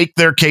just take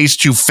their case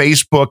to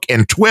Facebook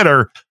and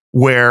Twitter,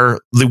 where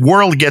the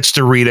world gets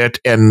to read it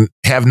and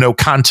have no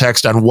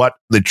context on what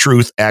the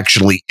truth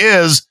actually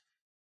is.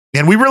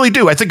 And we really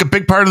do. I think a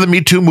big part of the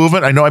Me Too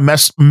movement, I know I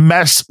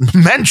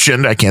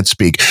mentioned, I can't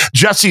speak,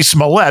 Jussie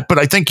Smollett, but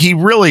I think he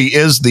really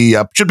is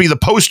should be the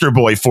poster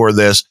boy for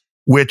this,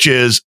 which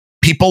is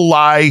people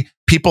lie,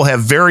 People have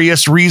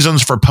various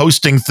reasons for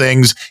posting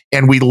things,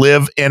 and we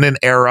live in an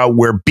era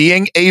where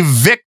being a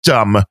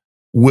victim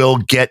will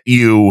get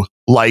you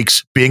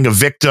likes. Being a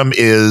victim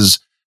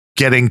is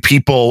getting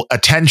people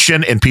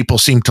attention, and people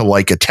seem to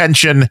like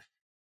attention.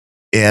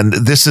 And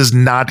this is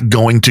not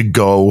going to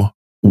go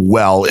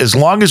well as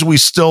long as we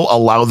still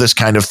allow this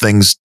kind of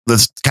thing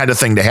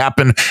to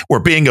happen,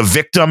 where being a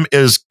victim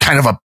is kind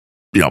of a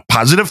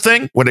positive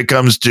thing when it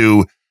comes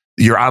to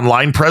your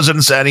online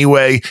presence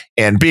anyway,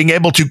 and being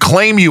able to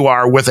claim you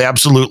are with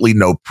absolutely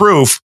no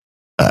proof.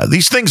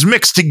 These things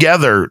mixed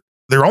together,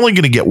 they're only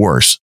going to get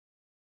worse.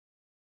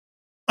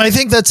 I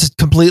think that's a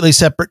completely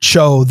separate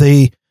show,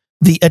 the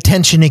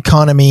attention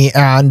economy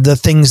and the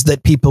things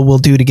that people will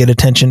do to get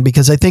attention,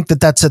 because I think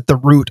that that's at the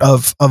root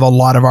of a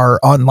lot of our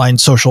online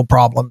social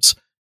problems.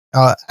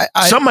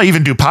 Some might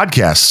even do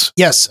podcasts.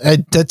 Yes,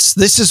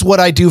 this is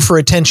what I do for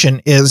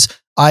attention. Is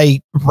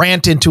I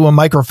rant into a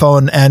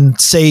microphone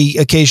and say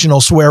occasional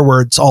swear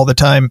words all the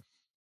time,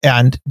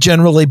 and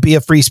generally be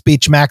a free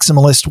speech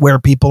maximalist where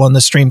people on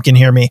the stream can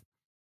hear me.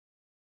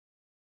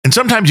 And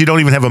sometimes you don't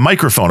even have a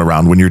microphone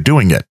around when you're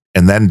doing it.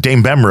 And then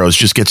Dame Bemrose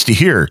just gets to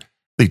hear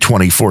the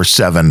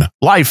 24/7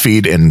 live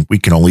feed, and we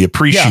can only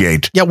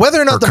appreciate. Yeah, whether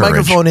or not the courage.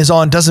 microphone is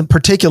on doesn't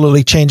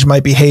particularly change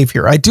my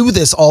behavior. I do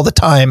this all the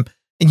time,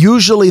 and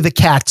usually the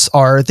cats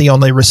are the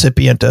only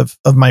recipient of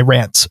my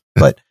rants.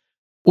 But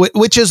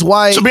which is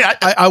why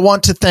I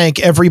want to thank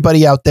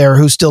everybody out there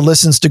who still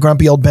listens to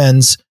Grumpy Old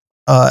Ben's,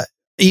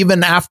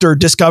 even after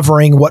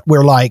discovering what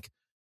we're like,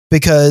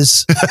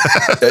 because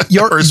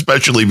or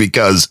especially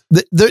because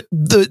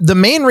the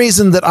main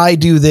reason that I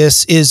do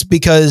this is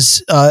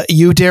because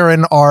you,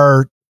 Darren,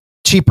 are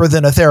cheaper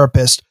than a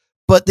therapist.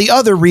 But the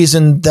other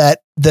reason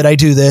that I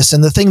do this,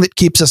 and the thing that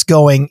keeps us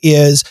going,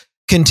 is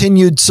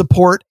continued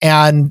support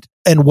and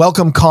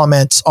welcome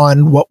comments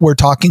on what we're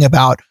talking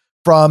about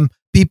from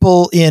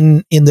people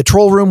in the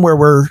troll room where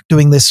we're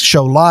doing this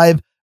show live,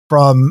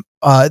 from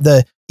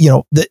the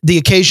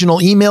occasional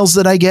emails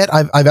that I get.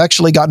 I've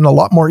actually gotten a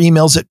lot more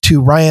emails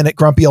to Ryan at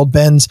Grumpy Old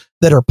Ben's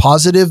that are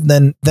positive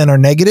than are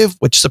negative,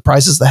 which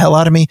surprises the hell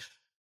out of me.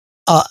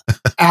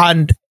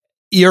 And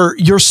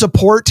your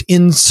support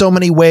in so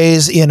many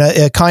ways, in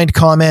a kind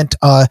comment,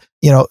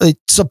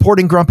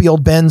 supporting Grumpy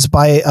Old Ben's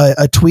by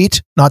a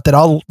tweet. Not that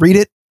I'll read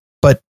it,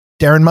 but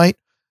Darren might.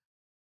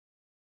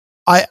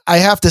 I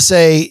have to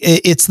say,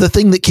 it's the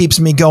thing that keeps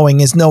me going,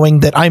 is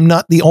knowing that I'm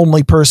not the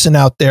only person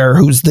out there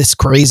who's this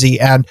crazy,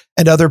 and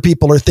other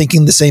people are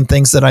thinking the same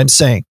things that I'm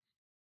saying.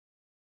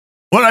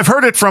 Well, I've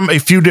heard it from a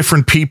few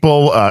different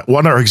people.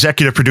 One, our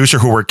executive producer,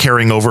 who we're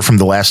carrying over from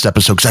the last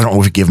episode, because I don't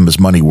know if we give him his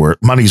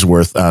money's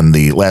worth on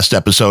the last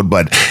episode,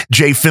 but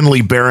Jay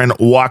Finley Barron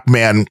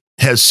Walkman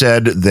has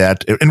said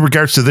that in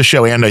regards to this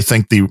show, and I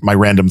think my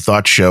Random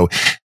Thoughts show,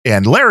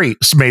 and Larry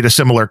made a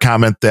similar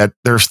comment that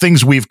there's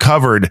things we've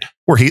covered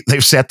where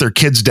they've sat their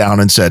kids down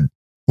and said,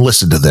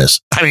 listen to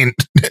this. I mean,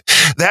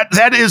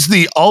 that is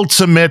the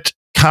ultimate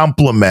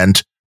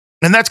compliment.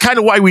 And that's kind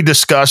of why we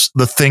discuss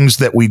the things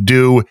that we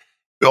do.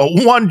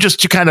 One, just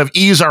to kind of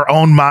ease our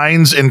own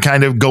minds and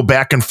kind of go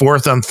back and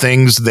forth on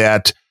things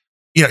that,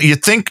 you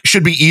think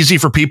should be easy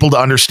for people to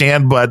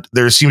understand, but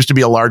there seems to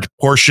be a large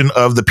portion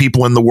of the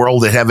people in the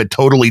world that have a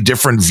totally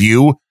different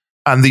view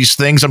on these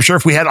things. I'm sure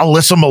if we had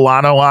Alyssa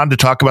Milano on to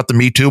talk about the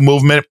Me Too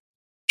movement,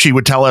 she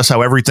would tell us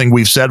how everything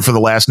we've said for the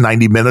last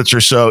 90 minutes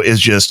or so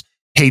is just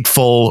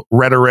hateful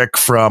rhetoric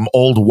from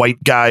old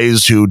white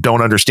guys who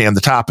don't understand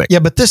the topic. Yeah,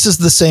 but this is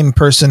the same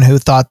person who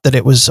thought that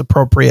it was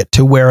appropriate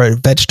to wear a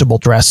vegetable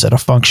dress at a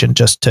function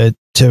just to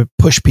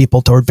push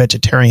people toward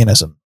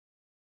vegetarianism.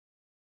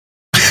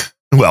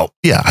 Well,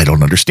 yeah, I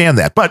don't understand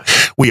that, but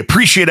we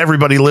appreciate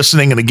everybody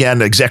listening. And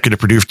again, executive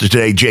producer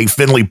today, Jay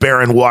Finley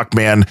Barron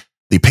Walkman,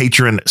 the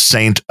patron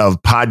saint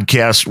of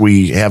podcasts.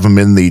 We have him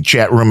in the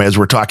chat room as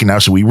we're talking now,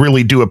 so we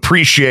really do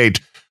appreciate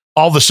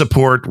all the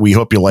support. We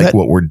hope you like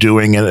what we're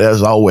doing, and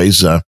as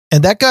always, and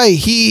that guy,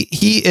 he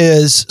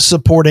is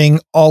supporting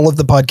all of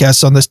the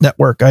podcasts on this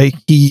network. I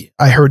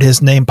heard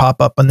his name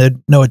pop up on the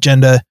No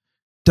Agenda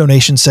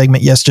donation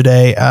segment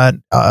yesterday,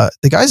 and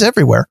the guy's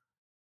everywhere.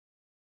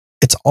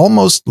 It's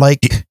almost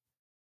like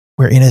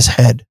we're in his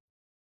head.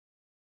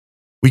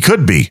 We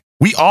could be.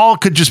 We all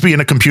could just be in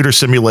a computer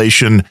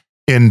simulation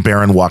in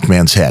Baron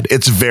Walkman's head.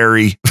 It's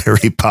very,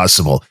 very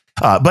possible.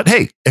 But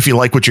hey, if you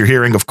like what you're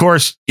hearing, of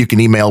course, you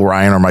can email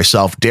Ryan or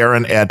myself,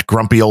 Darren at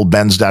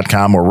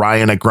grumpyoldbens.com or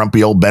Ryan at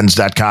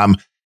grumpyoldbens.com,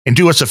 and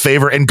do us a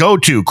favor and go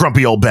to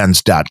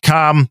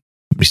grumpyoldbens.com.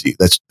 Let me see.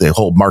 That's the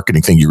whole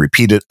marketing thing. You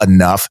repeat it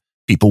enough,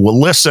 people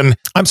will listen.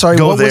 I'm sorry.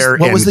 What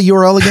was the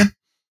URL again?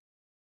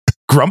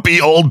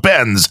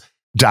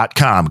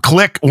 grumpyoldbens.com.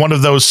 Click one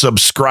of those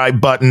subscribe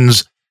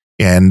buttons.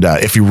 And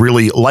if you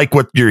really like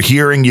what you're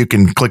hearing, you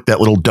can click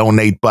that little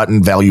donate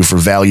button, value for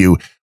value,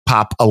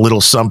 pop a little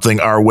something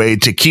our way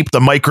to keep the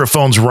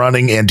microphones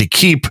running and to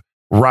keep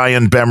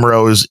Ryan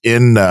Bemrose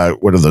in,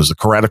 what are those, the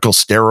cortical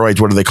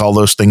steroids? What do they call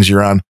those things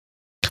you're on?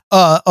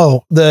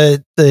 What's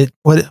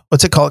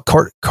it called?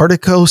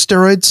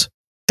 Corticosteroids?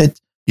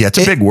 Yeah, it's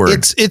a big word.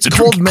 It's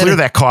cold clear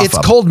that cough It's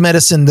up. cold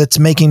medicine that's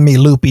making me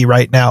loopy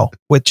right now,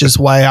 which is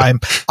why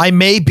I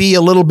may be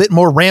a little bit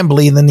more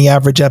rambly than the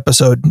average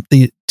episode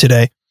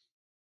today.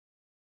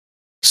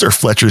 Sir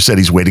Fletcher said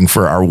he's waiting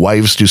for our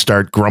wives to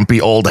start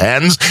Grumpy Old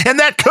Hens, and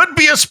that could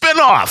be a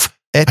spinoff.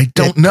 I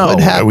don't know.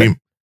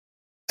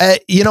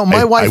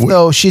 My wife,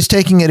 though, she's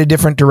taking it a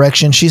different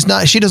direction. She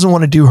doesn't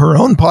want to do her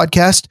own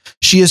podcast.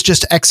 She is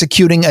just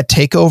executing a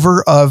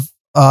takeover of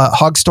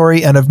Hog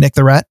Story and of Nick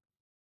the Rat.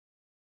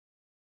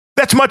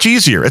 That's much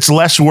easier. It's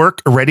less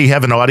work, already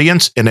have an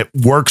audience, and it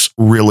works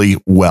really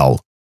well.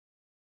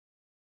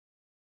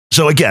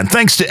 So again,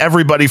 thanks to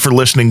everybody for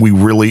listening. We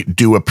really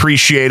do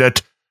appreciate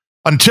it.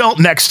 Until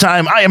next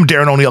time, I am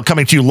Darren O'Neill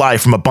coming to you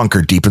live from a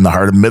bunker deep in the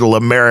heart of Middle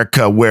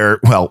America where,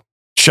 well,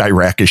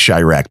 Chirac is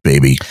Chirac,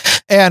 baby.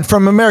 And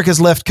from America's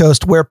left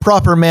coast where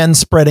proper man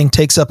spreading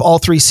takes up all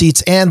 3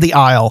 seats and the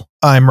aisle,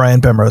 I'm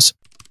Ryan Bemrose.